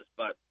I was.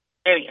 But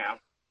anyhow,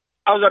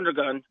 I was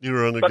undergunned. You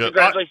were undergunned. But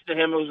congratulations to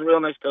him. It was a real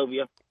nice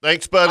cobia.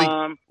 Thanks, buddy.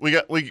 Hey,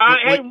 real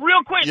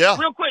quick.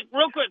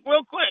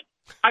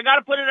 I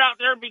got to put it out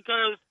there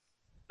because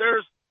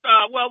there's,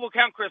 we'll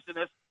count Chris in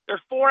this.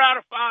 There's 4 out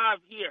of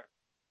 5 here.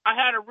 I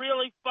had a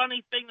really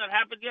funny thing that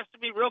happened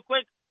yesterday real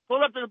quick.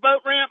 Pulled up to the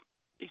boat ramp.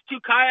 These 2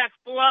 kayaks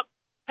pull up.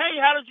 Hey,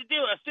 how did you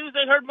do? As soon as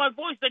they heard my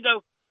voice, they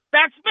go,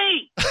 "That's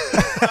me."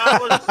 I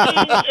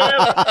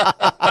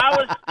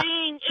was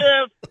seeing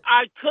if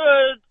I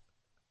could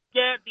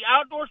get the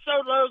Outdoor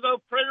Show logo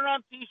printed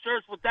on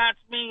T-shirts with "That's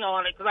me"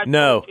 on it because I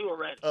No. 2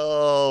 already.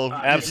 Oh,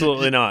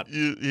 absolutely not.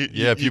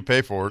 If you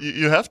pay for it,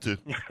 you have to.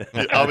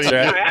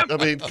 I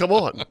mean, come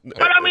on.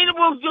 But I mean,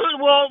 we'll do it.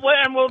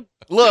 We'll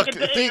look.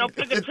 pick a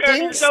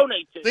charity to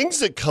donate to. Things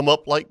that come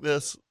up like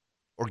this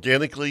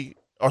organically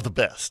are the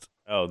best.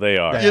 Oh, they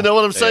are. You know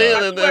what I'm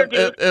saying? I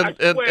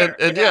swear.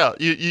 And yeah,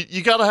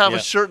 you got to have a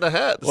shirt and a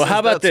hat. Well, how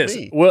about this?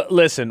 Me. Well,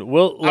 listen.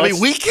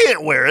 We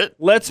can't wear it.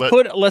 Let's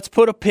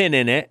put a pin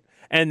in it,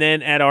 and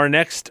then at our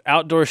next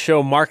Outdoor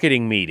Show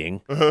marketing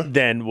meeting,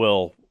 then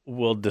we'll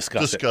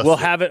discuss it. We'll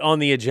have it on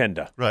the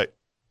agenda. Right.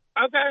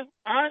 Okay.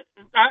 All right.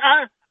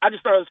 I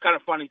just thought it was kind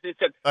of funny. They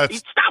said, "Stop!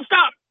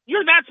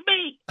 That's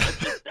me."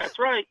 That's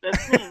right.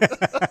 That's me.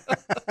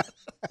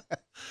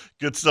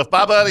 Good stuff.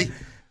 Bye, buddy.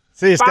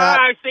 See you, Scott.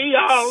 Bye. See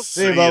y'all.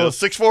 See you, Bubba.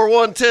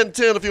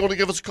 641-1010 if you want to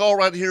give us a call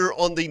right here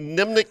on the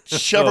Nimnik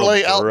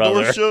Chevrolet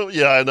Outdoor Show.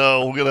 Yeah, I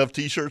know. We're going to have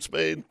T-shirts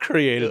made.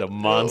 Created a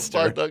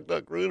monster.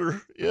 Duck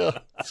Rooter. Yeah,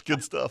 it's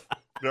good stuff.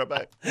 Be right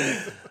back.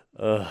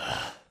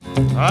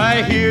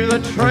 I hear the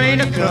train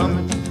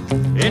a-comin'.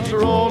 It's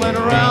rolling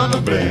around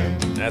the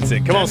bend. That's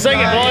it. Come on, sing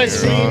it, boys.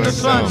 Seen the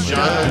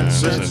sunshine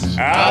since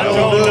I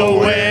don't know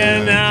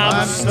when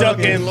I'm stuck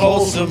in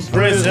Folsom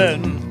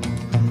Prison.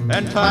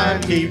 and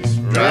time keeps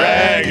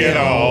dragging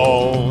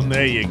on.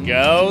 There you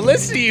go.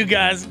 Listen to you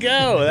guys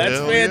go. That's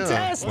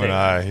fantastic. When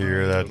I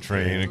hear that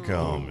train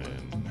a-coming.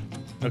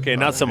 Okay,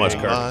 not so much,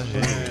 Kirk.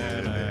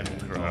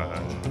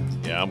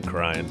 Yeah, I'm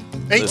crying.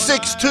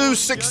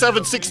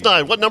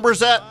 862-6769. What number is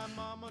that?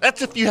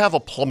 That's if you have a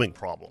plumbing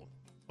problem.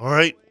 All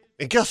right?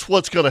 And guess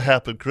what's going to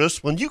happen,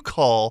 Chris? When you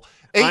call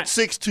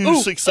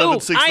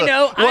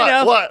 862-6769.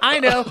 I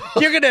know.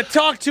 You're going to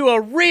talk to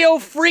a real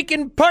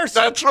freaking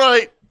person. That's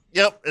right.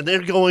 Yep. And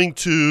they're going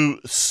to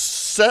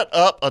set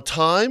up a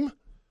time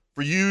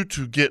for you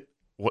to get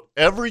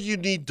whatever you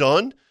need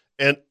done.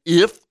 And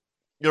if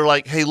you're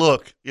like, hey,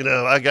 look,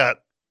 I got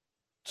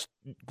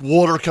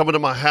water coming to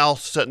my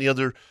house, that and the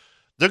other,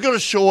 they're going to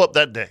show up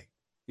that day.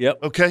 Yep.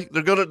 Okay.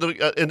 They're going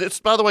to, and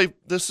it's, by the way,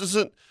 this is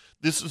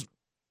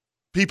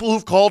people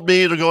who've called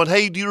me and are going,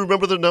 hey, do you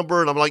remember the number?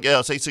 And I'm like, yeah,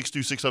 it's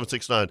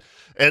 862-6769.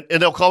 And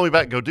they'll call me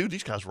back and go, dude,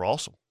 these guys were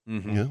awesome.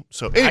 Mm-hmm. Yeah.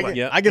 So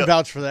anyway. I can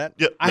vouch for that.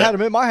 I had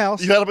them at my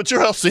house. You had them at your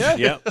house?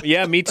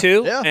 Yeah, me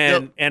too. Yeah.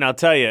 And I'll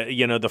tell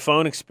you, the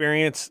phone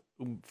experience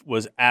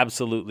was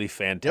absolutely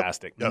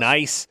fantastic. Yep.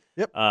 Nice.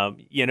 Yep.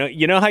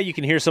 You know how you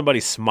can hear somebody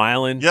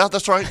smiling? Yeah,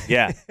 that's right.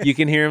 Yeah, you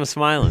can hear them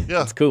smiling.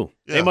 Yeah. It's cool.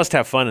 Yeah. They must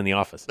have fun in the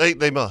office.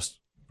 They must.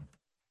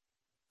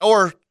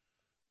 Or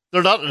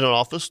they're not in an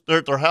office. They're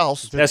at their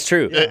house. That's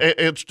true.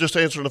 It's just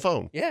answering the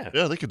phone. Yeah.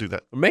 Yeah, they could do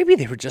that. Or maybe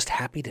they were just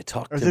happy to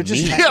talk to they're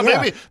just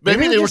me.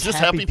 Maybe they were just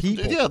happy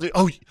people. Yeah.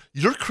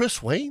 You're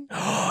Chris Wayne?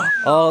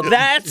 Oh,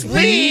 that's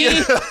me.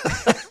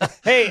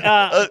 Hey,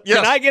 yes.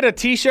 Can I get a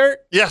T-shirt?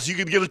 Yes, you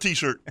can get a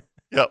T-shirt.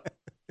 Yep.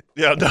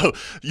 Yeah, no,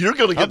 you're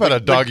going to get How about a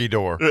doggy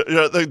door?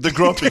 Yeah, the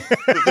grumpy.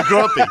 the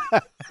grumpy,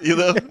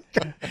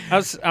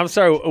 I'm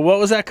sorry, what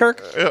was that,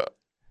 Kirk? Yeah.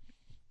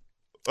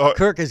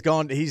 Kirk has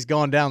gone. He's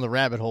gone down the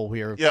rabbit hole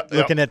here,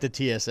 looking at the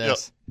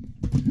TSS.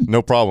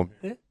 No problem.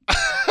 You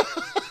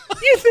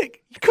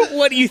think?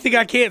 What do you think?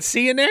 I can't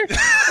see in there?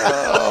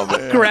 Oh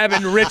man!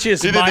 Grabbing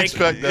Rich's He mic. didn't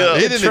expect that.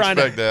 He didn't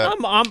expect that.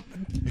 Come on!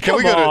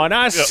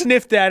 I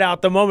sniffed that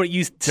out the moment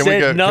you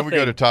said nothing. Can we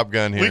go to Top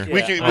Gun here?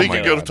 We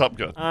can go to Top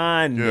Gun.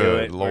 I knew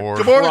Good it. Lord.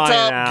 Good morning,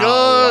 Crying Top out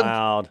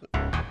Gun.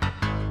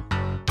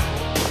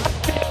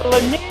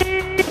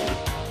 loud.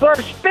 For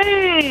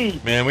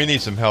speed. Man, we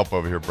need some help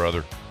over here,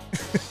 brother.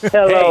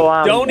 Hello,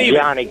 Hey, don't even-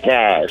 Johnny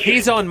Cash.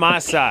 He's on my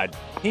side.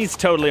 He's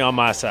totally on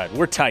my side.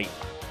 We're tight.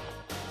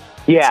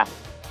 Yeah.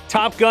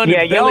 Top Gun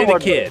Yeah, and Billy y'all the were-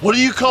 Kid. What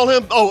do you call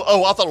him?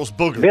 Oh, I thought it was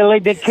Booger. Billy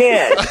the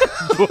Kid.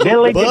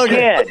 Billy the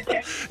Booger.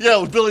 Kid. Yeah,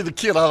 it was Billy the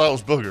Kid. I thought it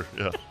was Booger.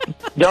 Yeah.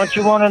 Don't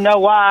you want to know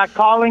why I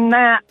call him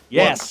that?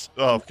 Yes.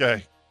 Oh,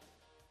 okay.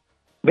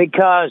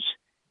 Because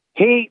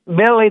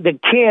Billy the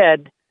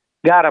Kid,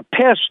 got a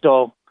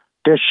pistol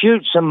to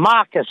shoot some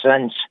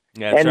moccasins,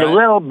 That's and the right.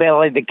 little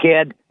Billy the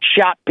Kid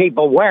shot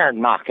people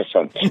wearing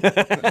moccasins.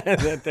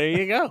 There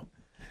you go.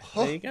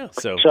 There you go.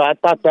 So So I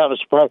thought that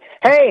was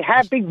Hey,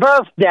 happy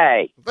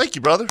birthday! Thank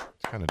you, brother.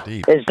 It's kind of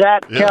deep. Is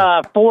that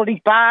Yeah.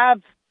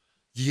 45?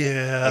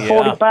 Yeah. Yeah.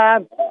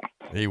 45?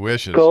 He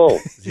wishes. Cool.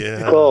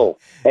 Yeah. Cool.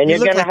 And You you're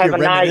look gonna like have you're a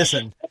nice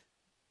reminiscing.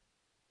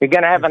 you're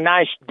gonna have a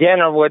nice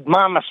dinner with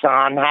Mama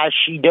San. How's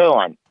she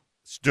doing?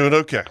 It's doing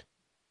okay.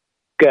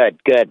 Good.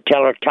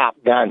 Tell her Top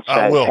Gun I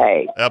says will.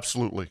 hey.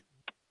 Absolutely.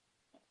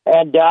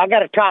 And I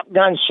got a Top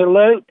Gun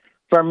salute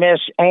for Miss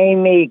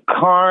Amy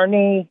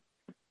Carney,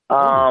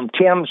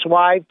 Tim's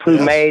wife, who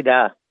Yes. made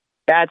a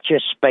batch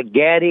of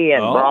spaghetti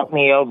and Oh. brought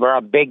me over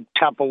a big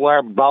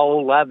Tupperware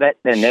bowl of it,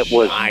 and it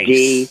was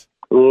Nice.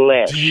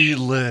 delish.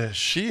 Delish.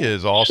 She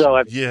is awesome. So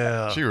if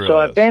Yeah. she really So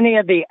is. if any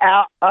of the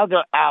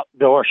other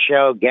outdoor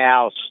show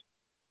gals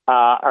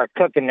are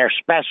cooking their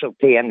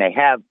specialty and they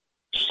have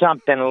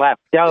something left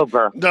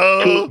over,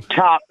 No. keep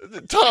Top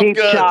Gun. Keep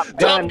Top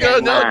Gun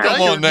in mind.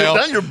 Come on now.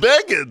 Now you're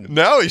begging.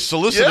 Now he's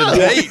soliciting Yeah.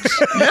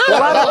 dates. Yeah.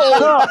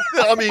 Well,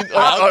 I mean,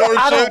 Outdoor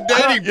I show don't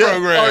dating yeah,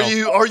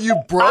 program. Are you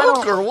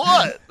broke or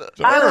what?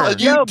 I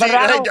don't know, but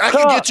I don't I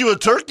can cook. get you a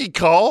turkey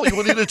call.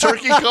 You need a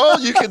turkey call?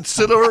 You can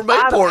sit over at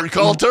Mayport and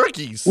call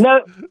turkeys. No,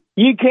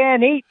 you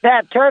can't eat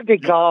that turkey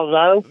call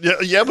though.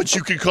 Yeah, but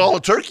you could call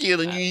a turkey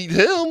and then you eat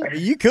him.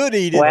 You could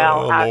eat it.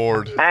 Well, Oh,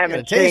 Lord. I haven't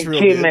It tastes seen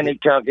real too good. many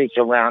turkeys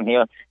around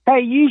here.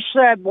 Hey, you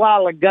said a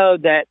while ago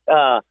that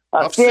a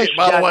I've seen, fish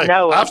by the doesn't way,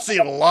 know. I've seen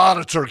a lot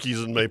of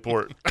turkeys in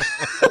Mayport.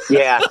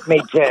 Yeah,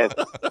 me too.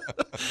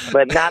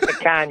 But not the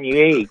kind you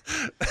eat,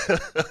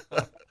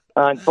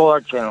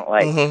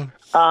 unfortunately.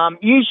 Uh-huh.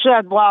 You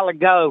said a while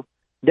ago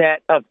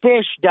that a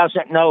fish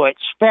doesn't know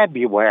it's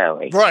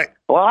February. Right.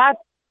 Well,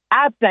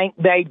 I think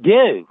they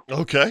do.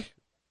 Okay.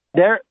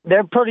 They're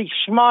pretty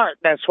smart.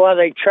 That's why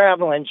they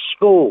travel in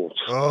schools.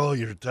 Oh,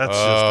 that's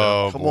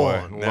Oh, just come boy.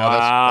 on. Now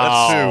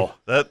Wow.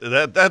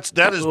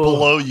 That is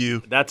below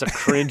you. That's a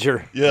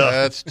cringer. Yeah.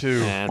 That's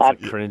too.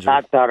 That's a cringer.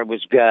 I thought it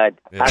was good.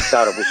 Yeah. I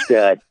thought it was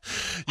good.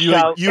 You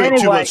So, ate too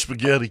anyway- much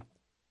spaghetti.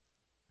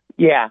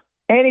 Yeah.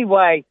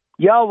 Anyway,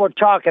 y'all were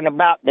talking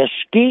about the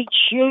skeet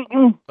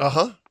shooting,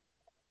 Uh-huh.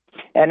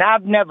 and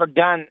I've never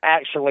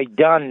actually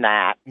done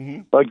that.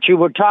 Mhm. But you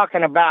were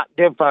talking about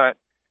different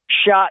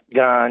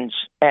shotguns,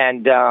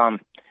 and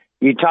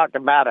you talked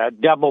about a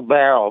double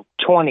barrel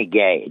 20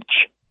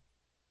 gauge.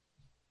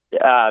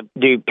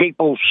 Do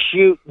people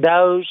shoot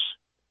those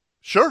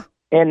Sure.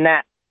 in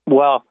that?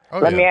 Well, Oh,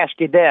 let yeah. me ask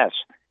you this: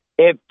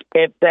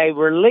 if they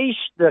release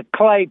the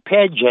clay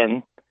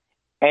pigeon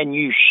and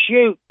you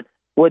shoot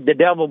with the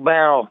double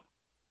barrel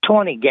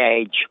 20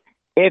 gauge,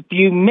 if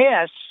you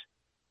miss,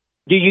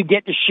 do you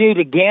get to shoot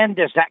again?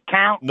 Does that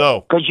count?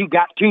 No. Because you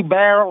got two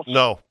barrels.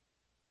 No.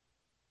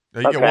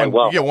 You get Okay, one,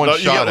 well- you get one No,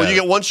 shot. you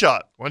get one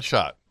shot. one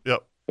shot.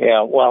 Yep.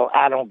 Yeah. Well,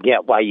 I don't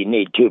get why you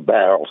need two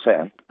barrels.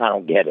 Then I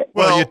don't get it.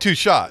 Well, Well, you get two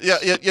shots. Yeah,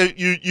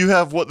 you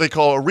have what they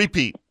call a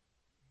repeat.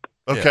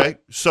 Okay,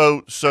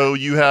 so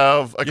you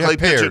have a You clay have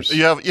pigeon.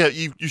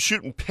 pairs. You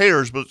shoot in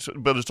pairs,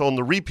 but it's on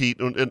the repeat,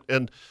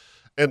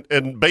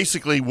 and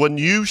basically when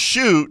you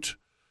shoot,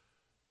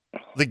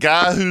 the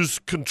guy who's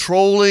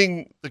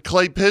controlling the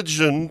clay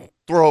pigeon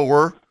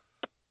thrower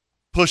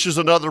pushes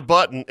another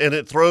button, and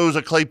it throws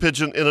a clay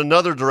pigeon in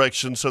another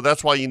direction. So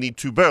that's why you need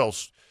two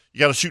barrels. You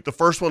got to shoot the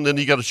first one, then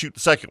you got to shoot the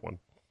second one.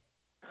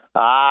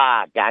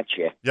 Ah,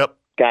 gotcha. Yep,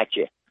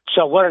 Gotcha.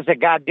 So what does the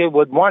guy do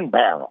with one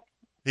barrel?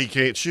 he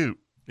can't shoot.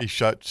 He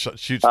shoots Oh,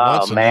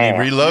 once and then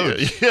man. he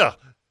reloads. Yeah.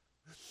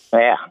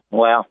 Yeah.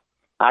 Well,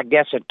 I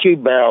guess a two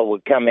barrel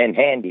would come in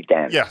handy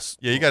then. Yes.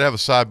 Yeah, you got to have a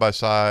side by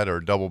side or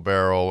a double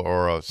barrel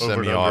or a and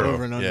semi-auto.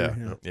 Over and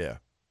under, yeah.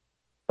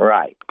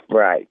 Right.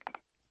 Right.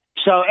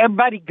 So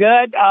everybody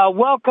good?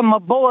 Welcome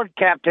aboard,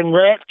 Captain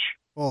Rich.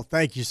 Well,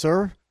 thank you,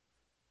 sir.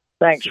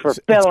 Thanks for It's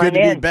good filling to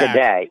be in back.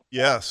 today.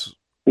 Yes.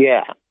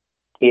 Yeah.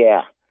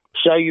 Yeah.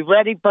 So you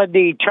ready for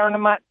the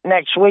tournament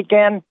next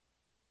weekend?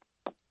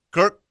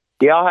 Kirk?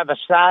 Do y'all have a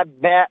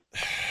side bet?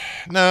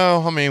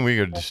 No, I mean we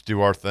could just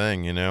do our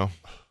thing, you know.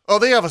 Oh,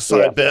 they have a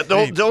side Yeah. bet.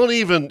 Don't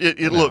even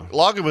look. No.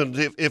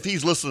 Loggeman, if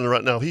he's listening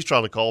right now, he's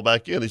trying to call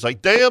back in. He's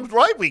like, "Damn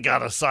right, we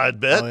got a side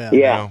bet." Oh, yeah. You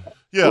Yeah. know?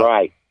 Yeah,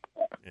 Right.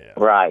 Yeah.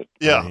 Right.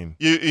 yeah. I mean-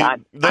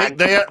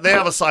 They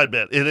have a side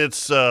bet, and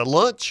it's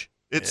lunch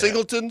at Yeah.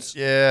 Singleton's.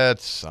 Yeah,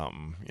 it's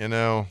something, you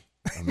know.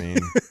 I mean,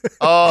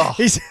 Oh,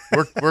 He's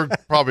we're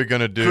probably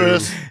gonna do.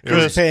 Chris,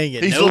 paying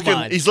it he's no looking.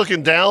 mind. He's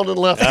looking down and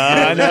left.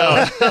 I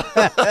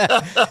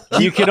know.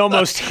 You can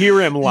almost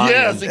hear him lying.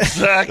 Yes,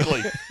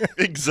 exactly,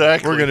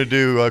 exactly. We're gonna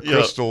do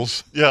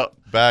crystals. Yeah.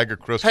 Bag of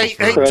crystals. Hey,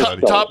 for hey,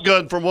 everybody. Top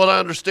Gun. From what I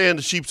understand,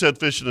 the sheepshead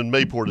fishing in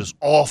Mayport is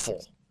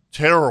awful,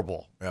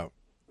 terrible. Yeah.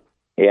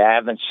 Yeah, I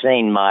haven't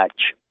seen much.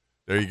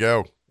 There you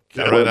go.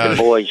 Right with the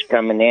boys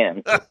coming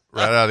in.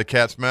 Right out of the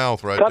cat's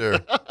mouth, right there.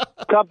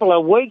 Couple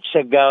of weeks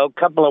ago,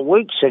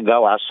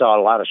 I saw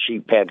a lot of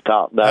sheephead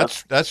caught. Though.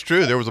 That's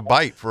true. There was a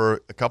bite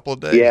for a couple of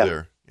days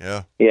there.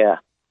 Yeah. Yeah.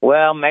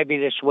 Well, maybe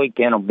this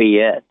weekend will be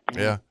it.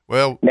 Yeah.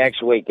 Well,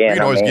 next weekend. We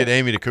can always get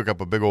Amy to cook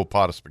up a big old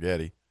pot of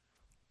spaghetti.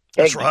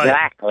 That's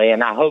exactly, right.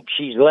 And I hope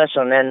she's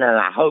listening, and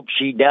I hope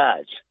she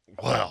does.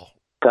 Wow.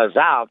 Because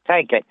I'll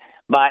take it.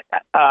 But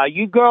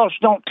you girls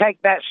don't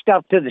take that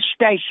stuff to the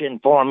station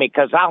for me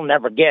because I'll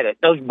never get it.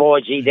 Those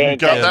boys eat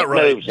anything that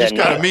right. moves. You just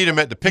got to meet them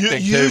at the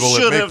picnic table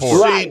at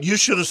Mayport. You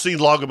should have seen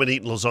Loggeman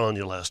eating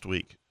lasagna last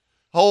week.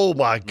 Oh,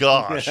 my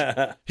gosh.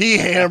 He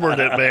hammered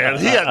it, man.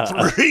 He had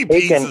 3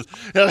 pieces.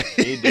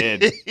 He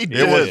did.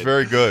 It was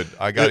very good.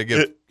 I've got to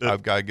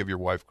give your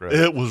wife credit.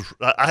 It was.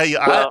 I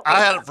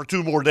had it for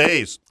 2 more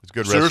days. It's a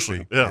good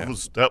Seriously. recipe. Yeah,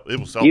 it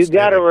was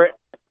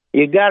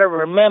You got to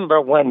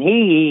remember when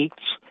he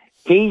eats,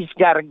 he's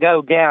got to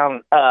go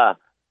down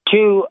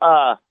 2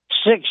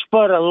 6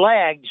 foot of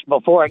legs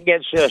before it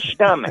gets to his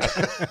stomach.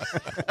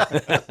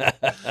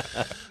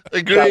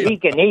 Agreed. So he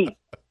can eat.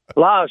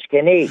 Laws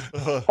can eat.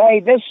 Hey,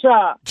 this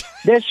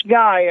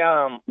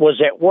guy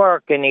was at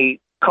work and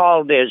he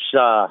called his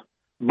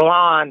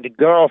blonde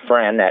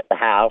girlfriend at the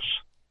house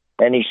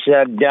and he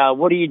said,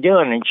 "What are you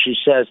doing?" And she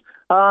says,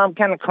 "Oh, I'm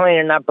kind of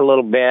cleaning up a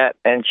little bit."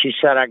 And she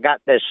said, "I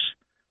got this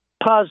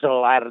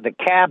puzzle out of the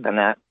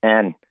cabinet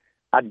and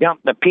I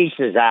dumped the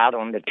pieces out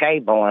on the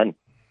table." And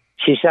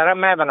she said,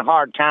 "I'm having a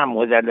hard time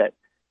with it.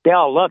 They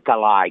all look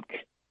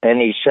alike."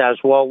 And he says,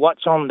 "Well,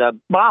 what's on the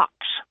box?"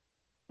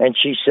 And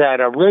she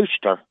said, "A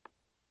rooster."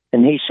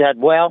 And he said,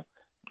 "Well,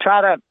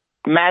 try to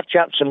match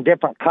up some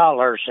different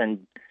colors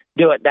and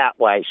do it that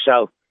way."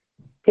 So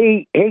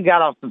he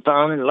got off the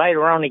phone, and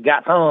later on he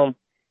got home,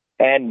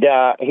 and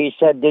he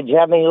said, "Did you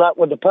have any luck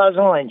with the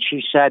puzzle?" And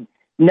she said,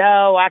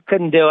 "No, I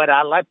couldn't do it.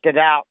 I left it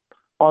out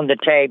on the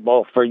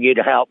table for you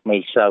to help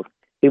me." So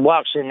he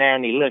walks in there,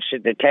 and he looks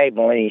at the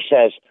table, and he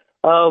says,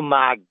 "Oh,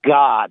 my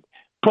God.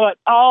 Put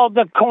all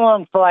the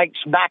cornflakes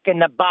back in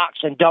the box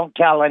and don't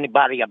tell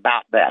anybody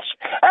about this."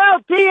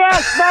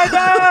 LTS,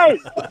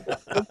 baby!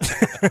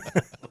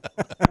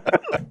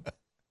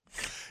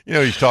 You know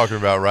what he's talking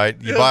about, right?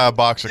 You buy a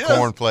box of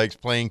cornflakes,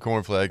 plain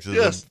cornflakes,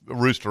 there's a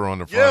rooster on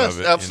the front of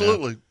it. Yes,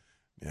 absolutely.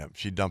 You know? Yeah,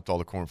 she dumped all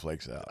the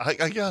cornflakes out. I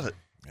got it.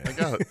 Yeah. I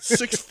got it.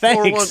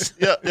 641.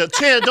 Yeah.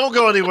 Chan, don't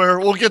go anywhere.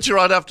 We'll get you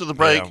right after the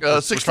break.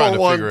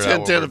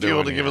 641-1010 if you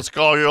want to give us a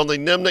call. You're on the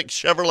Nimnick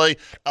Chevrolet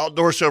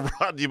Outdoor Show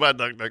brought to you by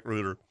Duck Duck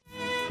Rooter.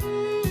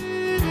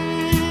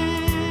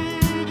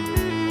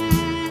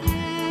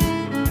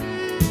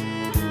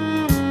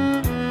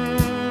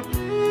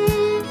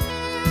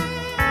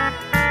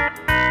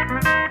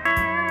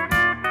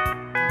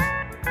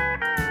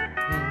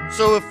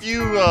 So if you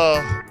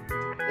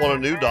want a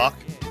new dock,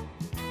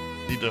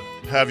 need to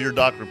have your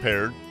dock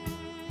repaired,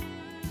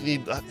 you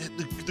need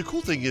the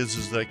cool thing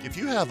is like if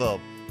you have a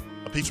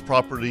piece of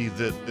property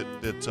that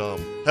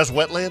has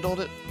wetland on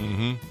it,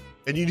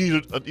 and you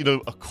need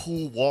a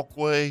cool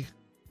walkway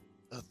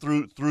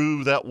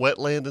through that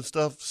wetland and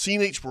stuff,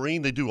 CNH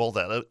Marine, they do all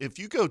that. If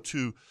you go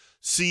to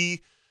it's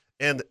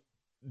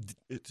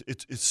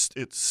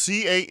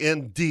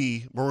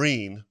CAND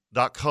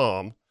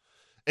Marine.com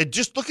and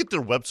just look at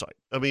their website.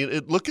 I mean,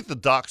 look at the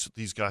docks that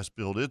these guys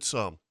build. It's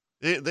Bob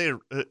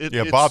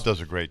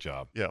does a great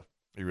job. Yeah,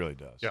 he really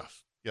does. Yeah.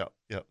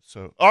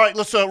 So, all right,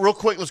 let's real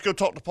quick. Let's go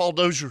talk to Paul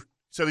Dozier. He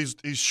said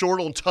he's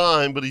short on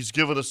time, but he's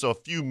given us a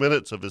few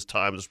minutes of his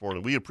time this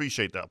morning. We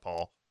appreciate that,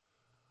 Paul.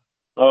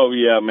 Oh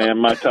yeah, man,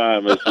 my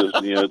time is just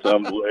it's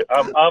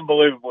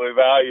unbelievably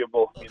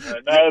valuable.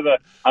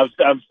 I'm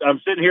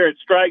sitting here at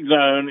Strike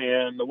Zone,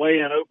 and the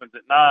weigh-in opens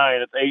at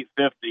 9. It's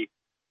 8:50.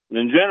 And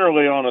then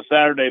generally on a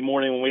Saturday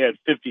morning when we had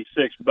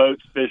 56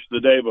 boats fished the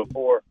day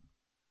before,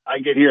 I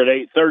get here at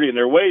 8:30 and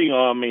they're waiting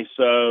on me.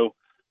 So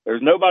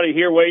there's nobody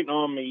here waiting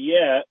on me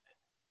yet.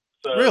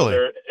 So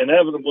really?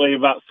 Inevitably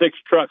about 6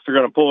 trucks are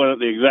going to pull in at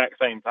the exact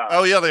same time.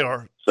 Oh yeah, they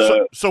are.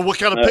 So what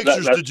kind of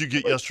pictures did you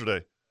get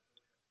yesterday?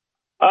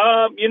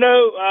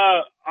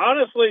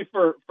 Honestly,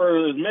 for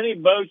as many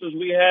boats as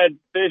we had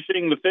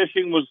fishing, the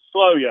fishing was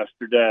slow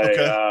yesterday.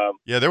 Okay.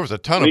 Yeah, there was a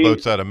ton of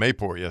boats out of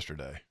Mayport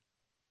yesterday.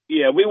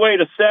 Yeah, we weighed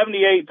a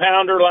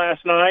 78-pounder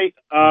last night,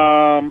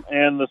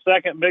 and the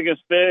second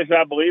biggest fish,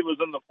 I believe, was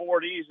in the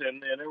 40s, and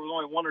there was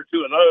only 1 or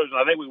 2 of those. And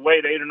I think we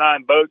weighed 8 or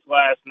 9 boats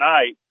last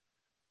night.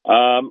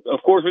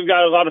 Of course, we've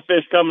got a lot of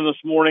fish coming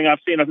this morning.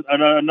 I've seen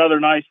another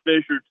nice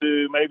fish or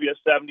two, maybe a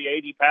 70,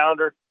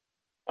 80-pounder.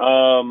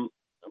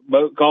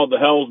 Boat called the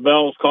Hell's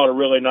Bells caught a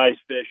really nice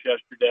fish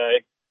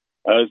yesterday.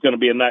 It's going to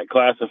be in that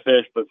class of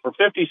fish. But for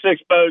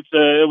 56 boats,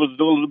 it was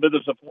a little bit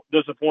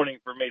disappointing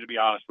for me, to be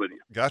honest with you.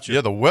 Gotcha. Yeah,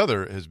 the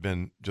weather has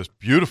been just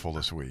beautiful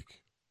this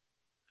week.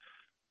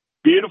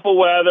 Beautiful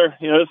weather.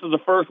 This is the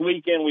first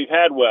weekend we've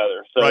had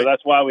weather. So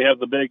That's why we have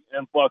the big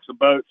influx of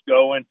boats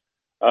going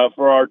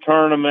for our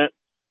tournament.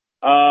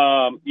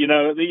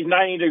 These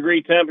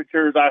 90-degree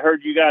temperatures, I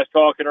heard you guys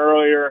talking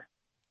earlier.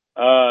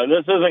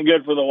 This isn't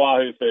good for the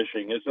wahoo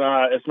fishing. It's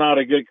not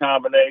a good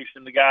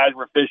combination. The guys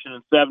were fishing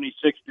in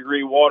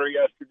 76-degree water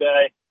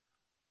yesterday.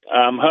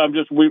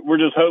 We're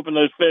just hoping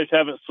those fish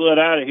haven't slid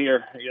out of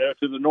here,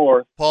 to the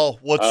north. Paul,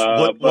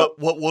 what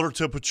water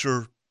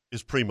temperature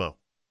is primo?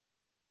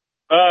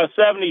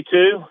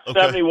 72, Okay.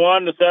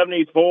 71 to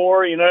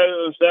 74.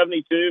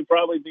 72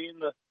 probably being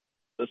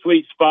the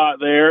sweet spot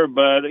there.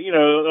 But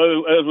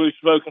as we've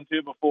spoken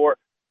to before,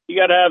 you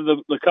got to have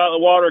the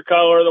water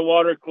color, the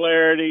water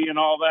clarity, and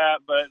all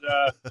that. But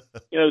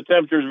the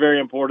temperature is very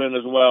important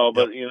as well.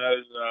 But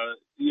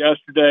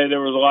yesterday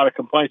there was a lot of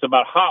complaints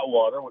about hot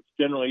water, which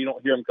generally you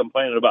don't hear them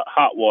complaining about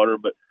hot water.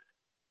 But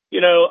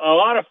a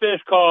lot of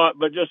fish caught,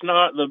 but just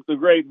not the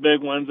great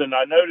big ones. And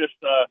I noticed.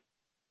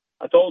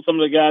 I told some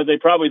of the guys they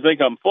probably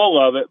think I'm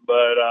full of it,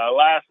 but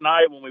last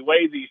night when we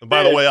weighed these, And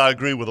by the way, I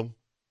agree with them.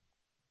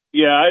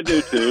 Yeah, I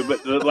do too.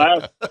 But the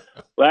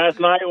last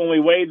night when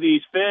we weighed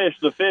these fish,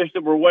 the fish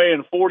that were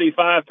weighing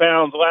 45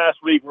 pounds last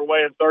week were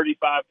weighing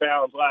 35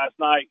 pounds last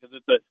night because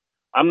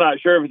I'm not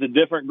sure if it's a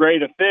different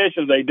grade of fish,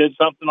 if they did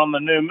something on the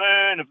new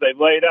moon, if they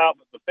laid out,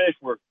 but the fish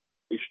were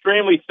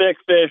extremely thick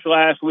fish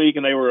last week,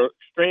 and they were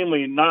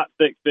extremely not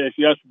thick fish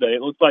yesterday.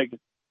 It looks like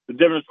the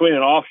difference between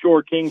an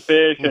offshore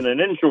kingfish and an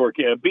inshore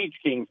beach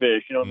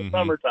kingfish. In the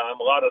summertime,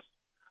 a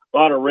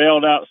lot of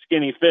railed out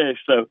skinny fish.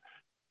 So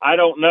I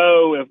don't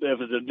know if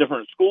it's a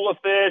different school of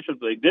fish, if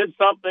they did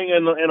something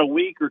in a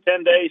week or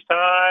 10 days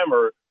time,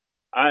 or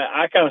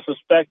I kind of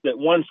suspect that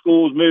one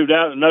school's moved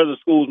out and another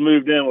school's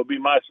moved in would be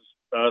my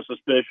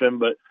suspicion.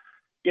 But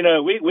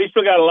we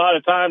still got a lot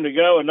of time to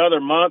go.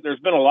 Another month. There's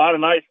been a lot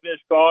of nice fish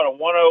caught. A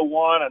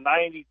 101, a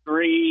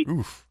 93.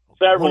 Oof.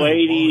 Several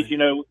 80s,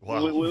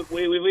 Wow.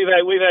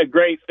 we've had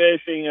great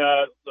fishing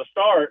to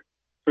start.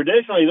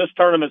 Traditionally, this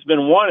tournament's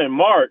been won in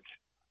March,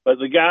 but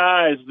the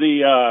guys,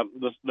 the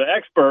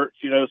experts,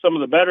 some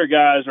of the better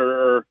guys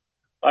are,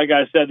 like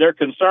I said, they're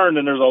concerned,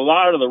 and there's a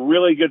lot of the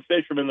really good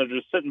fishermen that are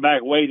just sitting back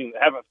waiting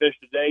that haven't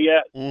fished a day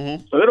yet.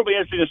 Mm-hmm. So it'll be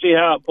interesting to see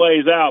how it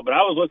plays out. But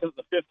I was looking at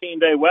the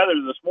 15-day weather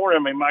this morning.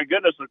 I mean, my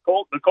goodness, the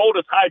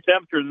coldest high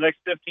temperature in the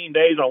next 15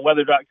 days on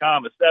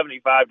weather.com is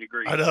 75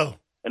 degrees. I know.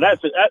 And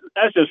that's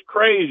just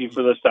crazy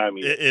for this time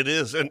of year. It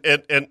is. And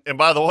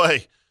by the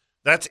way,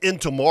 that's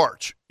into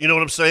March. You know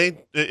what I'm saying?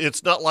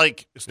 It's not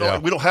like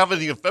we don't have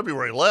anything in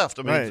February left.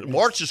 I mean, Right.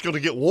 March is going to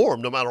get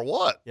warm no matter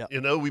what.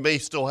 Yeah. We may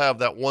still have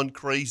that one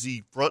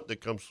crazy front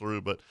that comes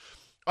through. But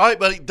all right,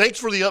 buddy. Thanks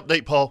for the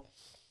update, Paul.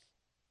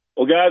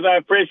 Well, guys, I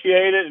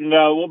appreciate it, and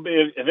we'll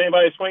be if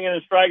anybody's swinging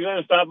and striking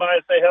in, stop by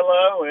and say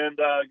hello, and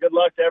good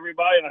luck to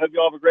everybody, and I hope you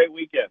all have a great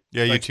weekend.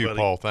 Yeah, Thanks, you too, buddy.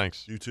 Paul.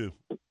 Thanks. You too.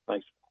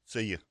 Thanks.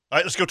 See you. All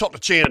right, let's go talk to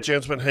Chan.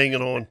 Chan's been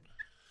hanging on.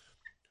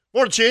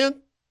 Morning,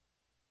 Chan.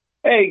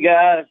 Hey,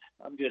 guys.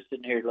 I'm just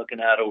sitting here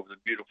looking out over the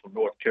beautiful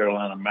North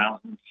Carolina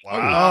mountains. Oh,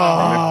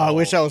 I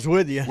wish I was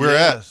with you. Where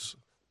at?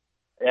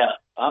 Yeah,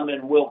 I'm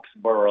in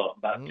Wilkesboro,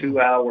 about 2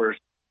 hours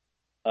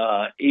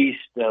east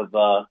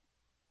of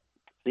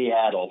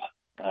Seattle,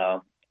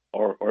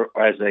 or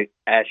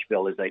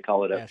Asheville, as they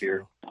call it up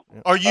here.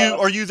 Are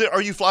you there?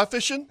 Are you fly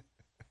fishing?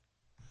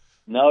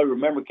 No,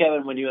 remember,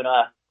 Kevin, when you and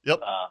I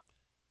Yep.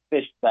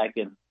 fished back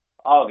in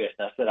August,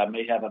 I said I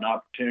may have an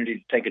opportunity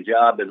to take a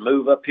job and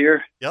move up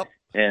here. Yep.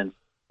 And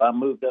I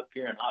moved up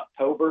here in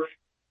October.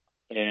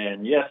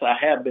 And yes, I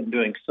have been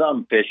doing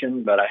some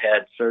fishing, but I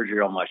had surgery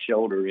on my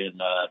shoulder in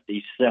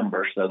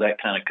December, so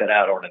that kind of cut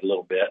out on it a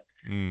little bit.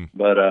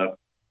 But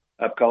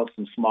I've caught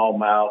some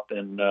smallmouth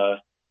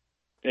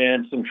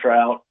and some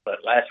trout.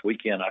 But last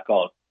weekend I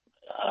caught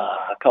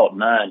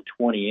 9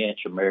 20-inch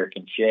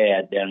American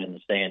shad down in the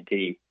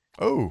Santee.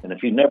 Oh, And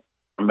if you've never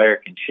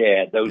American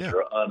shad, those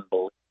are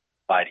unbelievable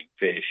fighting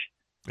fish.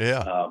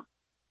 yeah.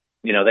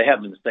 They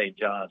have them in St.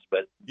 John's,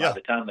 but Yeah. by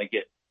the time they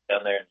get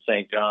down there in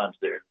St. John's,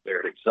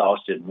 they're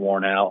exhausted and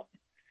worn out.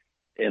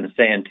 In the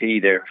Santee,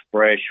 they're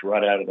fresh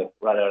right out of the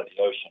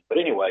ocean. But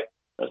anyway,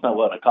 that's not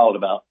what I called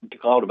about. I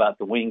called about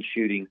the wing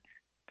shooting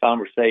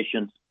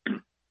conversations.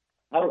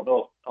 I don't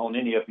know on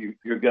any of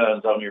your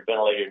guns on your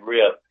ventilated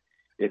rib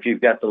if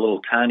you've got the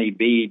little tiny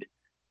bead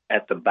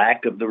at the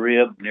back of the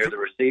rib near the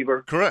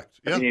receiver. Correct.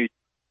 Yeah.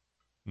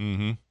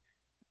 Mm-hmm.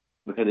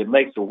 Because it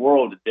makes a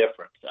world of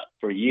difference.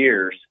 For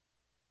years,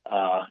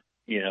 and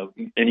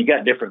you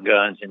got different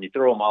guns and you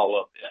throw them all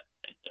up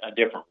a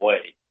different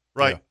way.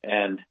 Right.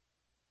 And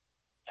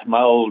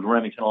my old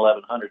Remington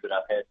 1100 that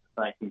I've had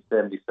since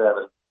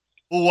 1977.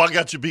 Oh, I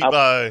got you beat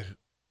by,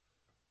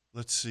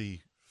 let's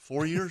see,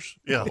 4 years?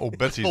 Yeah. Old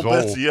Betsy's Old old.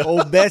 Betsy, yeah.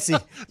 Old Betsy.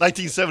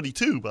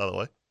 1972, by the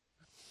way.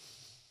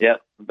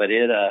 Yep. But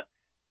it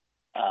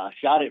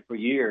shot it for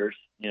years,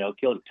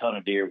 killed a ton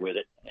of deer with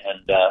it,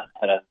 and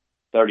had a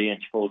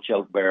 30-inch full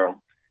choke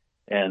barrel,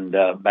 and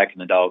back in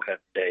the dog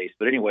hunting days.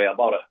 But anyway, I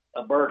bought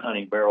a bird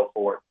hunting barrel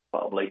for it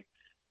probably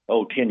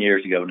 10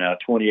 years ago now,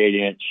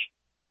 28-inch.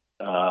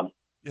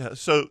 Yeah.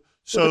 So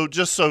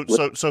just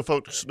so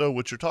folks know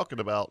what you're talking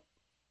about,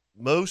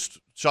 most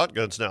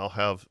shotguns now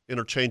have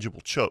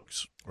interchangeable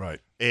chokes.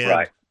 Right. And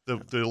Right.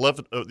 the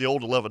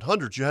old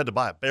 1100s, you had to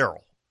buy a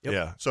barrel. Yep.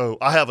 Yeah. So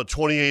I have a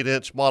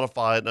 28-inch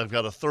modified, and I've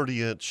got a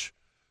 30-inch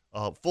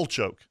full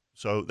choke.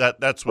 So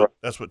that's what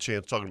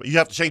Chan's talking about. You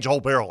have to change the whole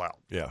barrel out.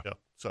 Yeah.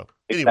 So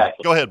anyway,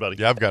 Exactly. go ahead, buddy.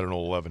 Yeah, I've got an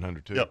old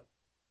 1100 too. Yep.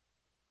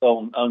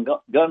 So on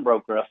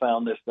Gunbroker, I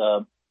found this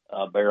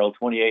barrel,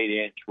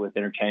 28-inch with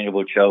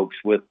interchangeable chokes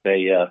with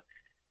a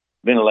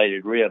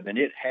ventilated rib, and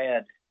it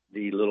had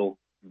the little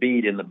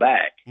bead in the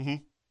back. Mm-hmm.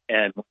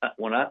 And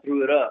when I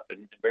threw it up,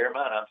 and bear in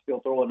mind, I'm still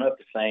throwing up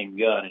the same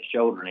gun and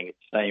shouldering it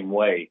the same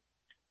way,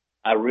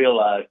 I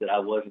realized that I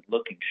wasn't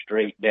looking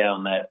straight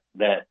down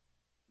that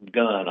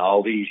gun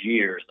all these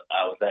years.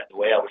 The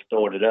way I was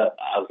throwing it up,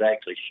 I was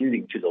actually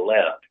shooting to the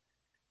left,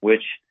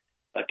 which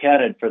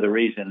accounted for the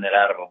reason that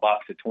out of a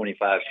box of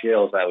 25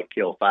 shells, I would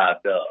kill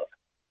 5 doves.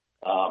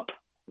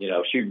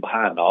 Shooting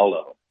behind all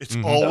of them. It's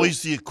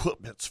always the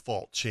equipment's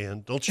fault,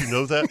 Chan. Don't you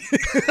know that?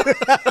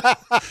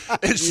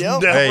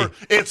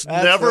 It's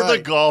never right.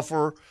 the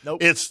golfer.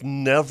 Nope. It's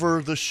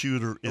never the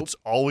shooter. Nope. It's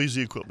always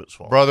the equipment's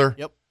fault. Brother.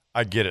 Yep.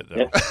 I get it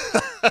though.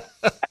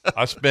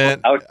 I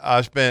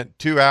spent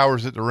 2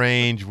 hours at the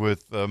range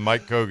with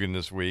Mike Cogan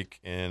this week,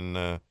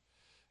 and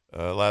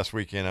last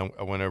weekend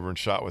I went over and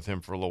shot with him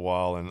for a little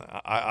while, and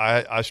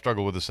I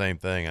struggle with the same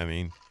thing. I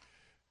mean,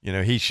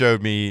 he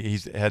showed me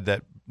he's had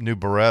that new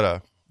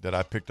Beretta that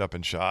I picked up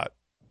and shot,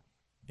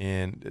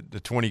 and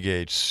the 20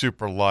 gauge,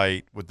 super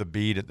light with the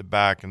bead at the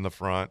back and the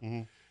front,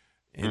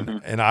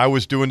 and I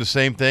was doing the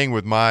same thing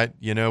with my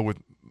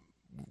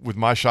with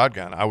my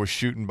shotgun. I was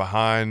shooting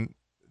behind.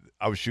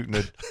 I was shooting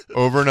it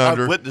over and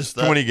under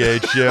 20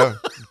 gauge, yeah.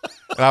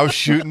 And I was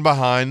shooting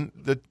behind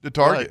the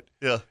target.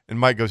 Right. Yeah. And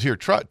Mike goes, "Here,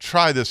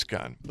 try this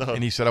gun."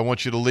 And he said, "I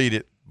want you to lead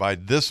it by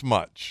this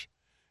much."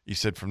 He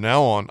said, "From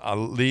now on, I'll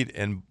lead,"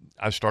 and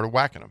I started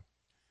whacking him.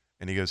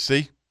 And he goes,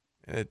 "See?"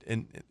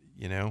 And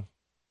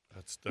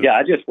that's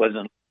I just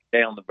wasn't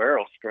down the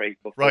barrel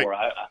straight before. Right.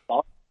 I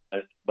thought,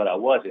 but I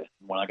wasn't.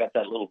 When I got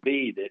that little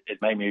bead,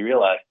 it made me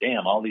realize,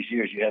 damn, all these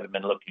years you haven't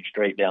been looking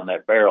straight down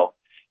that barrel.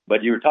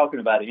 But you were talking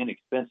about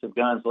inexpensive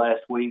guns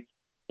last week,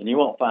 and you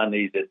won't find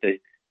these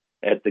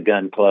at the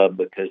gun club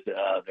because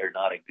they're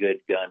not a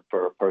good gun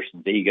for a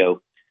person's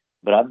ego.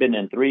 But I've been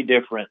in 3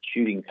 different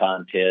shooting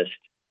contests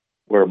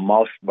where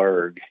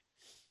Mossberg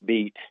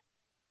beat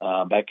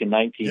back in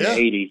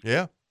 1980.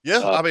 Yeah.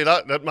 I mean,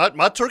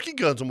 my turkey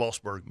gun's a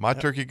Mossberg. My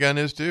turkey gun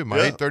is too. My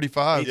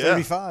 835.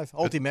 835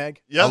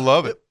 Ulti-Mag. Yeah, I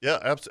love it.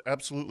 Yeah,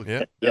 absolutely.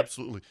 Yeah.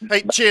 Absolutely.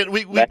 Hey, Chan,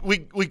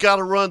 we got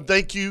to run.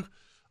 Thank you.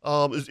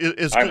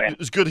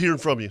 It's good hearing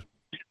from you.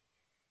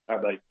 All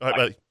right, buddy. All right,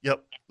 buddy.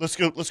 Yep. Let's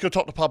go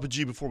talk to Papa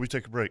G before we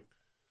take a break.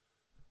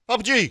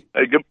 Papa G.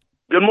 Hey, good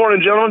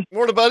morning, gentlemen.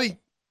 Morning, buddy.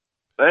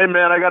 Hey,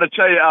 man, I got to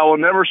tell you, I will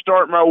never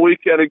start my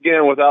weekend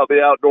again without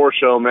the outdoor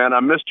show, man.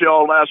 I missed you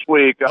all last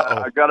week.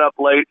 I got up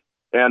late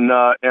and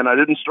I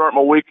didn't start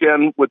my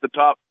weekend with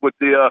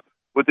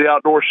the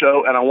outdoor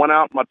show, and I went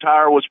out, my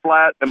tire was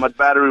flat, and my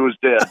battery was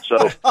dead. So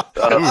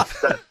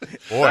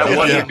that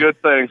wasn't a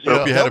good thing. So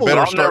hope you had a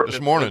better start this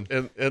morning.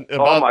 And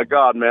my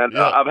God, man.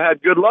 Yeah. I've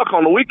had good luck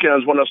on the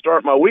weekends when I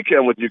start my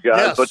weekend with you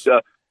guys. Yes.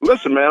 But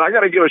listen, man, I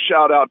got to give a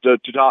shout-out to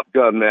Top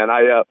Gun, man.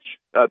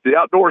 At the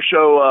outdoor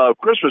show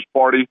Christmas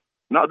party,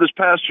 not this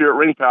past year at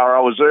Ring Power,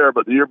 I was there,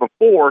 but the year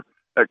before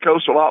at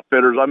Coastal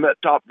Outfitters, I met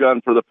Top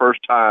Gun for the first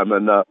time,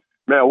 and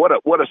man, what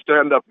a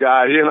stand-up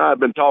guy. He and I have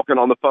been talking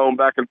on the phone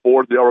back and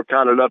forth. Y'all were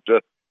kind enough to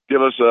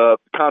give us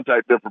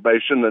contact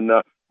information, and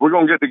we're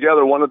going to get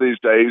together one of these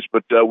days.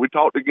 But we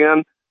talked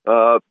again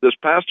this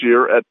past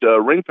year at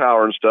Ring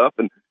Power and stuff,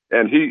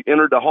 and he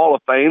entered the Hall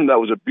of Fame. That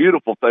was a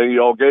beautiful thing.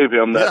 Y'all gave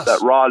him that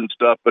rod and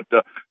stuff. But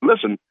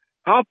listen,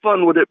 how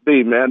fun would it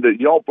be, man, to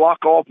y'all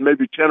block off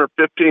maybe 10 or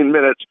 15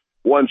 minutes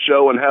one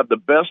show and have the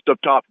best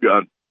of Top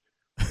Gun?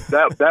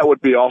 That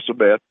would be awesome,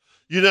 man.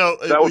 You know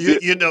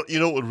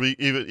what would be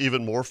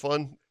even more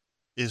fun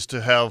is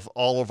to have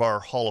all of our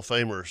Hall of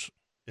Famers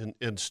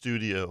in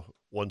studio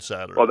one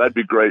Saturday. Oh, that'd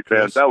be great,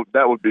 man.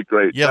 That would be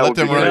great. Yeah, let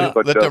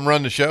them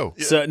run the show.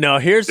 So now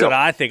here's what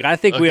I think. I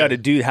think we ought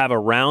to have a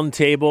round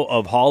table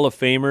of Hall of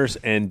Famers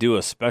and do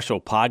a special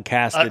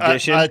podcast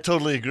edition. I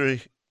totally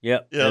agree.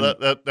 Yep. Yeah,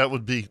 that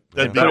would be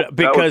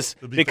because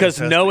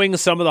knowing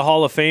some of the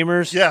Hall of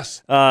Famers,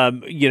 yes,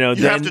 you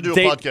have to do a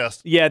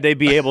podcast. Yeah, they'd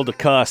be able to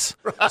cuss.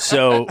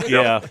 So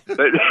yeah,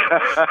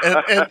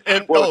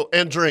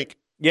 and drink.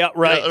 Yeah,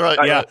 right. Yeah, right.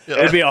 Yeah,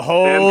 it'd be a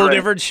whole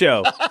different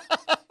show.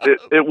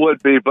 It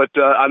would be, but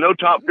I know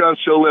Top Gun's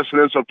still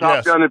listening. So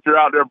Top Gun, if you're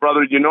out there,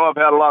 brother, you know I've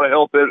had a lot of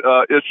health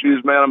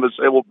issues, man. I'm a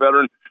disabled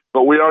veteran.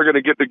 But we are going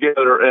to get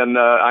together, and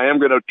I am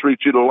going to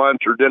treat you to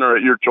lunch or dinner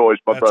at your choice,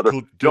 my brother.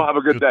 Cool. Y'all have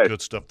a good day.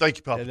 Good stuff. Thank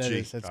you, Papa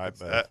G.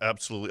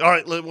 Absolutely. All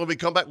right, when we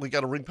come back, we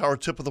got a Ring Power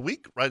tip of the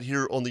week right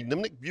here on the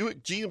Nimnick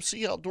Buick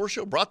GMC Outdoor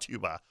Show, brought to you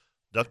by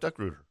Duck Duck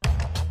Rooter.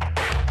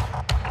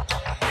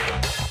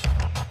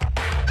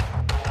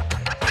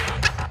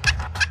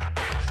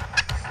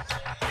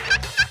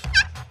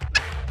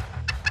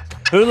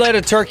 Who let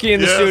a turkey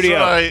in the studio?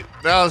 That's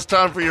right. Now it's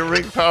time for your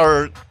Ring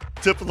Power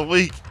tip of the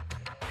week.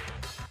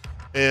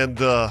 And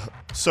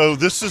so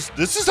this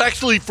is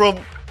actually from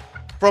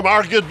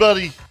our good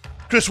buddy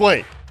Chris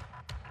Wayne.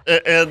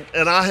 And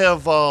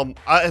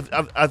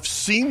I've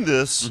seen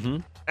this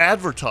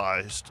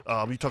advertised.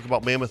 You talk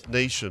about Mammoth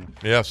Nation.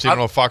 Yeah, I've seen it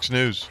on Fox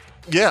News.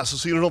 Yes, I've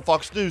seen it on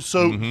Fox News.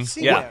 So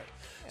Yeah.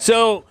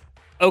 So,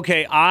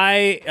 okay,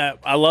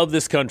 I love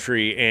this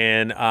country,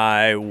 and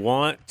I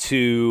want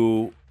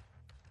to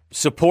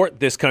support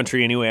this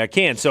country any way I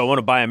can. So I want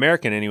to buy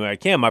American any way I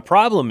can. My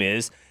problem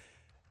is,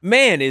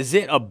 man, is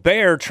it a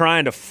bear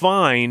trying to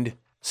find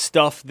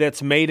stuff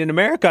that's made in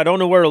America? I don't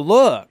know where to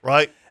look.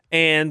 Right.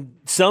 And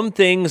some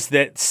things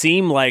that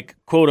seem like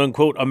quote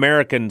unquote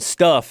American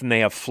stuff, and they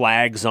have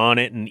flags on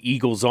it and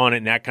eagles on it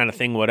and that kind of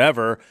thing,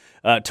 whatever,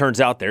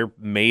 turns out they're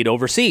made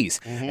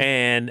overseas.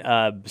 And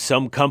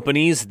some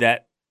companies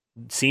that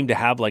seem to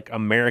have like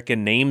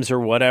American names or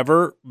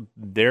whatever,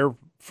 they're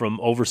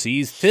from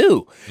overseas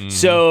too.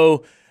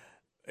 So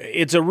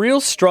it's a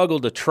real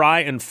struggle to try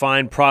and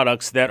find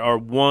products that are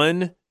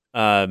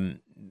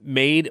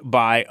made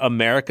by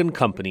American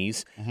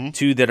companies,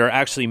 two, that are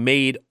actually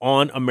made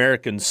on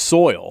American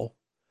soil.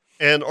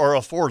 And are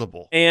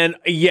affordable. And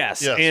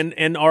yes.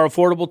 And are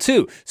affordable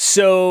too.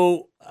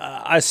 So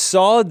I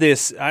saw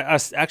this, I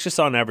actually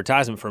saw an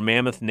advertisement for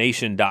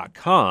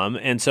MammothNation.com,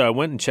 and so I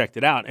went and checked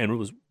it out and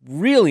was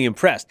really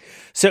impressed.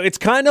 So it's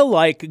kind of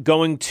like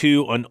going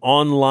to an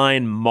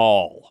online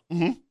mall.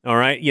 All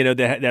right,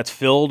 that's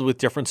filled with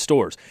different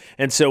stores.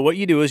 And so what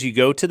you do is you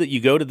go to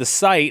the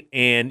site,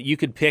 and you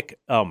could pick,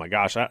 oh my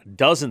gosh,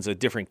 dozens of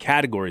different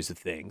categories of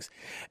things,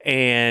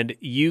 and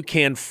you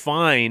can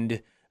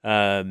find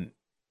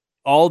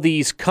all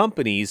these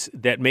companies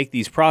that make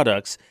these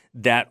products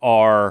that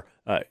are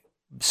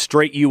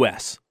straight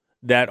U.S.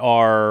 that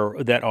are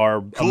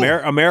Cool.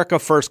 America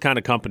first kind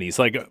of companies.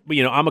 Like,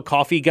 I'm a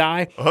coffee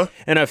guy,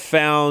 and I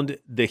found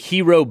the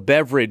Hero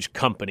Beverage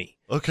Company.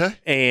 Okay.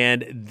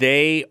 And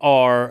they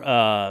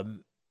are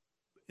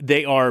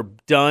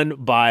done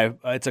by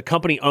it's a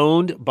company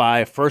owned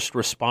by first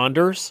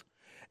responders.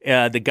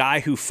 The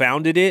guy who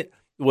founded it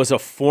was a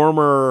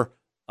former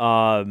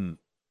a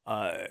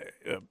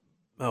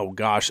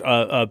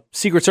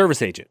Secret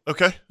Service agent.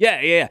 Okay.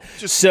 Yeah.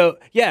 So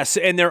yes,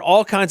 and there are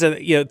all kinds of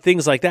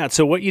things like that.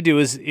 So what you do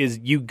is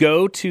you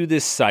go to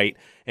this site,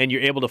 and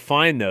you're able to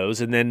find those,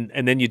 and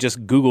then you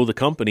just Google the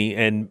company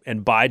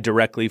and buy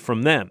directly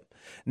from them.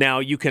 Now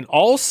you can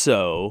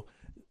also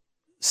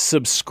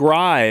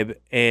subscribe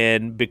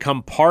and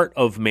become part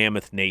of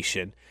Mammoth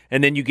Nation,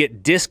 and then you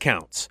get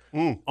discounts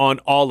on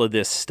all of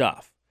this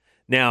stuff.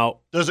 Now,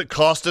 does it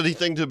cost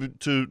anything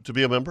to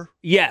be a member?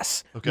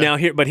 Yes. Okay. Now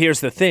here's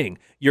the thing: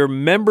 your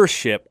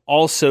membership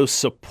also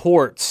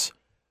supports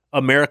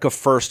America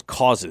First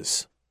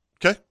causes.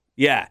 Okay.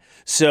 Yeah.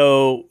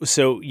 So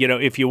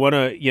if you want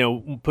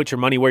to put your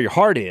money where your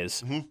heart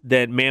is,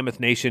 then Mammoth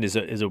Nation is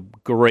a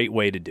great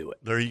way to do it.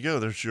 There you go.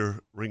 There's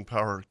your Ring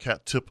Power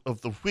Cat Tip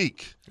of the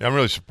week. Yeah, I'm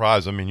really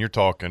surprised. I mean, you're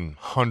talking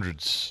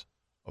hundreds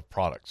of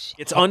products.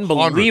 It's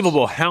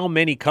unbelievable how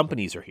many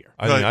companies are here.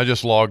 I mean, I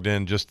just logged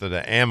in just to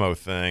the ammo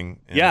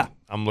thing. And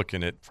I'm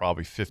looking at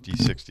probably 50,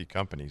 60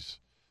 companies.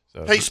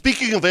 So. Hey,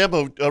 speaking of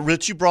ammo,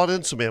 Rich, you brought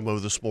in some ammo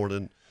this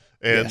morning,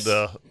 and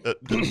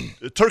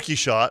turkey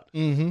shot.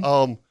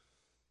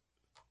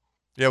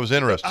 Yeah, it was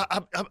interesting.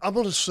 I'm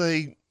going to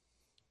say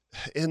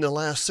in the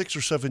last 6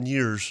 or 7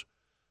 years,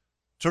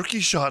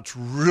 turkey shots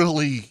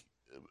really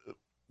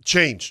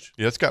changed.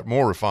 Yeah, it's got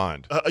more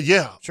refined.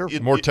 Yeah. Sure.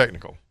 More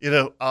technical.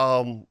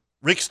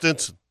 Rick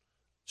Stinson,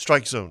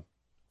 Strike Zone,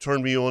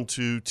 turned me on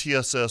to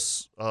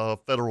TSS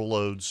Federal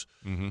Loads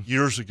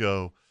years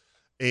ago.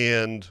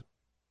 And,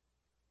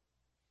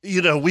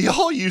 we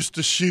all used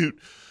to shoot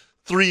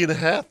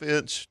 3.5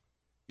 inch,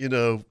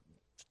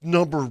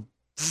 number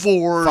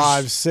 4s,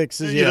 5,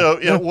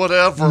 6s,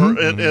 whatever,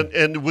 and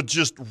it would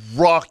just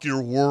rock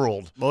your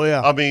world. Oh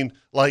yeah, I mean,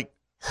 like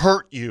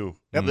hurt you.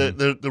 Yep.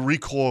 The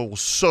recoil was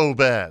so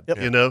bad,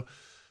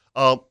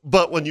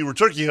 but when you were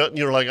turkey hunting,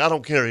 you're like, I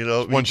don't care,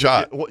 one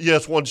shot.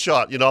 It's one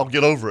shot. I'll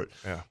get over it.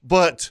 Yeah.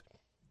 But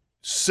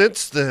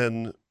since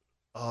then,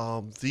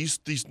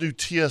 these new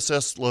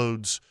TSS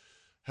loads.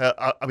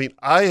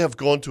 I have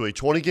gone to a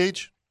 20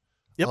 gauge.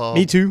 Yep,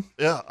 me too.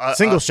 Yeah,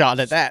 single shot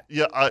at that.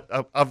 Yeah,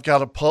 I've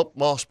got a pump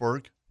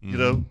Mossberg,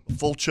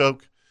 full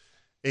choke,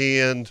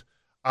 and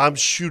I'm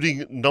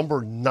shooting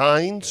number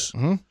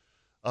 9s,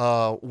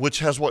 which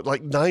has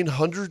like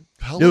 900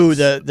 pellets. No,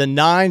 the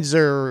 9s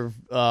are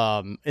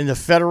in the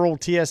federal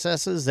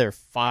TSSs. They're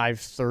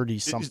 530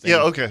 something.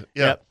 Yeah, okay,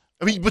 yeah. Yep.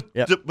 I mean,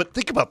 but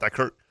think about that,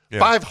 Kurt. Yeah.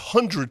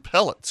 500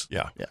 pellets.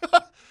 Yeah.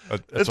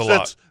 That's a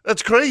lot.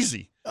 That's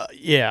crazy.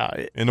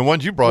 Yeah. And the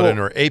ones you brought in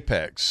are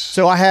Apex.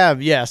 So I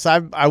have, yes.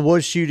 I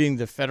was shooting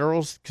the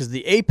Federals because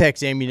the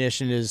Apex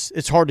ammunition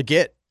it's hard to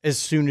get as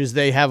soon as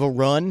they have a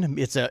run.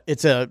 It's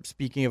a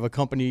speaking of a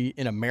company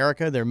in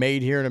America, they're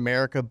made here in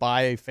America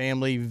by a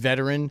family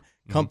veteran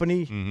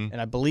company, and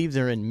I believe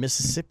they're in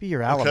Mississippi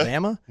or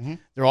Alabama. Okay.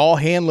 They're all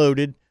hand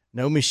loaded,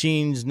 no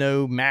machines,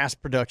 no mass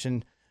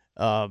production.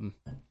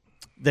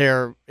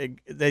 The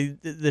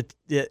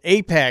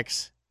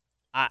Apex,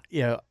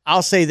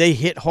 I'll say they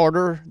hit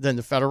harder than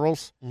the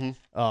Federals.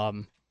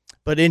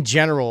 But in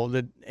general,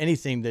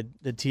 anything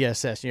the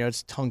TSS,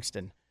 it's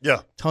tungsten.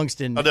 Yeah,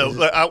 tungsten. I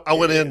know. I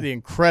went in the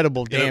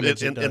incredible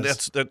damage and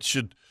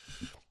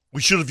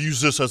we should have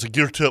used this as a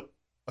gear tip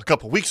a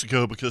couple of weeks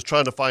ago, because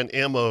trying to find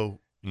ammo,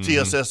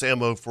 TSS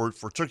ammo for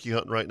turkey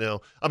hunting right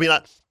now. I mean,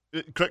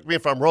 correct me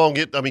if I'm wrong.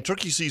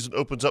 Turkey season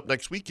opens up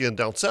next weekend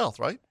down south,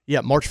 right?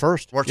 Yeah, March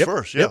 1st. March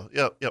 1st.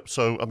 Yeah. Yep.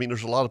 So I mean,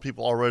 there's a lot of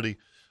people already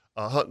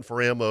hunting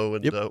for ammo,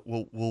 and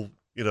we'll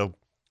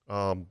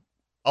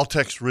I'll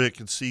text Rick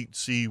and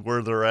see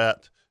where they're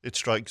at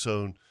Strike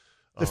Zone.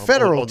 The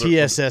federal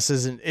TSS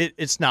isn't.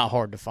 It's not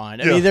hard to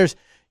find. I mean, there's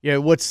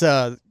what's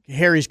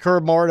Harry's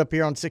Curb Mart up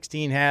here on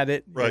 16 had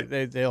it. Right.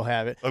 They'll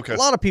have it. Okay. A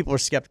lot of people are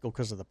skeptical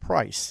because of the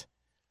price.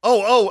 Yeah.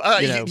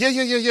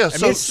 I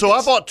So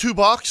I bought 2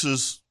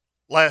 boxes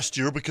last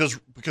year because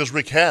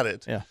Rick had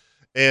it. Yeah.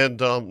 And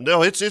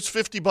no, it's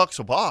 $50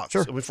 a box.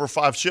 Sure. I mean, for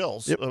 5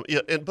 shells.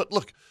 Yep. But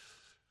look,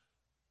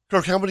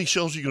 Kirk, how many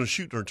shells are you going to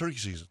shoot during turkey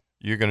season?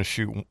 You're going to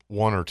shoot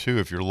 1 or 2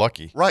 if you're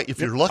lucky. Right, if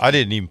you're lucky. I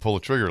didn't even pull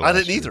a trigger last I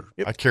didn't year. either.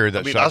 Yep. I carried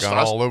that shotgun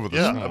all over the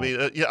snow. I mean,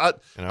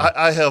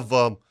 I have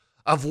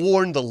I've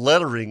worn the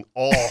lettering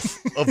off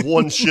of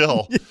one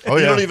shell. Oh,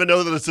 you yeah. don't even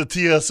know that it's a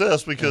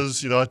TSS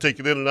because I take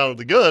it in and out of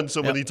the gun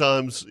so many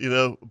times.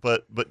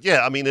 But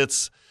yeah, I mean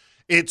it's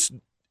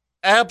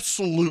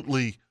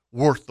absolutely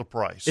worth the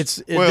price.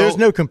 There's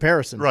no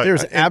comparison. Right.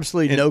 There's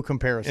absolutely no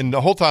comparison. And the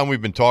whole time we've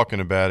been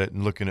talking about it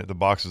and looking at the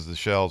boxes of the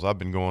shells, I've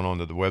been going on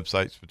to the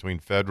websites between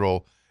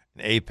Federal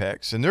and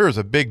Apex, and there is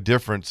a big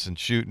difference in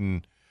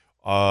shooting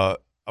a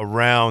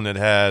round that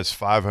has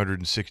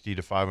 560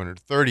 to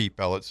 530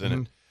 pellets in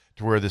it,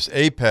 to where this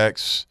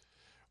Apex,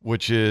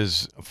 which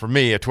is, for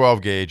me, a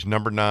 12 gauge,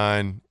 number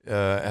 9,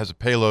 has a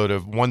payload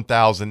of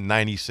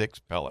 1,096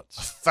 pellets.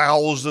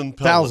 1,000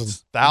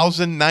 pellets.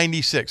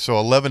 1,096, so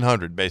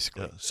 1,100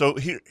 basically. Yeah. So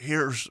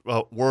here's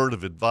a word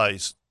of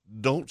advice.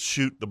 Don't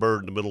shoot the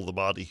bird in the middle of the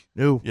body.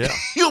 No. Yeah.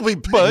 You'll be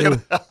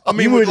But, I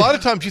mean, a lot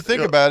of times you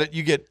think about it,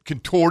 you get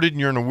contorted and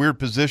you're in a weird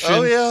position.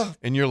 Oh, yeah.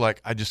 And you're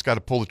like, I just got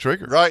to pull the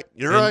trigger. Right.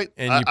 You're right.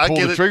 And you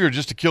pull the trigger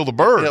just to kill the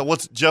bird. Yeah,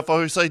 what's Jeff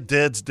always say?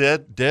 Dead's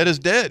dead. Dead is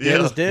dead.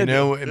 Dead is dead.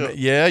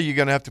 You're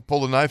going to have to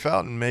pull the knife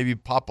out and maybe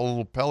pop a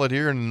little pellet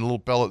here and a little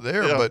pellet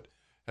there. Yeah. But,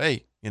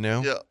 hey,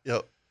 Yeah.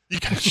 you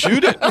can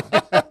shoot it.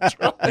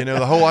 Right.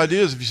 The whole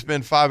idea is if you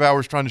spend 5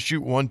 hours trying to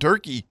shoot one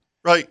turkey,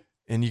 right,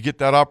 and you get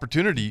that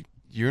opportunity,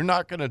 you're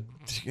not gonna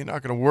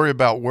worry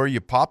about where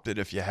you popped it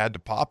if you had to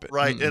pop it.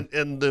 Right.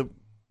 And the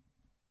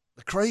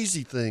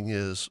crazy thing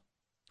is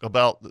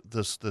about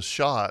this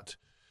shot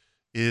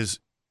is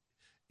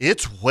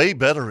it's way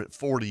better at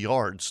 40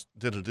 yards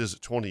than it is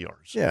at 20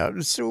 yards. Yeah,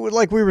 so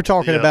like we were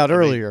talking about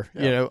earlier,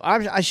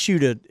 I shoot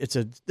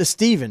the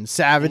Stevens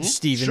Savage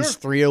Stevens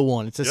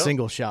 301. It's a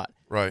single shot.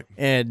 Right.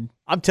 And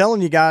I'm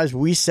telling you guys,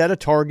 we set a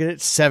target at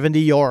 70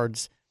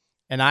 yards.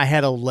 And I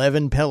had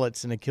 11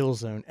 pellets in a kill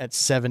zone at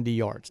 70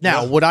 yards.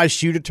 Now, would I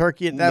shoot a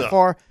turkey at that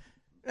far?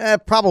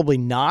 Probably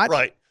not.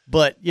 Right.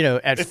 But,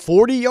 at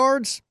 40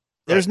 yards,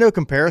 there's no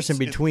comparison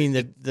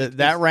between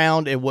that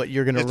round and what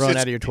you're going to run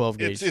out of your 12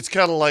 gauge. It's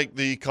kind of like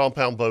the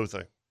compound bow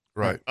thing.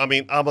 Right. I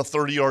mean, I'm a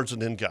 30 yards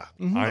and in guy.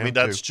 I mean,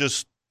 that's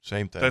just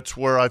same thing. That's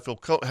where I feel.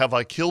 Have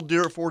I killed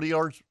deer at 40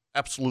 yards?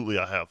 Absolutely,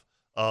 I have.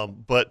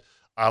 But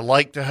I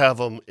like to have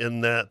them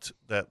in that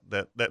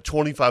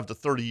 25 to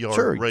 30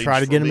 yard range. Try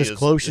to get them as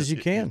close as you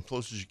can. As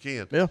close as you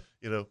can. Yeah.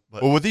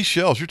 But, well, with these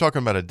shells, you're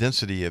talking about a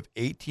density of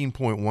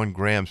 18.1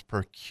 grams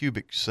per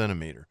cubic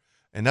centimeter,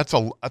 and that's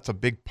a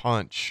big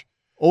punch.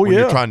 When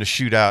you're trying to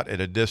shoot out at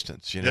a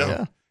distance,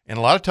 Yeah. And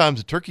a lot of times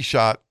a turkey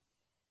shot,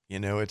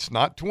 it's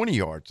not 20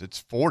 yards, it's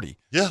 40.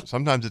 Yeah.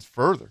 Sometimes it's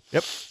further.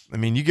 Yep. I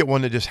mean, you get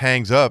one that just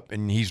hangs up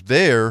and he's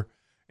there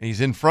and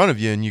he's in front of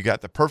you and you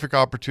got the perfect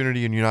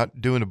opportunity and you're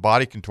not doing a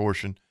body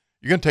contortion,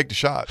 you're going to take the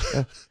shot.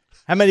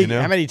 How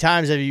many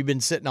times have you been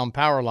sitting on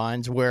power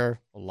lines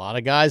where a lot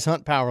of guys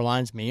hunt power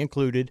lines, me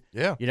included?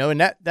 Yeah. And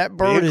that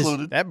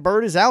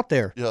bird is out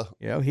there.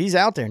 Yeah. He's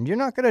out there and you're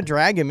not going to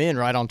drag him in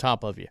right on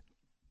top of you.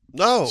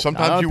 No.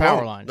 Sometimes you power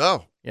won't. lines.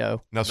 No.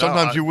 Now,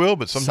 sometimes you will,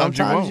 but sometimes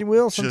you won't. You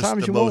will,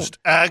 sometimes you won't. Just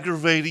the most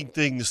aggravating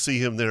thing to see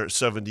him there at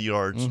 70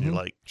 yards. And you're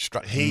like, he's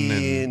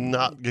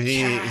not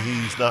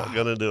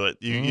going to do it.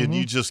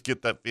 You just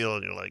get that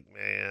feeling. You're like,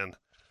 man,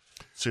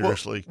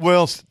 seriously.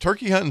 Well,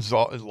 turkey hunting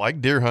is like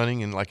deer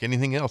hunting and like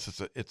anything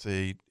else. It's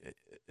a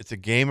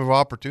game of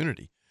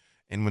opportunity.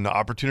 And when the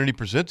opportunity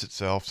presents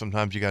itself,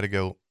 sometimes you got to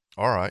go,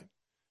 all right,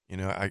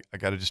 I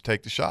got to just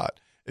take the shot.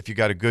 If you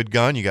got a good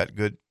gun, you got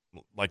good,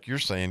 like you're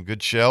saying,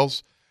 good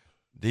shells.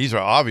 These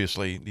are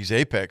obviously these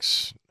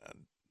Apex.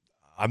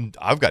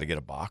 I've got to get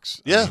a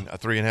box. Yeah. I mean, a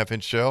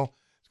 3.5-inch shell.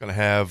 It's going to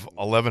have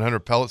 1,100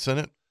 pellets in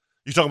it.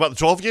 You talking about the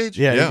 12 gauge?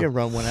 Yeah, you can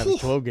run one out of the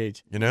 12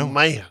 gauge.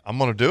 Man, I'm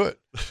going to do it.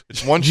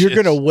 It's one. You're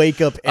going to wake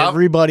up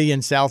everybody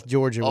in South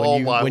Georgia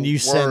when you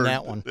send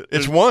that one.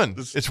 It's one.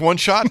 It's one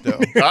shot though.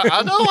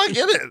 I know. I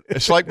get it.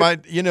 It's like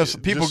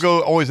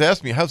people always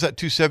ask me, how's that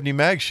 270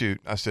 mag shoot?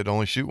 I said,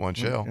 only shoot one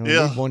shell.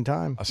 One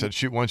time. I said,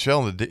 shoot one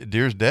shell and the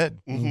deer's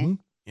dead. Mm-hmm.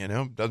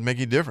 Doesn't make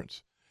any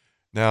difference.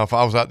 Now, if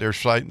I was out there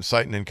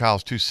sighting in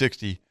Kyle's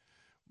 260,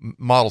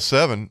 Model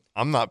 7,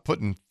 I'm not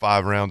putting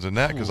 5 rounds in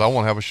that because I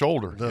won't have a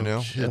shoulder.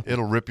 No kidding.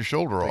 It'll rip your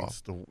shoulder off.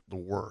 It's the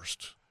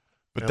worst.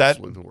 But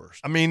Absolutely the worst.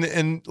 I mean,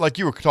 and like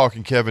you were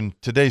talking, Kevin,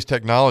 today's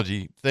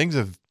technology, things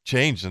have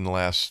changed in the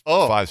last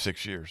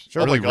 5-6 years.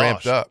 Sure. Really Oh my gosh.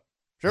 ramped up.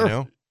 Sure. You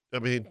know? I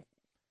mean,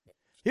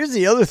 Here's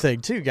the other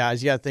thing, too,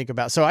 guys, you got to think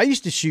about. So I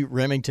used to shoot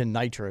Remington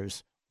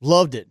Nitros.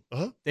 Loved it.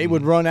 They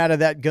would run out of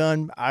that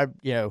gun.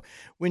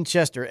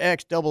 Winchester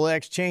X, double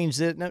X,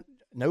 changed it.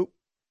 Nope.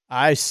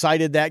 I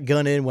sighted that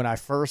gun in when I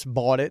first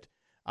bought it.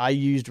 I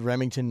used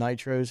Remington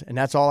Nitros, and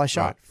that's all I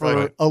shot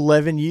for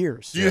 11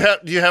 years. Do you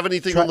have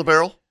anything on the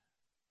barrel?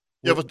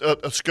 You have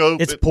a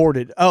scope? It's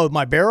ported. Oh,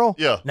 my barrel?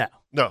 Yeah. No.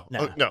 No.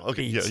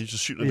 Okay. Beads. Yeah, you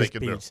just shoot a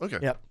naked barrel. Okay.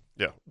 Yep.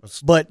 Yeah.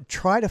 But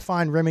try to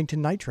find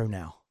Remington Nitro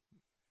now.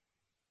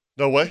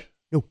 No way.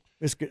 No,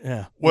 it's good.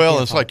 Yeah. Well,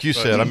 it's like you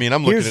said. I mean,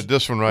 I'm looking at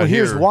this one right here.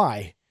 Here's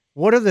why.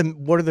 What are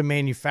the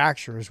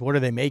manufacturers? What are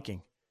they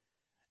making?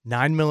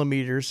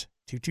 9mm,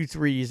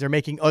 223s. They're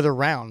making other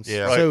rounds.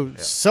 Yeah. So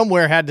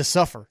somewhere had to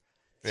suffer.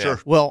 Yeah.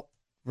 Sure. Well,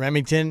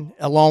 Remington,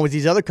 along with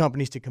these other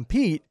companies to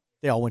compete,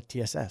 they all went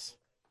to TSS.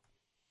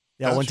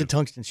 They all went to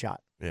tungsten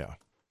shot. Yeah.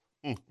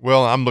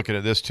 Well, I'm looking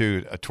at this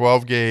too. A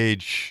 12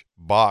 gauge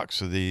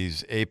box of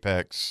these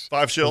Apex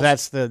 5 shells.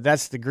 That's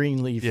the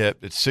green leaf. Yeah,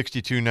 it's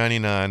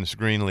 $62.99. It's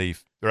green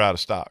leaf. They're out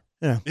of stock.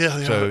 Yeah.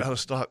 Yeah, So, out of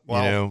stock.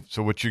 Wow. You know,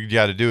 so what you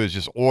got to do is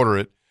just order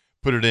it,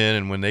 put it in,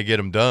 and when they get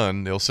them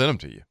done, they'll send them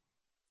to you.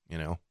 You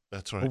know.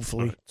 That's right.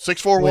 Hopefully. Right.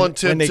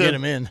 641-1010. When they get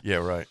them in. Yeah,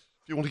 right.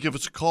 If you want to give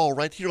us a call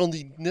right here on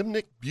the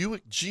Nimnik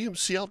Buick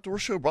GMC Outdoor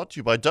Show, brought to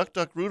you by Duck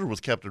Duck Rooter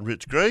with Captain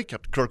Rich Gray,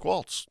 Captain Kirk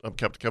Waltz. I'm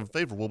Captain Kevin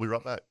Favor. We'll be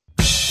right back.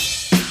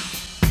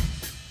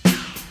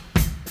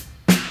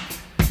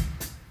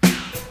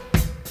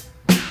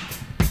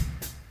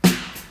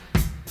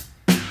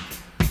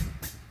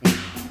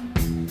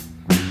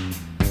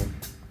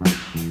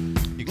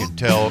 You can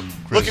tell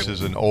Chris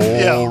is an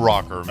old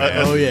rocker, man.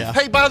 Oh, yeah.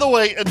 Hey, by the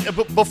way,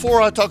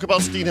 before I talk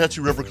about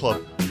Steinhatchee River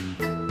Club,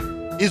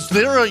 is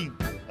there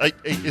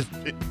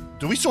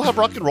do we still have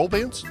rock and roll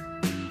bands?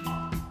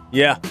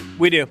 Yeah,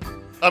 we do.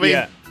 I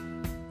mean,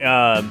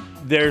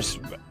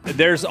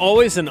 there's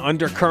always an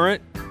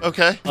undercurrent.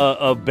 Okay.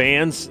 Of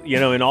bands,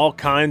 in all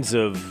kinds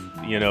of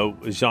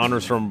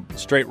genres, from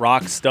straight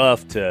rock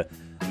stuff to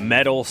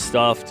metal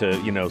stuff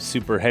to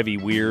super heavy,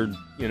 weird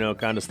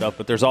kind of stuff.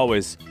 But there's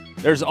always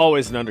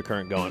an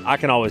undercurrent going. I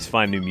can always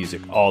find new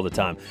music all the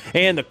time.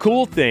 And the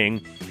cool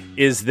thing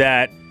is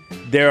that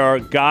there are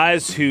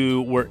guys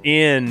who were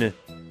in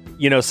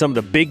some of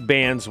the big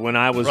bands when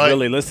I was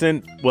really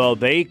listening. Well,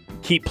 they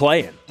keep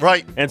playing.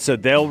 Right. And so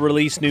they'll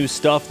release new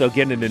stuff. They'll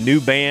get into new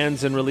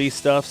bands and release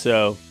stuff.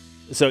 So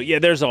yeah,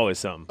 there's always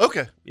some.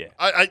 Okay. Yeah.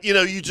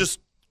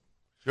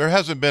 There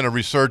hasn't been a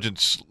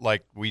resurgence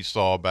like we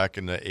saw back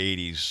in the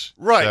 80s,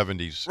 Right.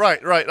 70s.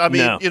 Right. I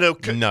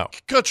mean, No.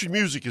 country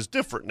music is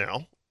different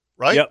now,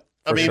 right? Yep,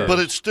 I mean, sure. but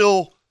it's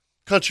still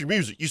country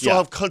music. You still Yeah.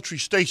 have country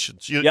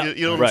stations. You Yeah,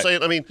 know what right. I'm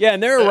saying? I mean, Yeah,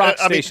 and there are rock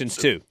I mean, stations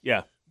too.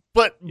 Yeah.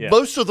 But Yeah.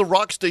 most of the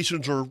rock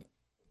stations are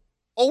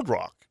old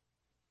rock.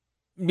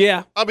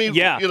 Yeah. I mean,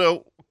 Yeah.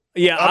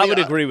 Yeah, I would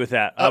agree with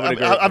that. I would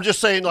agree. I'm just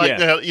saying, like,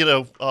 Yeah.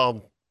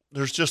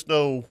 there's just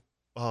no.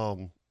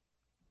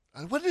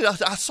 What did I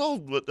saw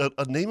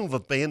a name of a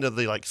band of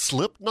the like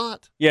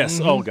Slipknot? Yes.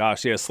 Oh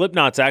gosh. Yeah.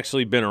 Slipknot's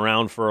actually been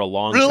around for a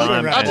long Really?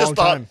 time. I just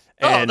thought,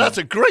 that's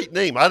a great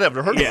name. I'd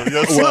never heard of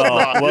it.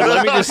 Slipknot. Well,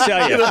 let me just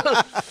tell you,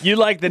 you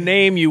like the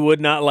name, you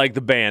would not like the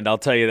band. I'll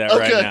tell you that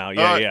right now.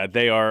 Yeah, right. yeah,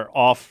 they are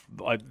off,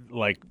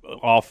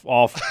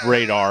 off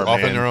radar,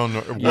 Off man. in their own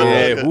world.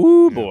 Yeah,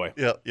 woo boy.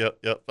 Yeah.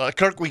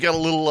 Kirk, we got a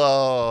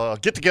little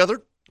get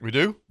together. We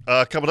do?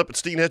 Coming up at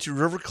Steinhatchee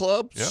River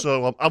Club. Yep.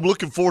 So I'm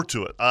looking forward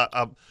to it.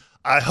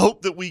 I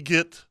hope that we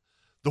get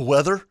the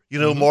weather.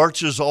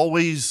 March is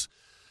always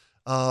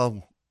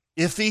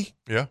iffy.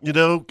 Yeah.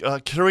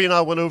 Carrie and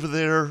I went over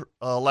there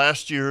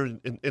last year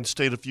and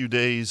stayed a few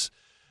days.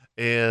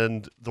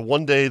 And the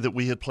one day that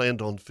we had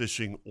planned on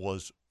fishing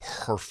was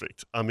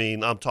perfect. I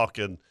mean, I'm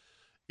talking,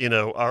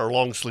 our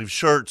long sleeve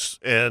shirts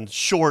and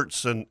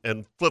shorts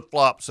and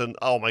flip-flops. And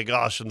oh my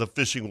gosh, and the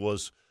fishing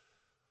was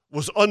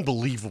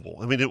unbelievable.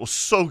 I mean, it was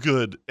so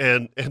good.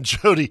 And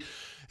Jody,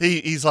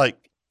 he's like,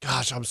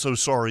 gosh, I'm so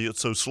sorry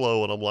it's so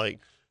slow. And I'm like,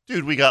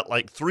 dude, we got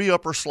like 3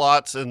 upper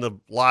slots in the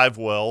live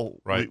well.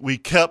 Right. We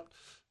kept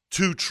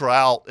 2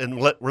 trout and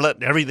we're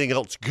letting everything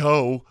else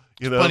go.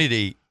 Plenty to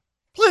eat.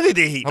 Plenty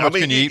to eat. How much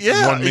can you eat in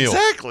yeah, one meal?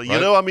 Exactly.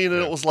 Right? And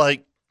it was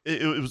like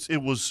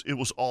it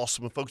was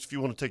awesome. And folks, if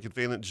you want to take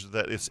advantage of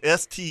that, it's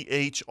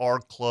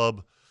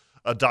sthrclub.com,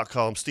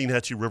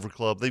 Steinhatchee River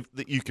Club.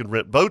 You can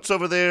rent boats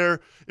over there.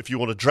 If you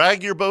want to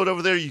drag your boat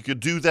over there, you could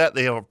do that.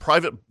 They have a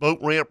private boat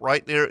ramp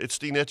right there at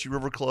Steinhatchee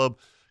River Club.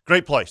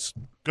 Great place,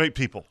 great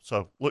people.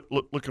 So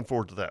looking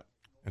forward to that.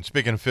 And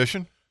speaking of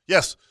fishing,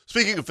 yes.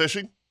 Speaking of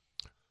fishing,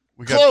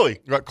 we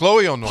got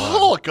Chloe on the line.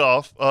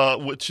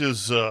 Polikoff, which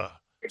is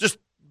just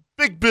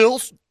Big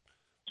Bill's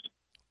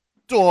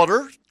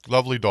daughter.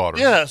 Lovely daughter.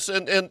 Yes,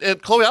 and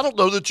Chloe, I don't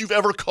know that you've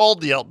ever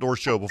called the outdoor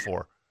show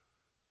before.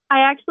 I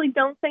actually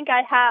don't think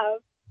I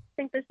have.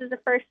 think this is a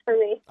first for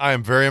me. I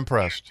am very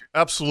impressed.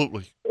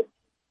 Absolutely.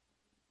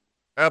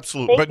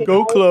 Absolutely. Thank But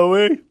go,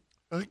 Chloe.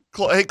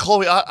 Hey,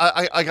 Chloe,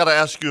 I got to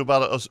ask you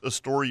about a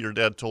story your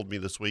dad told me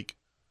this week.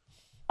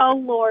 Oh,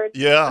 Lord.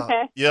 Yeah.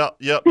 Okay. Yeah.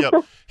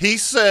 He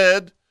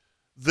said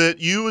that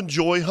you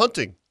enjoy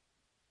hunting.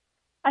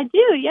 I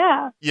do,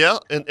 yeah. Yeah,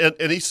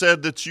 and he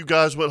said that you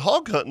guys went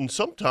hog hunting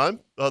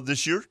sometime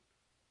this year.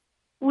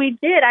 We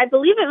did. I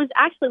believe it was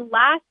actually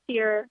last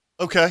year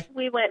Okay.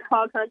 we went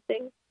hog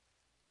hunting.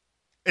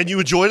 And you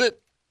enjoyed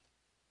it?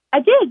 I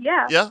did,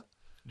 yeah. Yeah.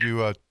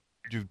 Did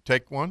you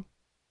take one?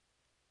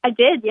 I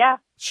did, yeah.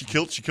 She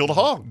killed a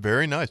hog.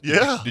 Very nice.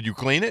 Yeah. Did you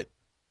clean it?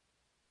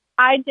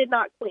 I did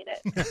not clean it.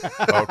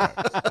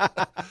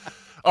 Okay.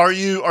 Are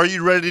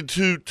you ready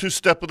to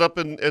step it up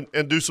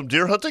and do some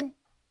deer hunting?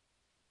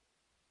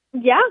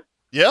 Yeah.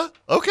 Yeah.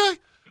 Okay.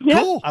 Yeah,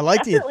 Cool. I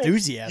like the definitely.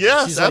 enthusiasm.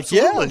 Yes, She's like,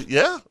 absolutely.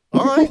 Yeah.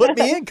 All right. Put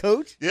me in,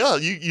 coach. Yeah.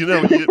 You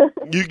know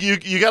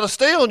you got to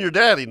stay on your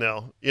daddy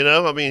now. You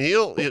know. I mean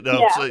he'll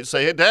Yeah.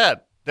 say hey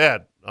Dad,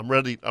 I'm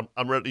ready.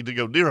 I'm ready to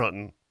go deer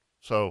hunting.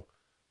 So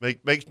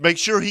make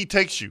sure he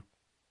takes you.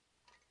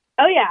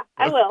 Oh, yeah,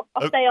 I will.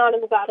 I'll Okay. stay on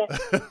him about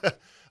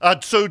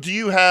it. So do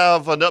you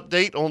have an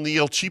update on the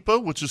El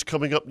Cheapo, which is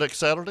coming up next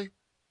Saturday?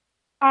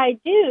 I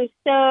do.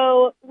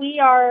 So we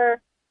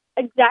are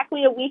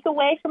exactly a week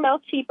away from El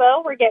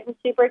Cheapo. We're getting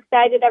super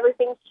excited.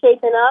 Everything's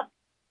shaping up.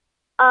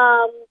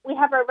 We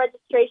have our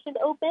registration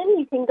open.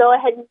 You can go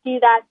ahead and do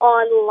that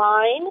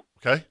online.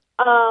 Okay.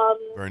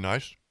 Very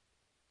nice.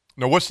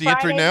 Now, what's the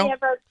entry Friday, now? we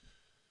have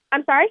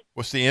I'm sorry?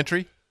 What's the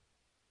entry?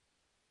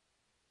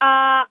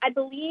 I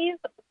believe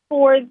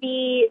for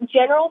the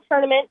general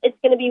tournament, it's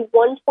going to be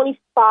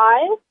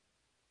 125.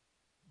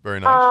 Very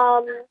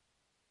nice.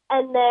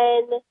 And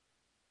then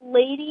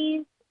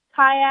ladies,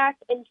 kayak,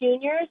 and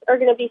juniors are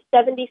going to be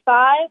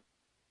 75.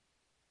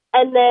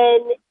 And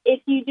then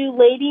if you do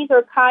ladies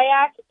or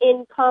kayak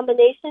in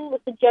combination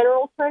with the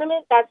general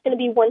tournament, that's going to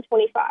be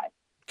 125.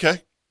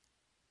 Okay.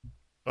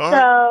 All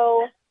right.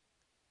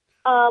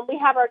 So we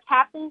have our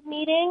captain's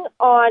meeting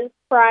on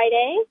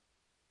Friday.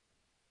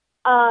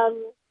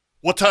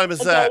 What time is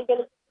that?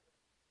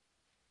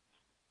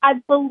 I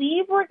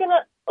believe we're going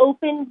to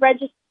open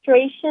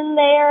registration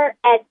there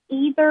at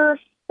either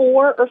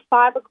 4 or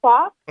 5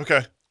 o'clock.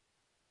 Okay.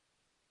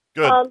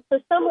 Good.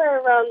 So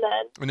somewhere around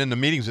then. And then the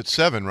meeting's at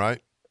 7,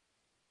 right?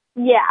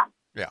 Yeah.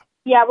 Yeah.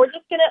 Yeah, we're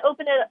just going to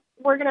open it.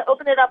 We're going to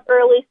open it up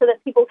early so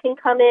that people can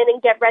come in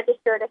and get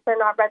registered if they're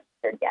not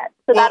registered yet.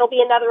 So that'll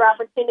be another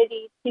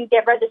opportunity to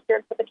get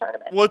registered for the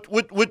tournament.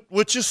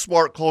 Which is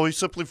smart, Chloe,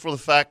 simply for the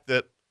fact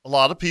that a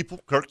lot of people,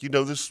 Kirk, you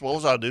know this as well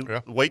as I do,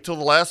 wait till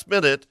the last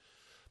minute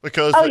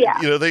because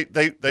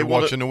they They're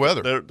watching the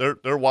weather.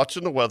 They're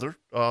watching the weather.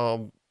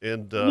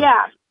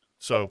 Yeah.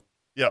 So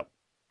yeah.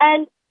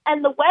 And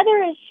the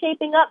weather is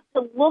shaping up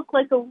to look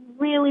like a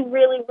really,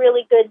 really,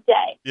 really good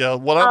day. Yeah,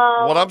 what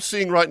I'm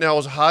seeing right now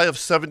is a high of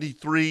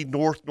 73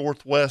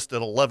 northwest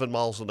at 11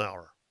 miles an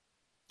hour.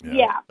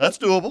 Yeah. That's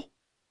doable.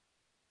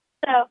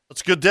 So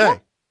that's a good day. Yeah,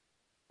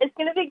 it's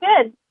going to be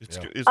good. It's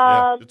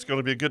going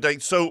to be a good day.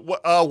 So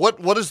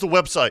what is the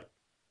website?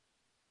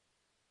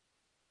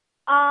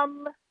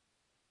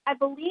 I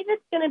believe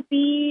it's going to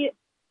be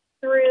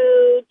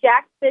through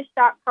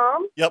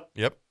jacksfish.com.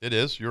 Yep, it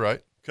is. You're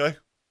right. Okay.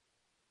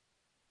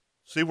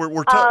 See,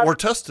 we're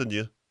testing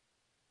you.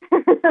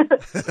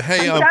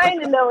 Hey, I'm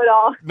trying to know it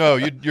all. No,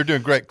 you're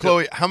doing great,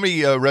 Chloe. How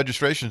many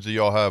registrations do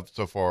y'all have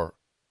so far?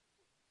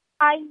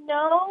 I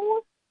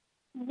know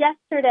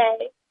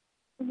yesterday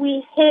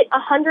we hit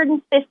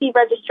 150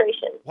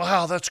 registrations.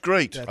 Wow, that's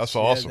great. That's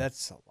awesome.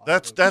 That's a lot.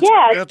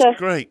 That's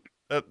great.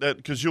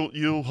 Because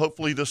you'll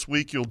hopefully this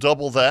week you'll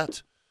double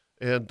that,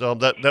 and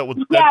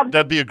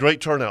that'd be a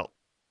great turnout.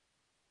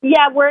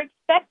 Yeah, we're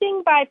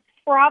expecting by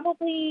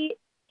probably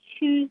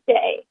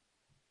Tuesday.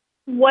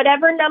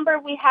 Whatever number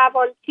we have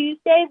on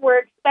Tuesday, we're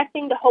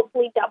expecting to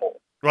hopefully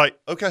double. Right.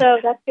 Okay. So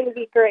that's going to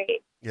be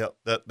great. Yeah,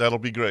 that'll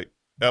be great.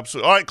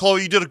 Absolutely. All right,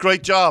 Chloe, you did a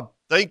great job.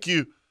 Thank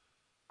you.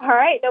 All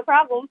right, no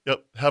problem.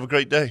 Yep. Have a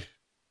great day.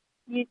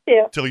 You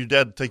too. Tell your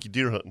dad to take you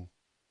deer hunting.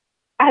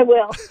 I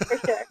will, for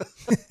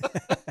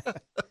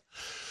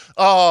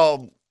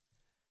sure.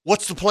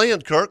 What's the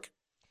plan, Kirk?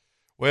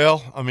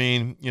 Well, I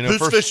mean,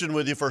 who's fishing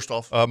with you first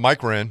off?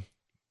 Mike ran,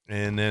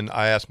 and then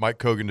I asked Mike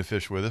Kogan to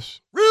fish with us.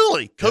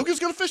 Really? Kogan's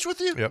going to fish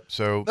with you? Yep.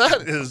 So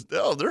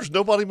there's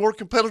nobody more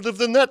competitive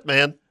than that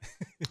man.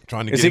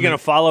 Is he going to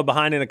follow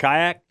behind in a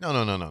kayak? No.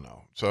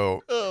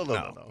 So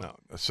no.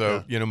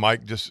 So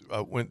Mike just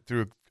went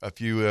through a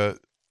few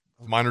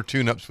minor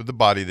tune-ups with the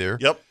body there.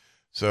 Yep.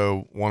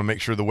 So want to make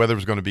sure the weather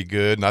was going to be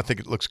good, and I think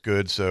it looks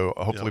good. So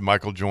hopefully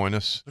Mike will join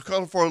us. They're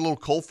calling for a little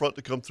cold front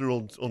to come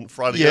through on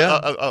Friday.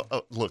 Yeah.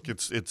 Look,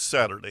 it's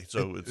Saturday,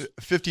 so it's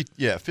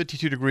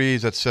 52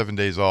 degrees. That's 7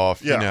 days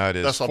off. Yeah, you know how it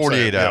is. that's what I'm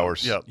 48 saying.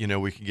 hours. Yeah.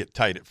 We can get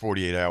tight at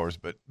 48 hours,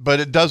 but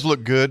it does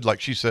look good, like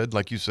she said,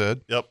 like you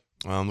said. Yep.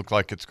 Look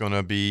like it's going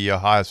to be a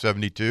high of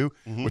 72,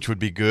 which would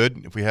be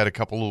good. If we had a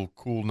couple little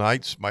cool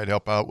nights, might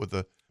help out with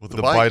the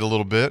bite a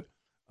little bit.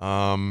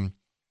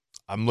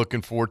 I'm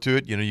looking forward to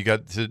it. You know, you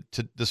got to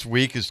this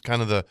week is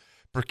kind of the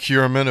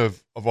procurement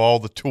of all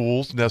the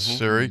tools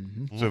necessary.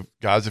 Mm-hmm. So,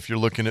 guys, if you're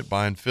looking at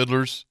buying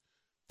fiddlers,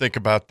 think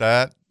about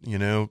that. You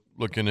know,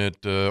 looking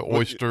at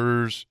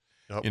oysters.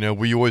 Yep. You know,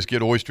 we always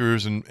get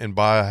oysters and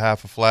buy a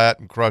half a flat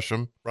and crush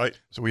them. Right.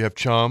 So we have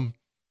chum,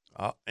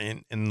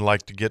 and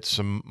like to get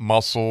some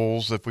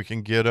mussels if we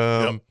can get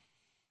them. Yep.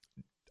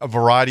 A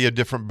variety of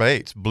different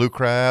baits, blue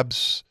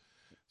crabs.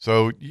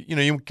 So you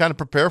know, you kind of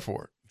prepare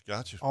for it.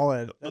 Gotcha. All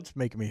that's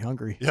making me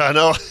hungry. Yeah, I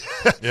know.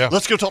 Yeah.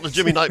 Let's go talk to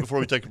Jimmy Knight before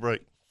we take a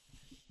break.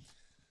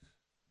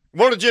 Good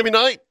morning, Jimmy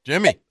Knight.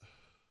 Jimmy.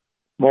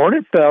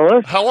 Morning,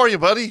 fellas. How are you,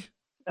 buddy?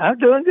 I'm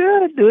doing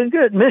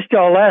good. Missed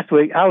y'all last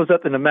week. I was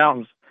up in the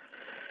mountains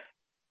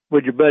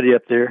with your buddy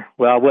up there.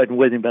 Well, I wasn't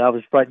with him, but I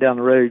was right down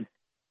the road.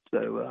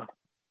 So,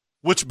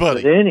 which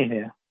buddy? But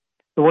anyhow,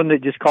 the one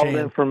that just called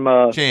in from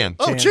Chan.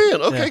 Oh,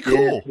 Chan. Okay,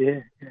 cool.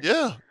 Yeah.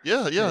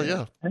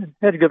 Yeah.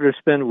 Had to go up there to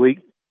spend a week,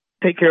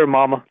 take care of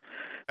Mama,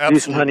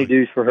 Absolutely. do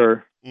some honeydews for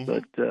her. Mhm.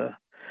 But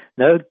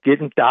no,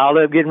 getting dialed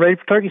up, getting ready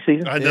for turkey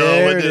season. I know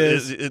There it it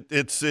is.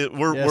 is.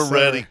 We're Yes, sir.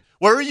 ready.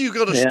 Where are you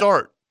going to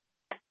start?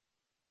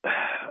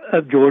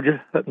 Up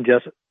Georgia, up in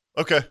Jessup.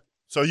 Okay,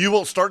 so you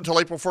won't start until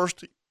April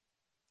 1st.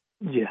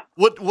 Yeah.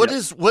 What's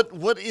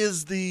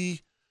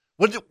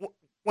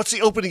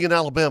the opening in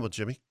Alabama,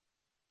 Jimmy?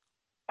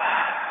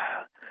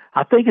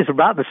 I think it's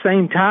about the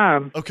same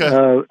time. Okay.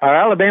 Our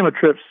Alabama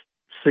trip's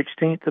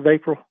 16th of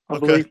April, I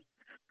believe.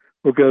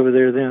 We'll go over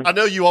there then. I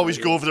know you always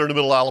go over there in the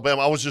middle of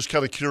Alabama. I was just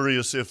kind of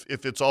curious if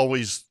it's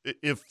always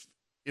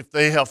if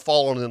they have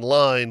fallen in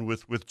line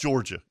with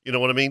Georgia. You know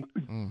what I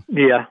mean?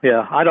 Yeah.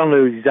 I don't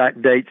know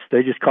exact dates.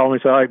 They just call me,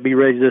 so I be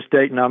ready this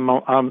date, and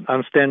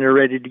I'm standing there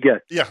ready to go.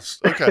 Yes.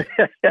 Okay.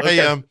 Hey,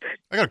 I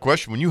got a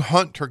question. When you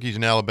hunt turkeys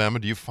in Alabama,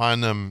 do you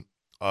find them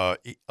a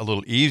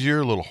little easier,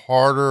 a little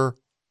harder?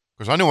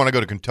 Because I know when I go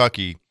to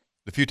Kentucky,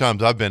 the few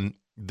times I've been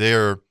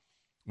there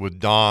with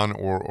Don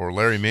or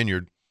Larry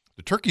Minyard,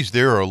 the turkeys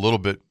there are a little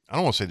bit, I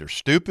don't want to say they're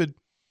stupid,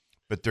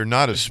 but they're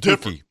not as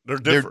spooky. They're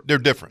different. They're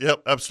different.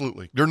 Yep,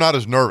 absolutely. They're not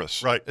as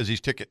nervous Right. as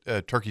these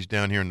turkeys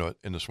down here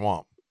in the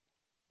swamp.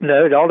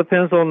 No, it all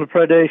depends on the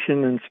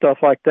predation and stuff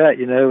like that,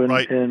 you know, and,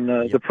 Right. and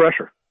the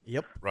pressure.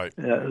 Yep. Right.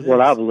 Is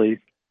what I believe.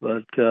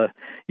 But,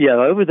 yeah,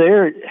 over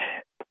there,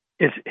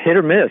 it's hit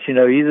or miss. You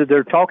know, either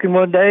they're talking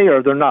one day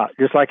or they're not,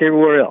 just like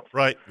everywhere else.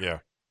 Right. Yeah.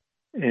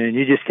 And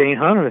you just can't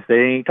hunt them if they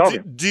ain't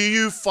talking. Do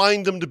you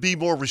find them to be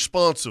more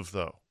responsive,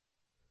 though?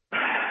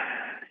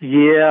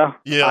 Yeah.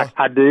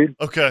 I do.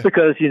 Okay.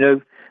 Because, you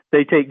know,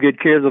 they take good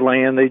care of the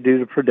land. They do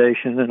the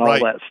predation and all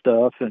Right. that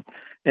stuff. And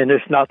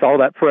it's not all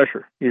that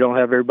pressure. You don't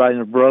have everybody and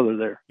their brother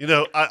there. You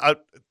know, I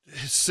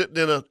sitting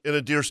in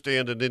a deer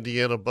stand in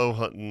Indiana bow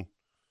hunting,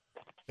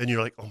 and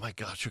you're like, oh my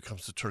gosh, here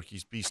comes the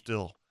turkeys. Be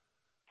still.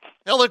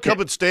 Hell, they come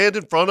and stand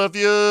in front of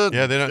you.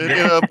 Yeah, they don't.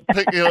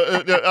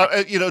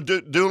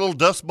 Do a little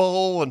dust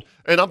bowl, and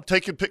I'm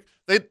taking pic.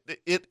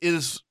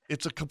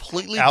 It's a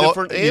completely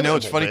different animal. You know,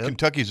 it's funny. man.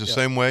 Kentucky's the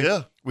same way.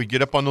 Yeah. We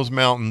get up on those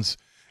mountains,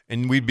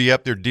 and we'd be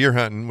up there deer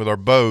hunting with our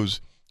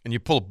bows, and you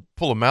pull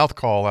a mouth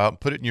call out, and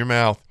put it in your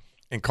mouth,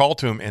 and call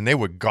to them, and they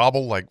would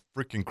gobble like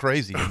freaking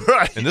crazy.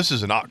 Right. And this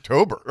is in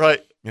October.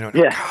 Right. You know.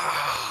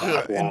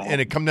 Yeah. And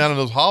it come down in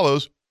those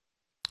hollows,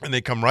 and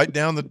they come right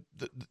down the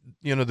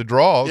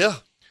draws. Yeah.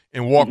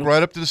 And walk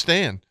right up to the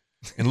stand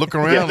and look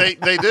around. Yeah,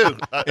 they do.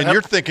 And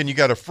you're thinking you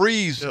got to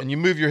freeze, and you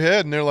move your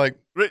head, and they're like,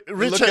 Rich,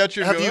 look at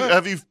you. And go,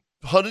 have you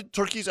hunted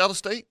turkeys out of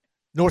state?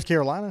 North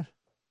Carolina.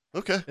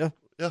 Okay.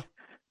 Yeah.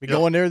 Be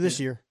going there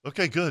this year.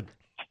 Okay, good.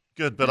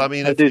 But I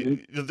mean, I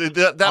did.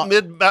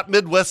 that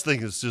Midwest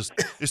thing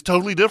is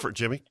totally different,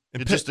 Jimmy.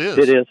 It just is.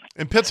 It is.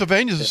 And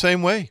Pennsylvania's the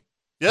same way.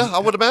 Yeah, I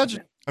would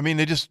imagine. I mean,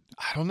 I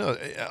don't know.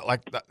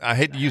 Like, I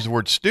hate to use the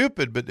word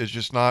stupid, but it's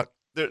just not.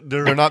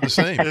 They're not the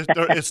same.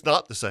 It's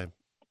not the same.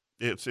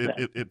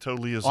 It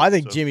totally is. Well, I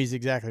think Jimmy's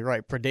exactly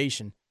right.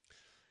 Predation.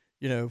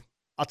 You know,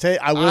 I'll tell you.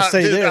 I will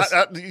say this.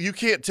 You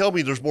can't tell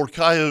me there's more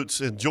coyotes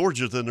in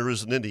Georgia than there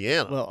is in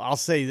Indiana. Well, I'll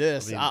say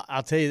this.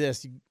 I'll tell you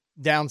this.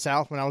 Down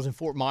south, when I was in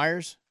Fort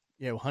Myers,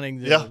 you know, hunting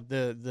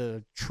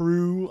the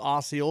true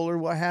Osceola,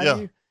 what have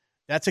you.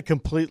 That's a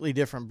completely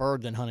different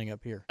bird than hunting up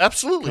here.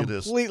 Absolutely, it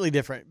is completely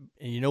different.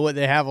 And you know what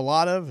they have a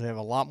lot of? They have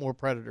a lot more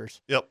predators.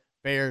 Yep.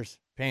 Bears,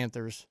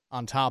 panthers,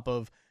 on top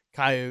of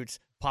coyotes,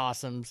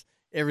 possums,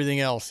 everything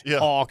else, Yeah.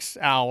 hawks,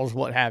 owls,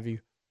 what have you.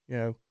 You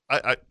know,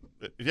 I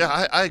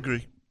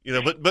agree. You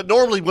know, but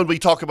normally when we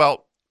talk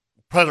about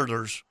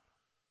predators,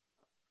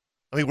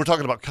 I mean we're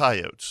talking about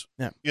coyotes.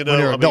 Yeah. You When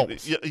they're know,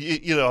 adults.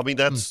 I mean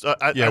that's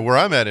Where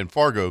I'm at in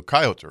Fargo,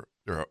 coyotes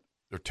they're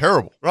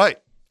terrible. Right.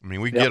 I mean,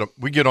 we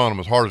get on them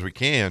as hard as we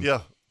can.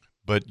 Yeah.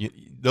 But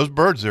those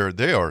birds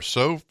they are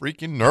so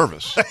freaking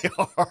nervous. They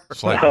are.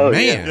 It's like, Oh,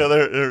 man. Yeah,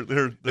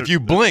 they're If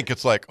you blink,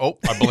 it's like, oh,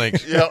 I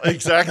blinked. yeah,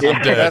 exactly.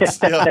 I'm dead.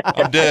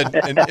 I'm dead.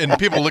 And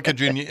people look at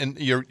you and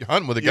you're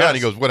hunting with a guy and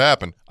he goes, what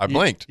happened? I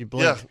blinked. you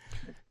blink.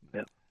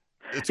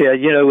 Yeah,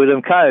 you know, with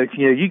them coyotes,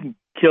 you know, you can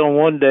kill them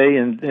one day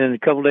and a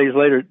couple of days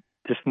later,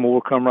 just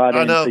more come right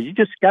I in. know. So you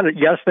just got to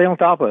stay on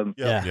top of them.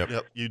 Yeah. Yep.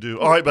 Yep. You do.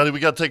 All right, buddy. We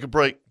got to take a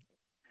break.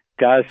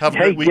 guys. Have a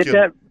Hey, great get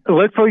weekend. that.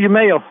 Look for your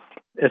mail.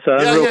 It's an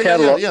Unreal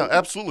Catalog yeah,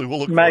 absolutely. We'll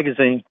look for it.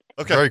 magazine.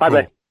 Okay. Very Bye, cool.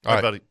 bye. All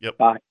right, buddy. Yep.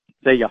 Bye.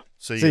 See ya.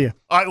 See ya.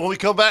 All right, when we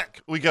come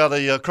back, we got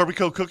a Kirby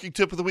Co. cooking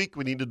tip of the week.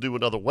 We need to do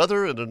another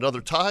weather and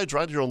another tides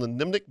right here on the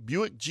Nimnik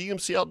Buick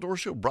GMC Outdoor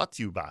Show, brought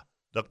to you by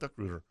Duck Duck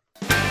Rooter.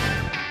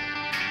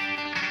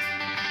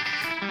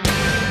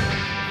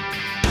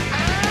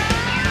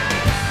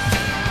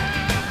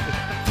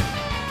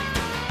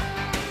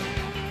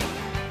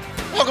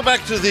 Welcome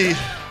back to the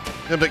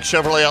Nimnik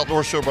Chevrolet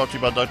Outdoor Show, brought to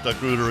you by Duck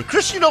Duck Rooter.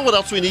 Chris, you know what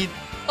else we need?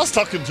 I was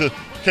talking to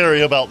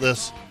Carrie about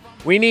this.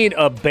 We need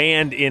a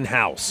band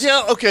in-house.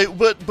 Yeah, okay,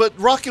 but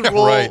rock and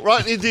roll,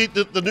 Right. Indeed,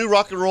 the new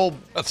rock and roll.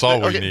 That's all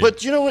we okay, need.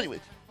 But you know what?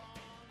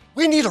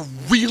 We need a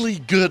really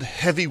good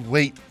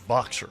heavyweight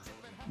boxer.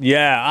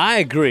 Yeah, I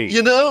agree.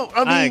 You know,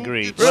 I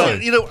agree.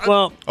 Really? You know,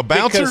 Well, A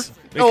bouncer?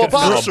 No, a because-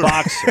 boxer. No, a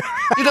boxer.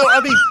 you know,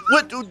 I mean,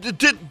 what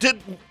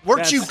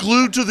weren't you That's-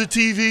 glued to the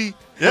TV?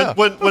 Yeah.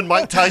 When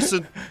Mike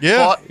Tyson Yeah.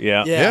 fought?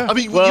 Yeah. Yeah. I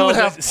mean, Well, you would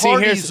have see,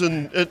 parties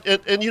and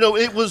you know,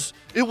 it was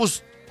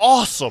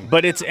awesome.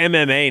 But it's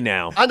MMA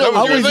now. I know.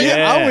 That was I'm with you.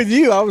 Yeah. I'm with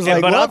you. I was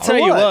like, but I'll what? tell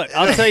you what.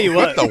 I'll tell you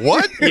what. The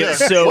what? Yeah,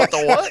 so What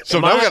the what? So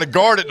now we got a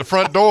guard at the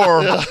front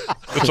door.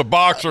 It's a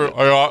boxer.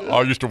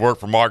 I used to work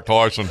for Mike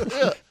Tyson.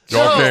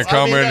 Y'all No, can't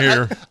come in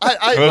here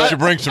unless you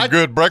bring some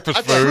good breakfast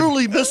I food.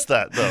 truly missed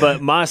that, though. But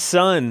my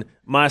son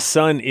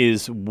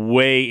is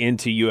way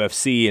into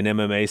UFC and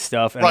MMA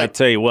stuff, and I Right.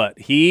 tell you what,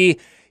 he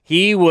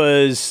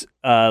was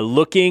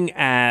looking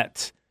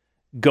at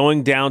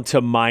going down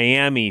to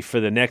Miami for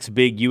the next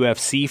big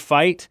UFC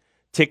fight.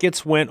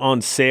 Tickets went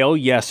on sale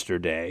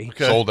yesterday,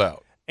 Okay. Sold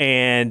out.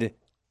 and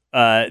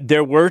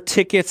there were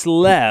tickets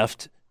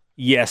left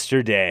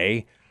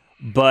yesterday,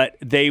 but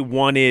they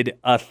wanted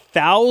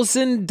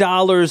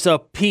 $1,000 a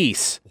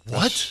piece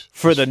What?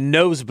 for the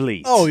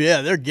nosebleeds. Oh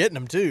yeah, they're getting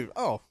them too.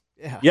 Oh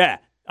yeah. Yeah.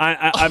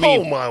 I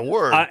mean, oh my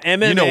word!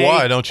 MMA, You know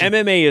why, don't you?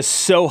 MMA is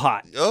so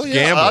hot. Oh yeah,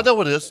 Gamble. I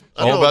know it is.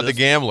 I All know about it the is.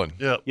 gambling.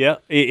 Yeah. Yeah,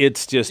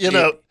 it's just You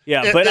know,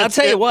 yeah. But I'll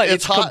tell you what,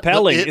 it's hot, but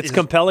compelling. it It's is-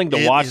 compelling to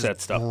it watch is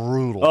that stuff.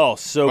 Brutal. Oh,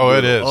 so Oh,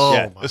 it brutal. is. Oh,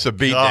 Yeah. my It's a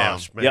beat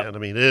gosh, down. man. Yep. I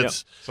mean,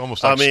 it's It's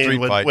almost like street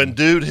when fighting.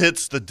 dude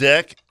hits the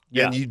deck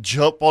Yeah. and you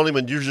jump on him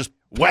and you're just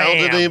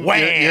pounding Wham, him,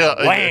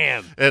 wham,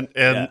 wham.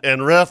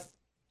 and ref,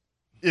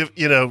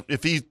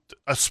 if he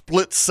a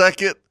split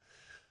second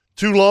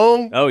too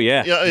long, Oh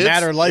yeah. it's-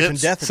 Matter of life and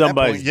it's- death at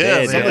somebody's that point. Yeah,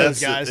 dead, some yeah. of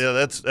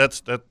those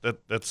guys.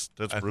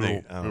 That's I brutal,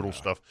 think- I don't brutal know.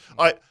 stuff.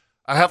 All right,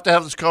 I have to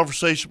have this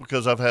conversation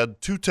because I've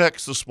had 2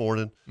 texts this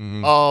morning.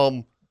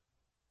 Mhm.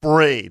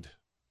 Braid.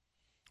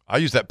 I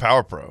use that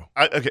Power Pro.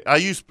 I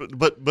use,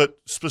 but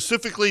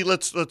specifically,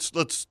 let's.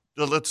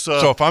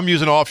 So if I'm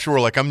using offshore,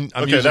 like I'm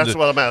okay, using that's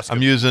what I'm asking.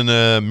 I'm using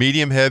a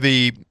medium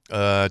heavy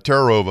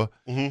Terrarova,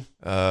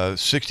 Mhm.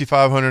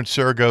 6500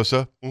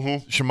 Saragossa,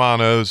 Mhm.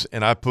 Shimano's,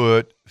 and I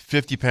put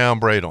 50-pound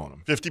braid on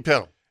them. 50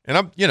 pound.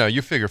 And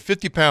you figure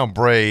 50-pound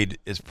braid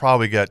is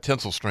probably got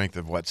tensile strength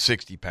of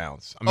 60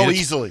 pounds. I mean, it's-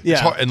 Easily. it's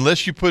Yeah. hard-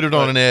 unless you put it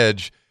on Right. an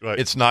edge, Right.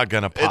 it's not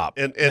going to pop.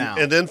 And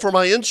No. then for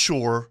my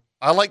inshore,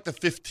 I like the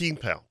 15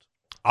 pound.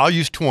 I'll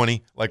use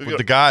 20. Like Yeah. with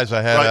the guys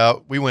I had Right.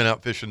 out, we went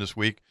out fishing this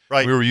week.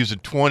 Right. We were using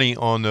 20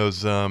 on those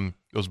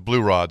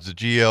blue rods, the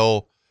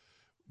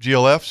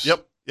GLFs.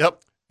 Yep.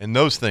 And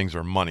those things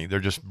are money. They're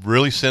just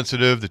really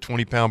sensitive. The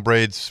 20-pound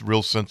braid's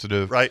real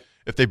sensitive. Right.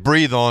 If they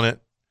breathe on it,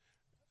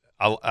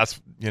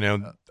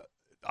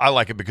 I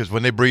like it because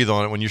when they breathe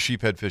on it, when you're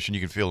sheephead fishing,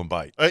 you can feel them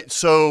bite. All right.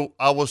 So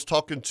I was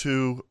talking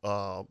to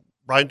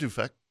Brian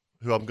Dufek,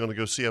 who I'm going to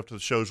go see after the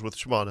shows with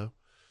Shimano,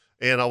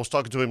 and I was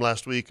talking to him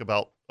last week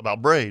about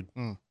braid,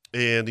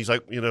 and he's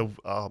like,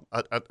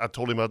 I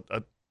told him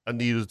I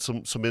needed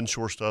some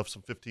inshore stuff,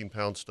 some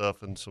 15-pound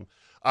stuff, and some.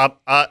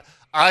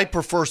 I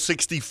prefer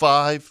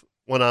 65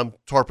 when I'm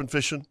tarpon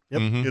fishing.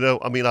 Yep. Mhm.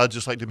 I mean, I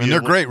just like to be. And they're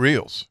able- great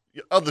reels.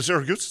 Oh, the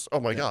Zaragoza. Oh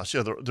my gosh,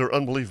 yeah, they're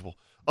unbelievable.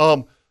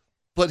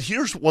 But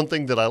here's one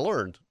thing that I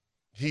learned.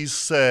 He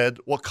said,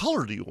 "What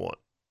color do you want?"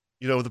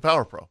 The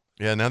Power Pro.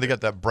 Yeah, now they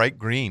got that bright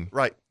green,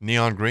 Right.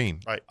 neon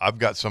green. Right. I've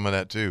got some of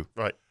that too.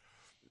 Right.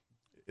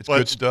 It's But-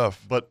 good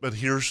stuff. But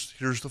here's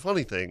the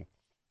funny thing,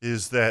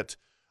 is that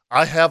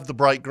I have the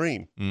bright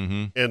green,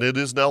 Mm-hmm. and it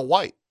is now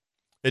white.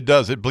 It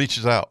does. It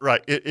bleaches out.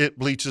 Right. It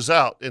bleaches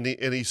out, and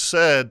he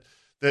said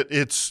that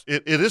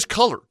it is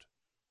colored.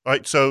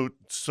 Right. So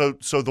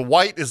the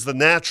white is the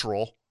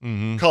natural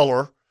Mm-hmm.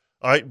 color.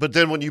 All right. But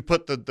then when you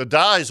put the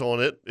dyes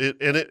on it,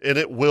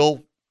 it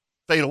will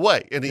fade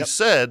away. And he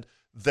said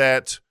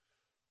that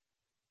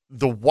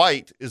the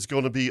white is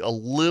going to be a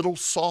little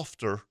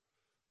softer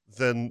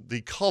than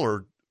the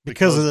colored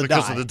Because of the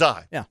because dye. of the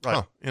dye. Yeah. Right.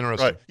 Huh,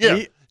 interesting. Right. Yeah.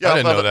 He- Yeah, I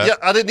didn't know that. Yeah,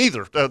 I didn't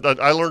either.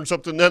 I learned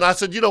something. Then I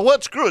said, you know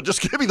what? Screw it.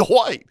 Just give me the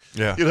white.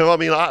 Yeah. I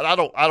mean, I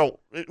don't.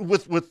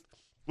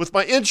 With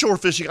my inshore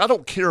fishing, I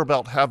don't care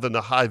about having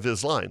a high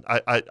vis line.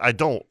 I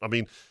don't. I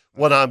mean,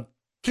 when I'm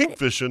king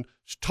fishing,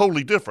 it's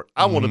totally different.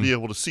 I want to be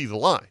able to see the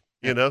line.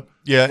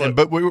 Yeah,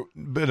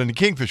 but in the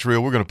kingfish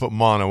reel, we're going to put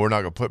mono. We're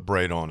not going to put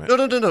braid on it.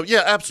 No.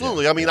 Yeah,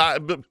 absolutely. I mean,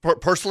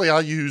 personally, I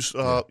use.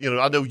 I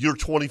know you're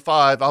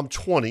 25. I'm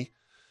 20.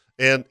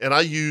 and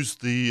I use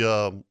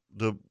the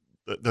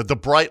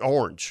bright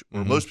orange,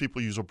 where most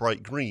people use a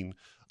bright green.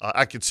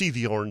 I could see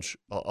the orange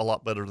a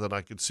lot better than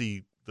I could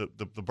see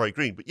the bright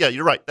green. But yeah,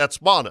 you're right.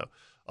 That's mono.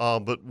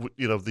 But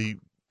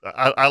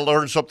I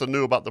learned something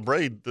new about the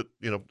braid that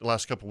the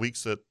last couple of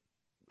weeks, that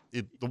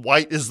the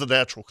white is the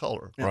natural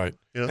color. Right.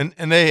 Yeah.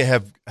 And they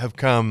have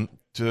come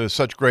to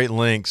such great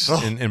lengths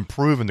in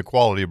improving the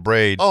quality of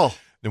braid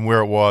than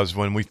where it was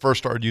when we first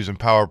started using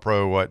Power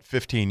Pro,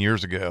 15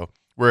 years ago,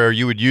 where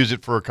you would use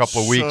it for a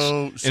couple of weeks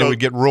and it would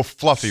get real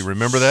fluffy.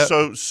 Remember that?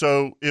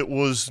 So it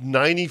was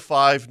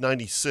 95,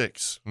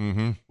 96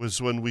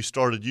 was when we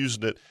started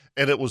using it,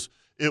 and it was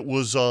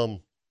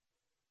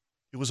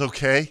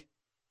okay.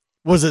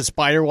 Was it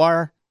spider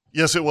wire?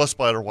 Yes, it was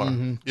spider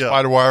wire. Yeah.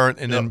 Spider wire,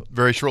 and then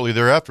very shortly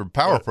thereafter,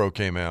 Power Pro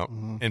came out,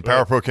 and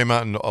Power Pro came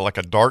out in like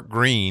a dark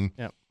green.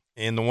 Yep.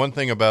 And the one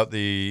thing about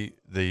the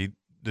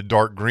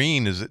dark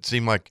green is it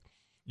seemed like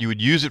you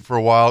would use it for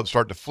a while, it'd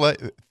start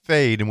to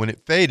fade, and when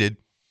it faded,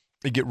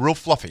 it'd get real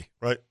fluffy.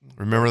 Right.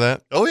 Remember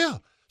that? Oh yeah.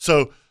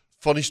 So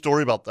funny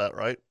story about that,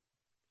 right?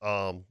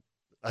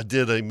 I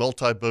did a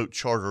multi-boat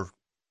charter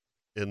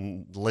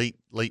in late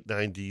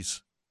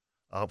 90s.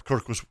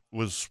 Kirk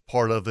was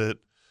part of it.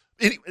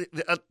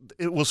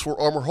 It was for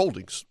Armor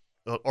Holdings.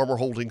 Armor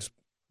Holdings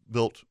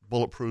built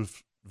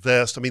bulletproof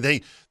vest. I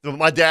mean,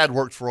 my dad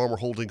worked for Armor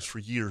Holdings for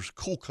years.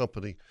 Cool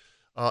company.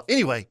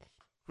 Anyway,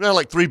 we had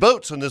like 3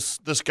 boats, and this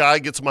guy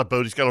gets on my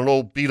boat. He's got an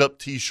old beat up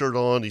T-shirt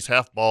on. He's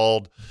half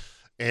bald,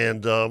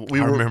 and I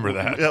remember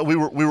that. Yeah, we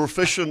were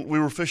fishing. We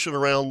were fishing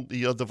around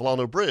the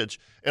Volano Bridge,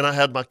 and I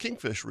had my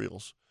kingfish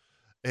reels,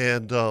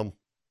 and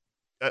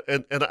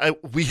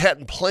we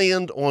hadn't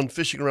planned on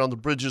fishing around the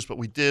bridges, but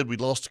we did. We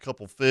lost a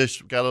couple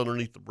fish, got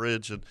underneath the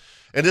bridge, and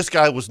this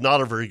guy was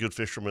not a very good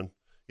fisherman,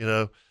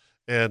 and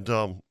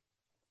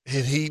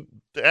he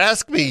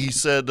asked me. He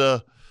said,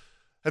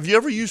 "Have you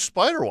ever used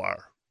spider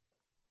wire?"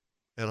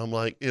 And I'm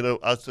like,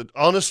 I said,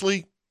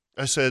 honestly,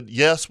 I said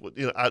yes.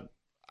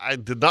 I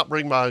did not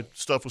bring my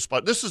stuff with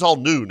spider. This is all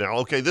new now.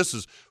 Okay, this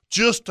is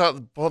just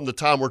from the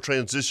time we're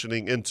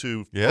transitioning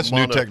into it's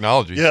new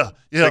technology. Yeah,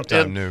 big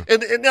time new.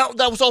 And now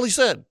that was all he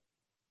said,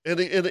 and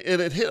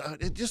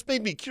it just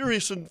made me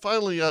curious. And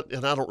finally,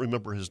 and I don't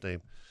remember his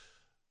name.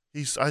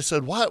 I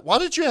said, why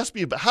did you ask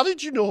me about? How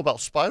did you know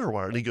about spider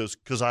wire? And he goes,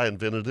 because I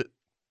invented it.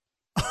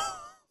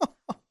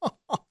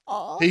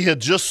 He had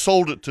just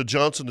sold it to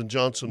Johnson &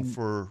 Johnson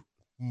for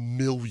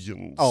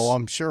millions. Oh,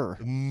 I'm sure.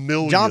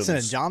 Millions.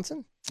 Johnson &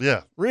 Johnson?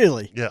 Yeah.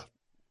 Really? Yeah.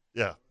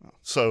 Yeah.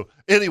 So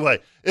anyway,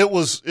 he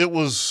was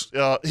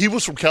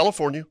from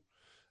California,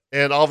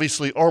 and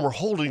obviously Armor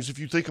Holdings, if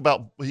you think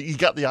about, he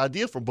got the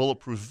idea from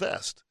bulletproof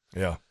vest.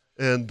 Yeah.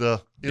 And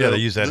they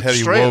use that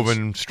heavy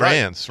woven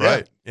strands,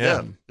 right?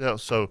 Yeah.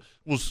 So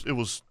it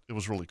was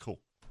really cool.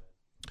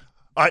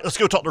 All right, let's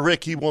go talk to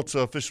Rick. He wants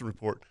a fishing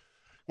report.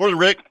 Morning,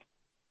 Rick.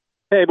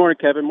 Hey, morning,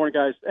 Kevin. Morning,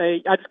 guys.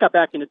 Hey, I just got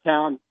back into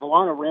town.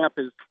 Volano Ramp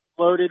is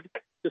loaded.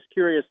 Just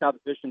curious how the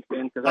fishing's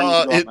been.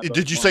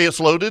 Did you say it's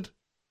loaded?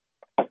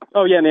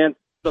 Oh, yeah, man.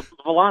 The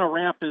Volano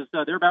Ramp is,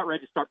 they're about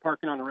ready to start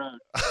parking on the road.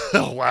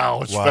 Oh,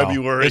 wow. It's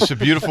February. It's a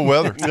beautiful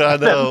weather. I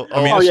know.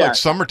 I mean, it's like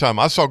summertime.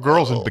 I saw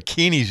girls in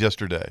bikinis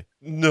yesterday.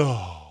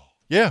 No.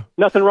 Yeah.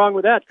 Nothing wrong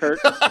with that, Kurt.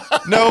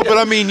 No, but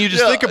I mean, you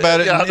just think about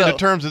it in the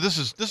terms of this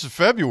is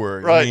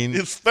February. Right. I mean,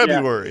 it's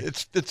February.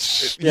 It's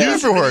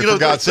February, for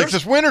God's sakes.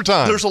 It's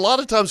wintertime. There's a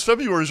lot of times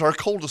February is our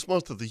coldest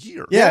month of the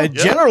year. Yeah, it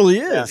generally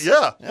is.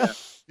 Yeah.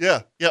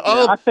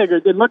 I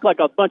figured it looked like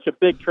a bunch of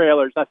big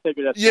trailers. I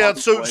figured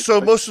that's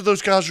so most of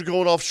those guys are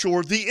going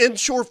offshore. The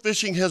inshore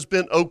fishing has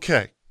been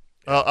okay.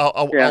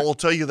 I will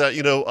tell you that,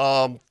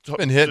 it's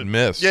been hit and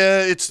miss.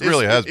 Yeah, it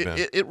really has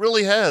been. It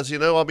really has.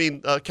 I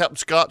mean, Captain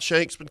Scott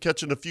Shank's been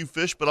catching a few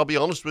fish, but I'll be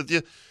honest with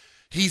you,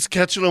 he's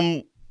catching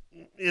them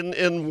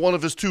in one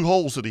of his 2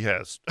 holes that he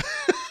has.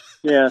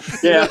 Yeah.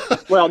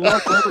 Well,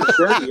 North River's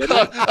dirty, isn't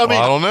it? I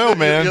don't know,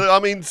 man. I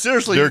mean,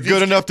 seriously, they're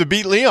good enough to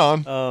beat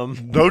Leon.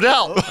 No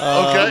doubt.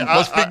 Okay,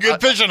 must be good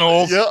fishing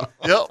holes.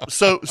 Yeah.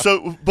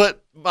 So,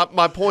 but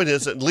my point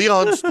is that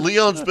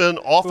Leon's been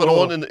off and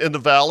on in the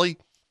valley.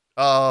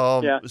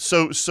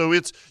 So it's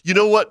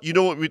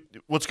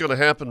what's going to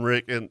happen,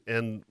 Rick,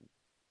 and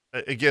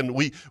again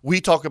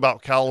we talk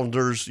about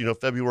calendars,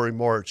 February,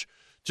 March.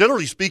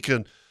 Generally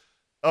speaking,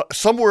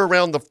 somewhere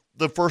around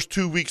the first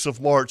 2 weeks of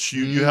March,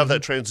 you have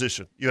that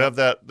transition. You have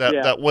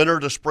that winter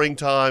to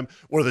springtime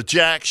where the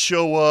jacks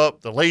show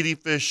up, the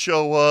ladyfish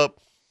show up,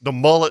 the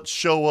mullets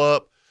show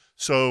up.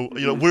 So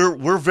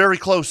we're very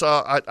close.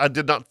 I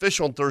did not fish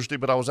on Thursday,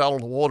 but I was out on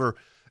the water.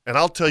 And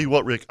I'll tell you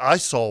what, Rick, I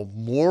saw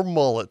more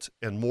mullet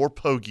and more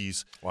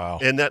pogies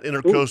in that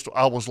intercoastal.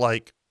 I was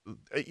like,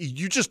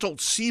 you just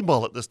don't see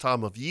mullet this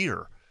time of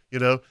year,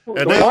 Well,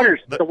 and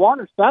the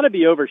water's got to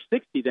be over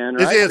 60 then,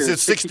 right? It is.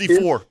 It's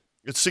 64.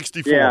 It's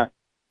 64. Yeah.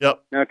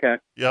 Yep. Okay.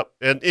 Yep.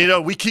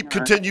 And, we keep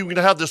continuing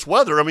to have this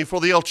weather. I mean,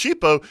 for the El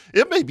Cheapo,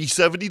 it may be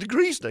 70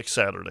 degrees next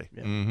Saturday.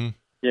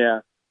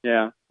 Yeah.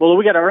 Well,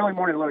 we got an early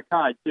morning low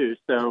tide, too.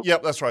 So.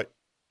 Yep, that's right.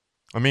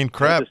 I mean,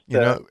 crap.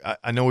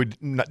 I know we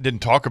didn't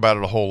talk about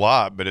it a whole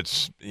lot, but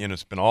it's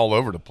been all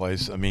over the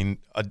place. I mean,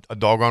 a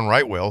doggone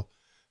right whale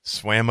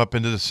swam up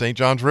into the St.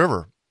 Johns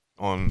River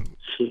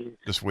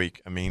this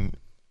week. I mean,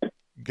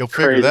 go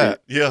figure Crazy.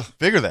 that. Yeah,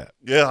 figure that.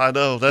 Yeah, I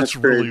know. That's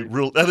really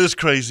real. That is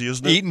crazy,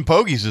 isn't it? Eating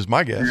pogies is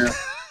my guess. Yeah.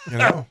 You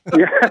know,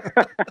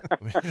 I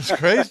mean, it's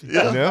crazy.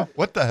 Yeah. You know?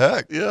 What the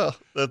heck? Yeah,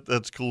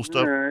 that's cool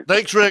stuff. All right.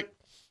 Thanks, Rick.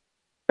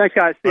 Thanks,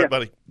 guys. See All ya. right,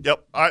 buddy.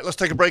 Yep. All right, let's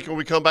take a break. When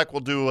we come back, we'll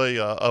do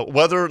a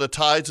weather, the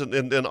tides,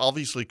 and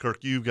obviously,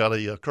 Kirk, you've got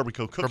a Kirby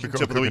Co. cooking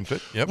tip of the week,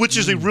 Yep. which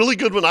is a really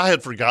good one. I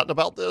had forgotten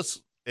about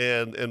this,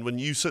 and when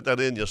you sent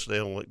that in yesterday,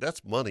 I'm like,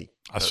 that's money.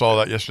 I saw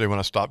that yesterday when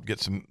I stopped to get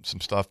some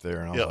stuff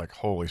there, and I was like,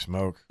 holy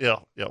smoke. Yeah.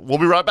 We'll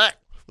be right back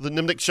with the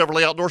Nimnik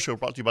Chevrolet Outdoor Show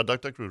brought to you by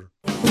Duck Duck Rooter.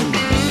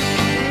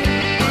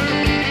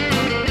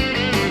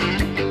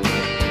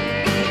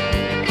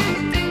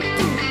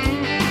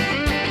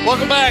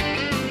 Welcome back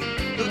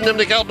to the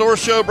Nimnik Outdoor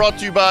Show brought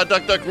to you by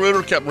Duck Duck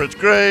Rooter. Captain Rich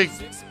Gregg,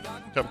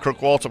 Captain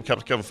Kirk Waltz, I'm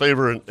Captain Kevin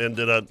Favor, and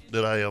did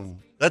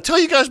I tell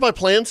you guys my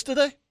plans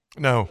today?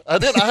 No. I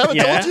did. I haven't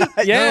told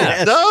you.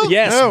 Yeah. No.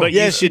 Yes, No. but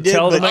Yes, you should you did,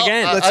 tell but them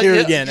again. Let's hear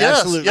it again. Yes,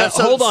 Absolutely. yes.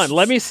 So- Hold on.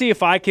 Let me see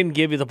if I can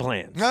give you the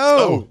plans.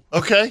 No.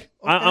 Okay.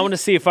 I want to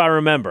see if I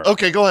remember.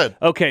 Okay, go ahead.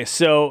 Okay,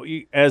 so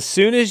as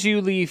soon as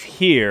you leave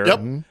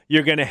here,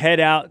 you're going to head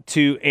out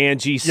to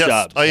Angie Yes,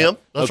 Subs. I am.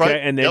 That's okay,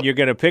 right. and then Yep. you're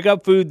going to pick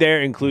up food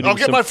there, including I'll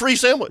get some- my free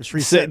sandwich.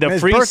 the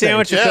free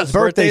sandwich because his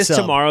birthday is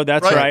tomorrow.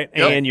 That's right.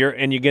 Yep. And you're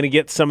going to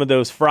get some of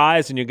those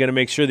fries, and you're going to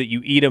make sure that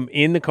you eat them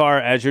in the car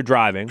as you're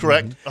driving.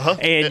 Correct.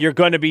 And you're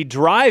going to be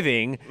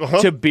driving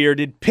to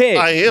Bearded Pig.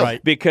 I am.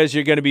 Right. Because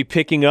you're going to be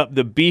picking up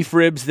the beef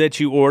ribs that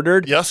you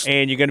ordered. Yes.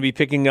 And you're going to be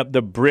picking up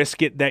the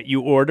brisket that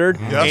you ordered.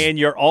 Yes. And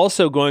you're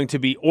also going to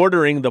be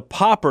ordering the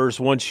poppers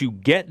once you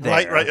get there.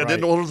 Right. I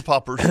didn't order the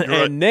poppers. You're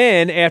right. And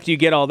then after you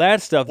get all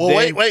that stuff, Well,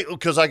 then wait,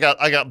 because I got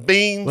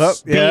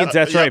beans. Beans,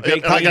 that's right.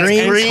 Big I got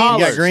greens. greens. You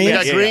got I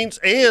got Yeah. greens,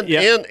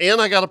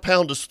 and I got a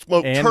pound of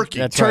smoked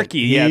turkey.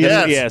 Turkey,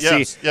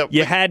 See,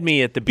 you had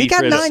me at the beef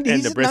ribs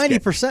and the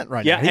brisket. 90%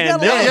 right Yeah, now. He and got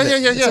a then, lot of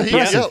it. It's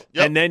impressive.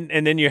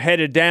 And then you're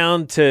headed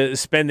down to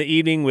spend the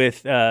evening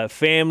with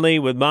family,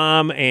 with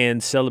mom,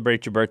 and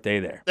celebrate your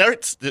birthday there. There,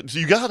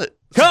 you got it.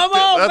 Come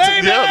on,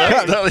 baby!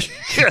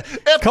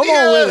 Come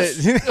on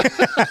with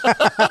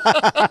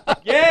it.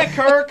 Yeah,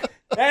 Kirk.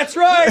 That's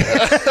right.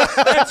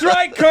 That's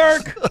right,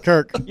 Kirk.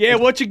 Kirk. Yeah,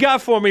 what you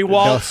got for me,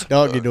 Walt?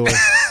 Doggy door.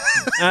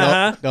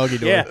 Uh-huh. Doggy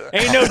door. Yeah,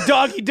 ain't no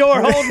doggy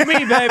door holding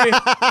me, baby.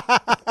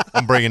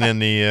 I'm bringing in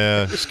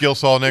the skill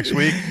saw next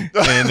week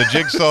and the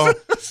jigsaw.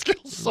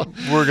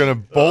 We're going to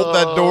bolt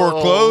that door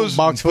closed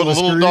and put a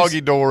little doggy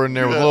door in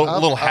there with a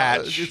little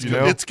hatch.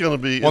 It's going to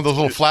be one of those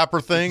little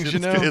flapper things,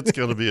 It's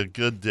going to be a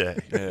good day.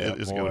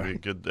 It's going to be a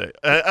good day.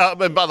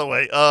 And by the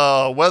way,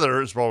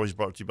 weather is always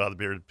brought to you by the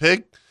Bearded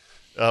Pig.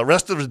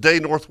 Rest of the day,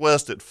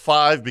 northwest at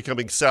 5,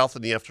 becoming south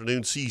in the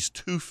afternoon. Seas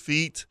 2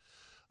 feet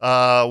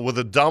with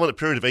a dominant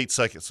period of 8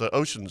 seconds. The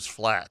ocean's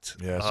flat.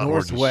 Yeah, it's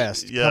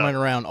northwest coming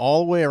around all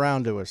the way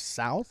around to a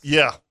south.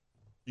 Yeah.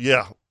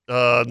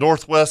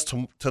 Northwest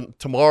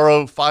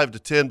tomorrow, 5 to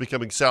 10,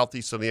 becoming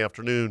southeast in the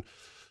afternoon,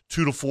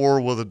 2 to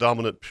 4 with a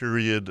dominant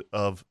period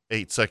of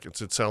 8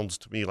 seconds. It sounds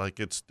to me like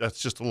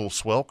that's just a little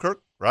swell,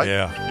 Kirk, right?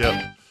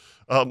 Yeah.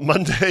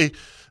 Monday,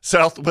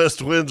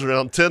 southwest winds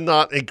around 10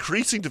 knot,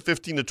 increasing to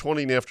 15 to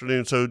 20 in the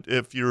afternoon. So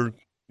if you're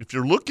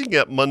looking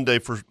at Monday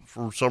for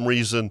some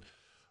reason,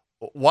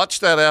 watch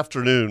that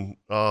afternoon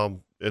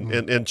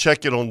and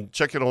check it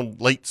on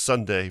late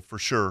Sunday for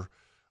sure.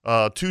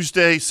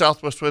 Tuesday,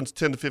 southwest winds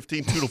 10 to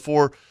 15, 2 to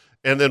 4.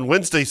 And then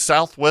Wednesday,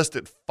 southwest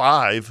at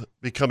 5,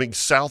 becoming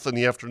south in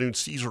the afternoon,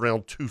 seas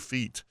around 2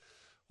 feet.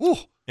 Woo.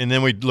 And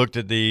then we looked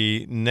at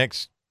the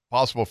next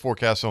possible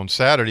forecast on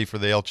Saturday for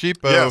the El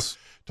Cheapo. Yes.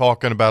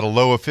 Talking about a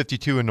low of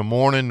 52 in the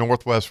morning,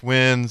 northwest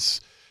winds,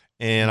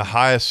 and a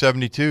high of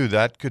 72.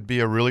 That could be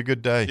a really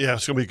good day. Yeah,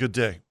 it's going to be a good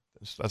day.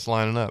 That's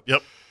lining up.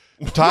 Yep.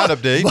 Tide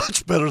update.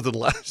 Much better than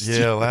last year.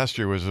 Yeah, last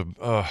year was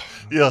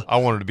I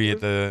wanted to be at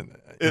the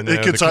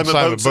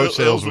consignment boat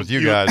sales with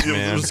you guys,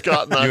 man.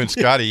 Scott and you and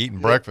Scotty eating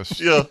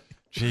breakfast. Yeah.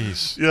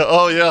 Jeez. Yeah.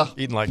 Oh, yeah.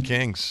 Eating like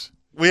kings.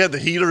 We had the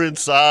heater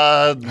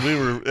inside. We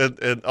were,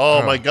 and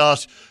oh my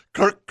gosh,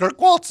 Kirk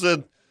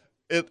Watson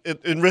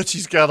and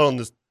Richie's got on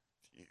this.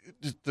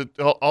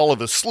 All of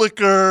his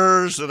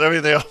slickers and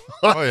everything.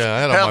 Oh yeah, I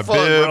had on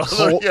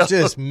my bibs.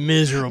 Just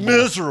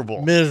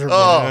miserable.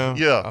 Oh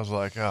yeah. I was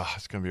like,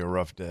 it's gonna be a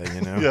rough day,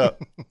 you know.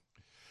 Yeah.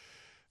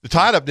 The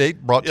Tide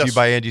Update brought to you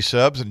by Angie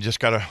Subs, and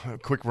just got a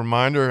quick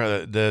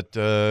reminder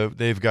that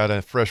they've got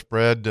a fresh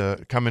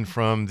bread coming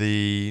from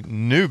the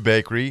new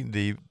bakery,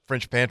 the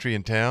French Pantry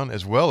in town,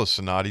 as well as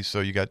Sonati's. So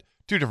you got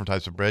 2 different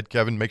types of bread.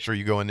 Kevin, make sure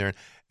you go in there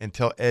and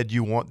tell Ed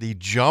you want the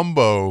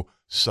jumbo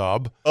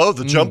sub. Oh,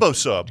 the jumbo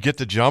sub. Get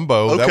the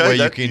jumbo. Okay, that way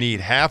you can eat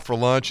half for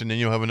lunch, and then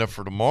you'll have enough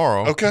for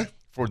tomorrow. Okay.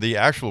 For the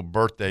actual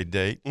birthday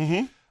date.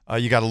 Mm-hmm.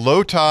 You got a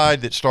low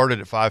tide that started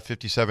at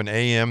 5:57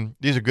 a.m.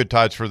 These are good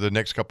tides for the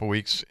next couple of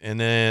weeks, and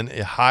then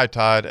a high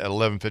tide at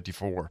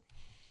 11:54.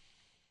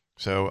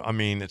 So I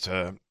mean, it's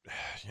a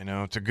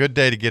it's a good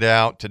day to get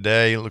out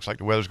today. It looks like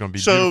the weather's going to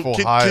be beautiful,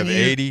 high of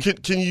 80.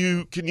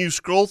 Can you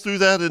scroll through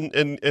that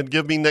and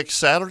give me next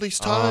Saturday's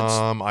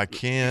tides? I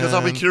can. Because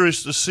I'll be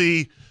curious to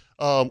see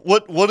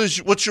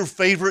what's your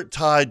favorite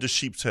tide to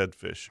Sheep's Head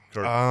fish,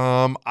 Kurt?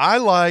 I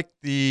like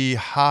the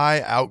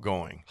high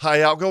outgoing.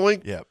 High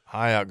outgoing? Yep,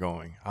 high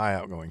outgoing.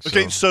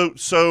 Okay,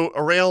 so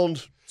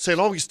around St.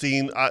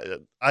 Augustine,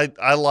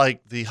 I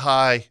like the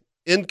high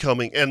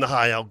incoming and the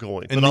high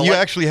outgoing. And you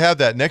actually have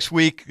that. Next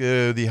week,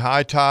 the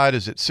high tide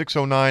is at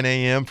 6:09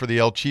 a.m. for the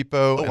El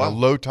Cheapo, and a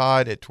low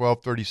tide at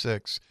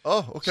 12:36.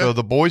 Oh, okay. So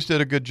the boys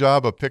did a good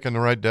job of picking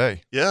the right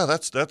day. Yeah,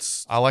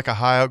 that's. I like a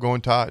high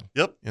outgoing tide.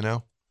 Yep.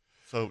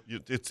 So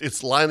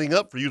it's lining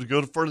up for you to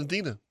go to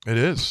Fernandina. It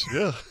is.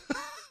 Yeah.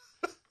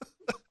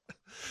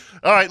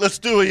 All right, let's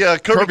do a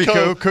Kirby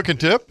Co. Cook and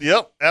Tip.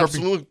 Yep,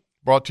 absolutely.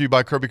 Brought to you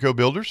by Kirby Co.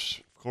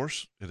 Builders. Of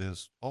course, it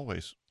is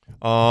always.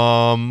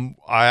 I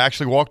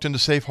actually walked into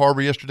Safe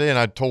Harbor yesterday, and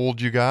I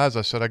told you guys,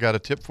 I said, I got a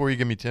tip for you.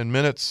 Give me 10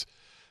 minutes.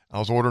 I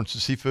was ordering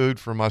some seafood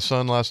for my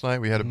son last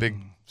night. We had a big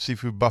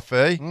seafood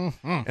buffet, and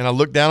I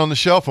looked down on the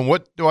shelf, and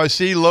what do I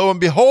see? Lo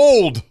and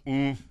behold,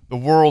 the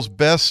world's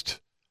best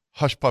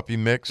hush puppy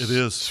mix. It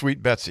is.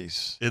 Sweet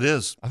Betsy's. It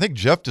is. I think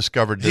Jeff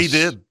discovered this. He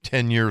did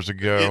 10 years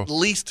ago. At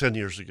least 10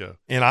 years ago.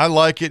 And I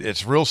like it.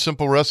 It's a real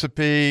simple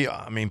recipe.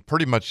 I mean,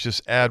 pretty much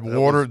just add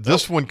water.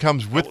 This one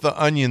comes with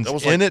the onions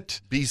in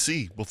it.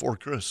 BC, before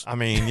Chris. I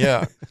mean,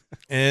 yeah.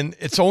 And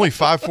it's only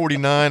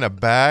 $5.49 a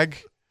bag.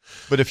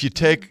 But if you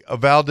take a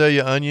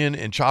Valdelia onion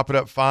and chop it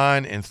up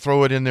fine and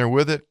throw it in there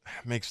with it,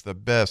 makes the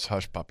best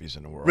hush puppies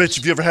in the world. Rich,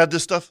 have you ever had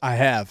this stuff? I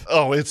have.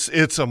 Oh, it's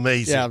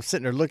amazing. Yeah, I'm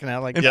sitting there looking at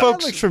it like, and that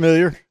folks, looks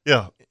familiar.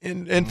 Yeah.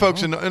 And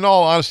folks, in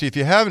all honesty, if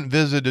you haven't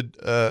visited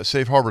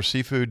Safe Harbor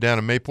Seafood down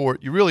in Mayport,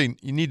 you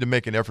need to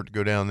make an effort to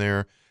go down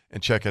there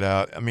and check it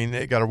out. I mean,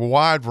 they got a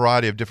wide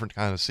variety of different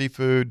kinds of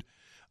seafood.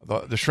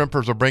 The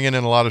shrimpers are bringing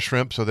in a lot of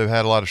shrimp, so they've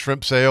had a lot of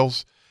shrimp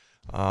sales.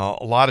 A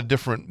lot of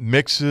different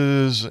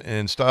mixes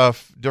and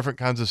stuff, different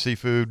kinds of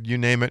seafood, you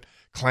name it,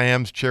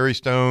 clams, cherry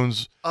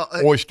stones,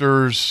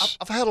 oysters.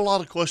 I've had a lot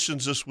of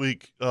questions this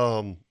week.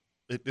 I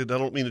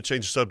don't mean to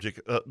change the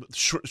subject.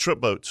 Shrimp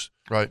boats.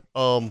 Right.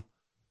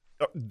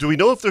 Do we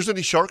know if there's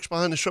any sharks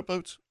behind the shrimp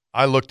boats?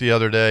 I looked the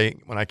other day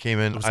when I came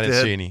in. I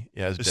didn't see any.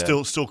 Yeah, it's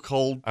dead. Still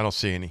cold? I don't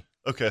see any.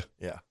 Okay.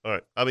 Yeah. All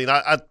right. I mean,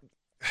 I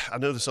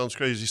know this sounds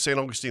crazy. St.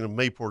 Augustine and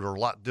Mayport are a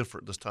lot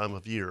different this time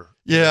of year.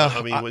 Yeah,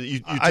 I mean, when you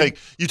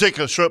take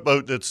a shrimp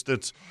boat that's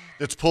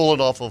pulling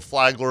off of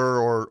Flagler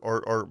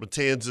or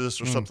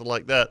Matanzas or something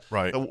like that.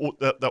 Right.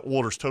 That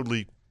water's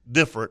totally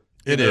different.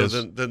 It is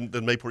than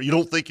Mayport. You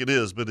don't think it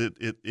is, but it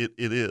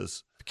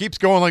is. If it keeps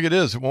going like it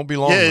is, it won't be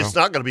long. Yeah, it's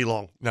not going to be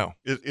long. No,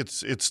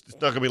 it's not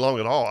going to be long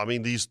at all. I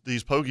mean, these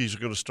pogies are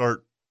going to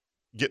start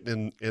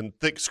getting in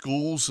thick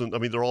schools, and I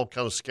mean they're all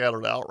kind of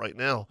scattered out right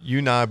now. You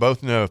and I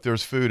both know if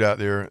there's food out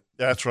there,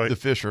 that's right. The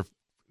fish are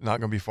not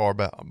going to be far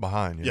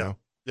behind. You know?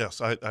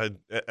 Yes, I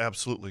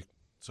absolutely.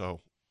 So,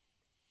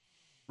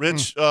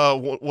 Rich,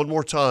 one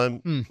more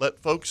time, let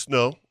folks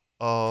know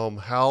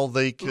how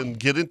they can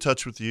get in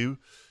touch with you,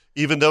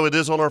 even though it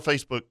is on our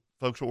Facebook,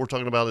 folks. What we're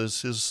talking about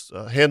is his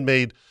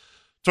handmade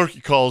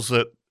turkey calls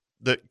that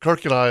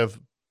Kirk and I have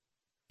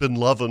been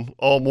loving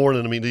all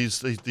morning. I mean,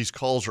 these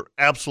calls are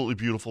absolutely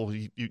beautiful.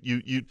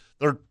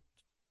 They're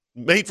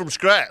made from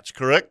scratch,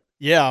 correct?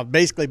 Yeah,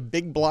 basically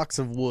big blocks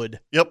of wood.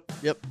 Yep.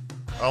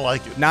 I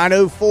like it.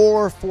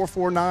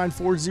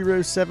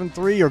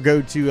 904-449-4073 or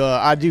go to,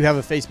 I do have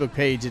a Facebook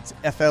page. It's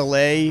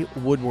FLA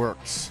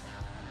Woodworks.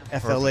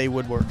 FLA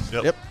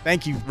Woodworks. Yep.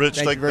 Thank you. Rich,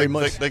 thank you very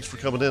much. Thanks for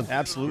coming in.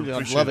 Absolutely. I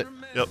love it.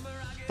 Yep.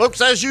 Folks,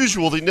 as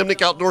usual, the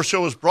Nimnik Outdoor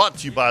Show is brought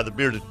to you by the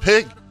Bearded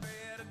Pig,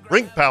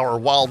 Ring Power,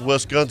 Wild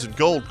West Guns and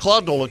Gold,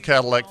 Claude Nolan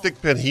Cadillac,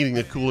 Thick Pen Heating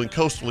and Cooling,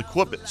 Coastal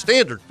Equipment,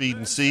 Standard Feed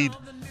and Seed,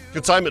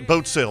 Consignment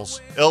Boat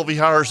Sales, LV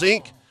Hires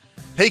Inc.,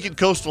 Hagen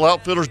Coastal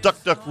Outfitters,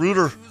 Duck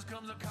Rooter,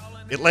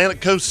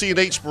 Atlantic Coast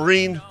C&H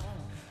Marine,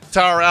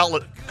 Tower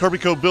Outlet, Kirby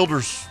Co.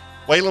 Builders,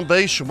 Whalen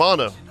Bay,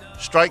 Shimano,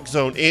 Strike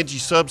Zone, Angie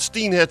Subs,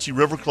 Steinhatchee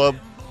River Club,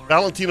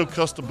 Valentino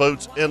Custom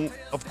Boats, and,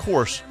 of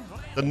course,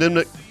 the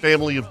Nimnik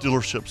family of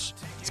dealerships.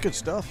 It's good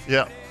stuff.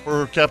 Yeah.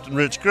 For Captain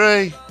Rich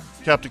Gray,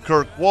 Captain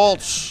Kirk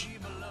Waltz,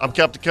 I'm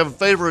Captain Kevin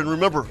Favor, and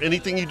remember,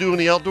 anything you do in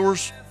the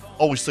outdoors,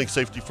 always think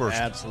safety first.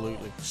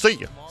 Absolutely. See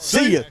ya.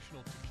 See ya.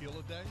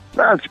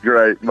 That's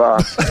great,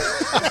 boss.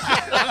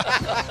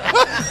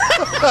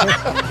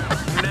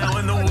 Now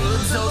in the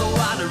woods or the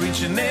water,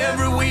 each and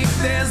every week,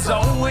 there's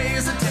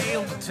always a